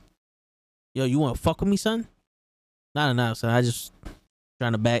serious. Yo, you want to fuck with me, son? No, son.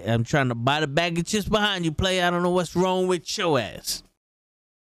 I'm trying to buy the bag of chips behind you, play. I don't know what's wrong with your ass.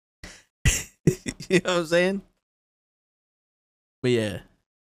 You know what I'm saying? But yeah.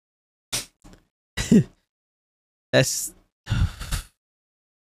 That's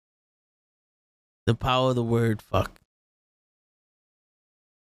the power of the word fuck.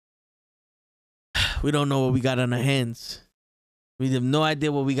 We don't know what we got on our hands. We have no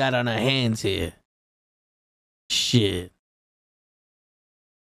idea what we got on our hands here. Shit.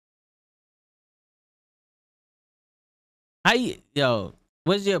 Yo,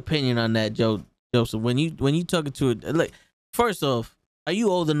 what's your opinion on that, Joseph? When you talking to it, like, first off, are you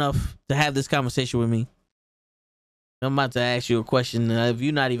old enough to have this conversation with me? I'm about to ask you a question. If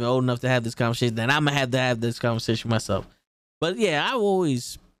you're not even old enough to have this conversation, then I'm gonna have this conversation myself. But yeah, I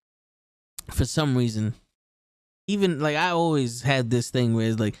always, for some reason, even like I always had this thing where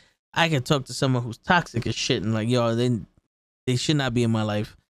it's like I can talk to someone who's toxic as shit and like, yo, they should not be in my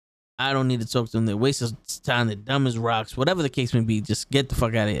life. I don't need to talk to them. They're wasting time. They're dumb as rocks. Whatever the case may be, just get the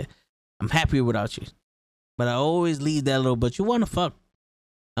fuck out of here. I'm happier without you. But I always leave that little, but you want to fuck,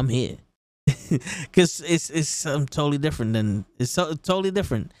 I'm here. Because it's something totally different than, it's so totally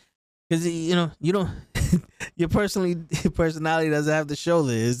different. Because, you know, you don't, your personality doesn't have to show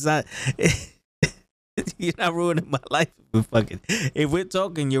this. It's not, you're not ruining my life. If we're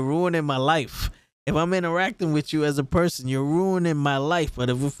talking, you're ruining my life. If I'm interacting with you as a person, you're ruining my life. But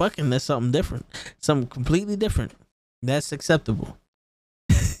if we're fucking, that's something different. Something completely different. That's acceptable.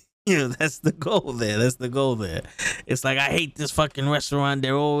 You know, that's the goal there. It's like, I hate this fucking restaurant.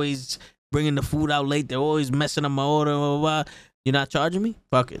 They're always bringing the food out late. They're always messing up my order. Blah, blah, blah. You're not charging me?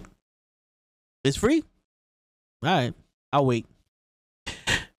 Fuck it. It's free? All right. I'll wait.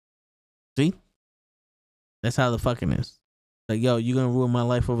 See? That's how the fucking is. Like, yo, you're gonna ruin my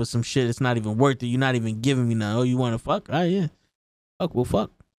life over some shit. It's not even worth it. You're not even giving me none. Oh, you want to fuck? Oh, yeah. Fuck, we'll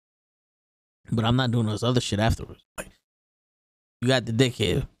fuck. But I'm not doing those other shit afterwards. Like, you got the dick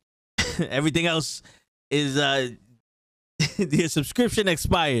here. Everything else is, your subscription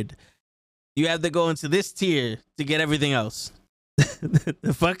expired. You have to go into this tier to get everything else.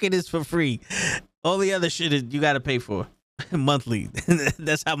 The fucking is for free. All the other shit is, you got to pay for monthly.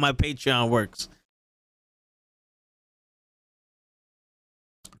 That's how my Patreon works.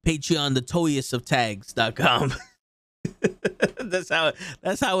 Patreon, the toyiest of tags.com. That's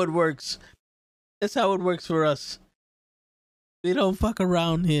how it works. That's how it works for us. We don't fuck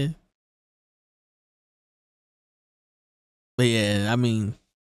around here. But yeah, I mean,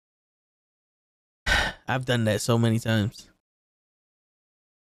 I've done that so many times.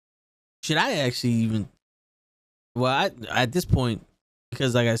 Should I actually even? Well, at this point,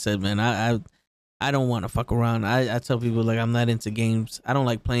 because like I said, man, I don't want to fuck around. I tell people, like, I'm not into games. I don't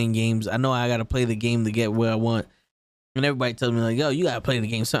like playing games. I know I gotta play the game to get where I want. And everybody tells me, like, yo, you gotta play the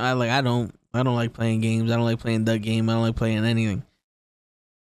game. So I don't like playing games. I don't like playing the game. I don't like playing anything.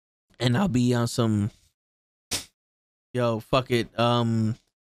 And I'll be on some, yo, fuck it.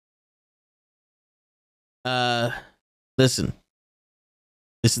 Listen,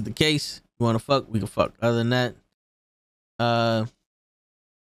 this is the case. You want to fuck? We can fuck. Other than that,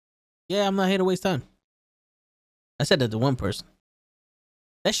 yeah, I'm not here to waste time. I said that to one person.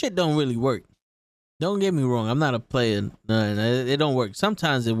 That shit don't really work. Don't get me wrong. I'm not a player. No, it don't work.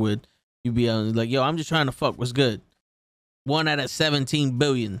 Sometimes it would. You be like, yo, I'm just trying to fuck. What's good? 1 out of 17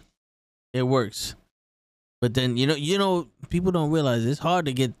 billion. It works. But then, you know, people don't realize it's hard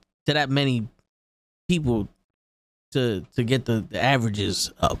to get to that many people to get the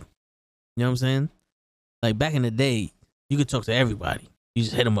averages up. You know what I'm saying? Like back in the day, you could talk to everybody. You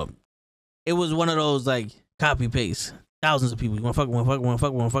just hit them up. It was one of those like copy paste. Thousands of people. You want to fuck, want to fuck, want to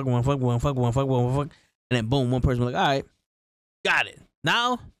fuck, want to fuck, want to fuck, want to fuck, want to fuck, want to fuck. And then boom, one person was like, all right, got it.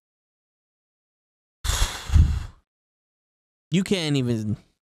 Now, you can't even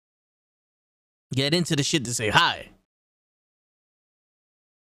get into the shit to say hi.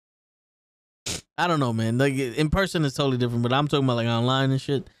 I don't know, man. Like in person is totally different, but I'm talking about like online and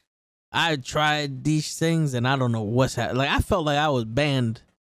shit. I tried these things and I don't know what's happening. Like I felt like I was banned.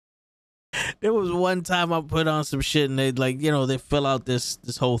 There was one time I put on some shit and they like, you know, they fill out this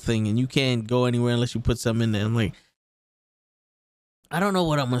whole thing and you can't go anywhere unless you put something in there. I'm like, I don't know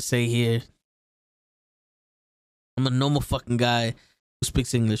what I'm gonna say here. I'm a normal fucking guy who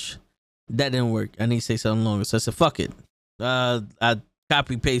speaks English. That didn't work. I need to say something longer. So I said, fuck it. I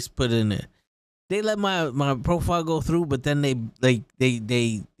copy paste, put it in there. They let my profile go through, but then they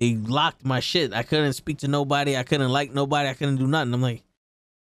locked my shit. I couldn't speak to nobody. I couldn't like nobody. I couldn't do nothing. I'm like,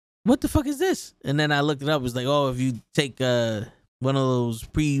 what the fuck is this? And then I looked it up. It's like, oh, if you take one of those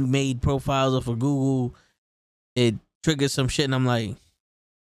pre-made profiles off of Google, it triggers some shit. And I'm like,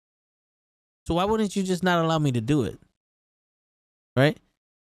 so why wouldn't you just not allow me to do it? Right?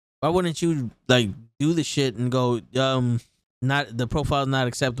 Why wouldn't you like do the shit and go, not the profile's not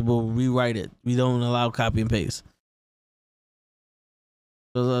acceptable, rewrite it. We don't allow copy and paste.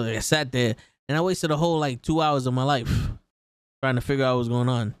 So I sat there and I wasted a whole like 2 hours of my life trying to figure out what was going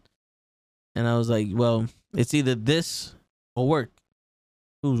on. And I was like, well, it's either this or work.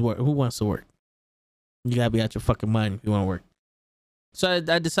 Who wants to work? You gotta be out your fucking mind if you want to work. So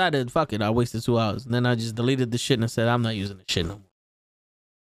I decided, fuck it, I wasted 2 hours. And then I just deleted the shit and I said, I'm not using the shit no more.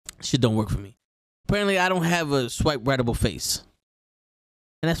 Shit don't work for me. Apparently, I don't have a swipe rightable face.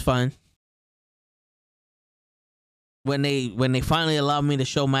 And that's fine. When they finally allow me to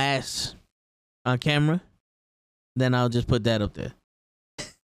show my ass on camera, then I'll just put that up there.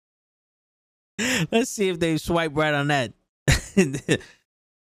 Let's see if they swipe right on that.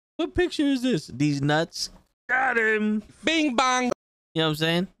 What picture is this? These nuts. Got him. Bing bong. You know what I'm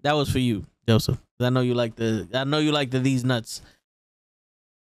saying? That was for you, Joseph. I know you like the these nuts.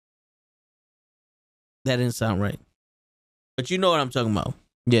 That didn't sound right. But you know what I'm talking about.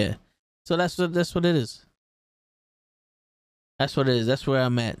 Yeah. So that's what it is. That's what it is. That's where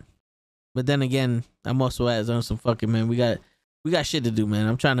I'm at. But then again, I'm also on some fucking, man. We got shit to do, man.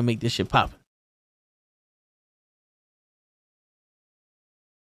 I'm trying to make this shit poppin'.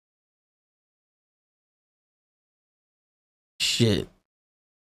 Shit.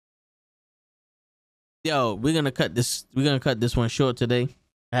 Yo, we're gonna cut this one short today.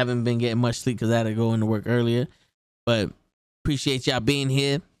 I haven't been getting much sleep because I had to go into work earlier. But appreciate y'all being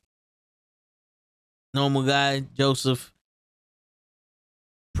here. Normal guy, Joseph,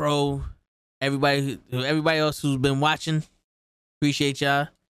 Pro, everybody else who's been watching. Appreciate y'all.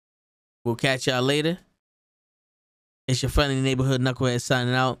 We'll catch y'all later. It's your friendly neighborhood knucklehead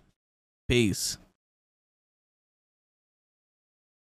signing out. Peace.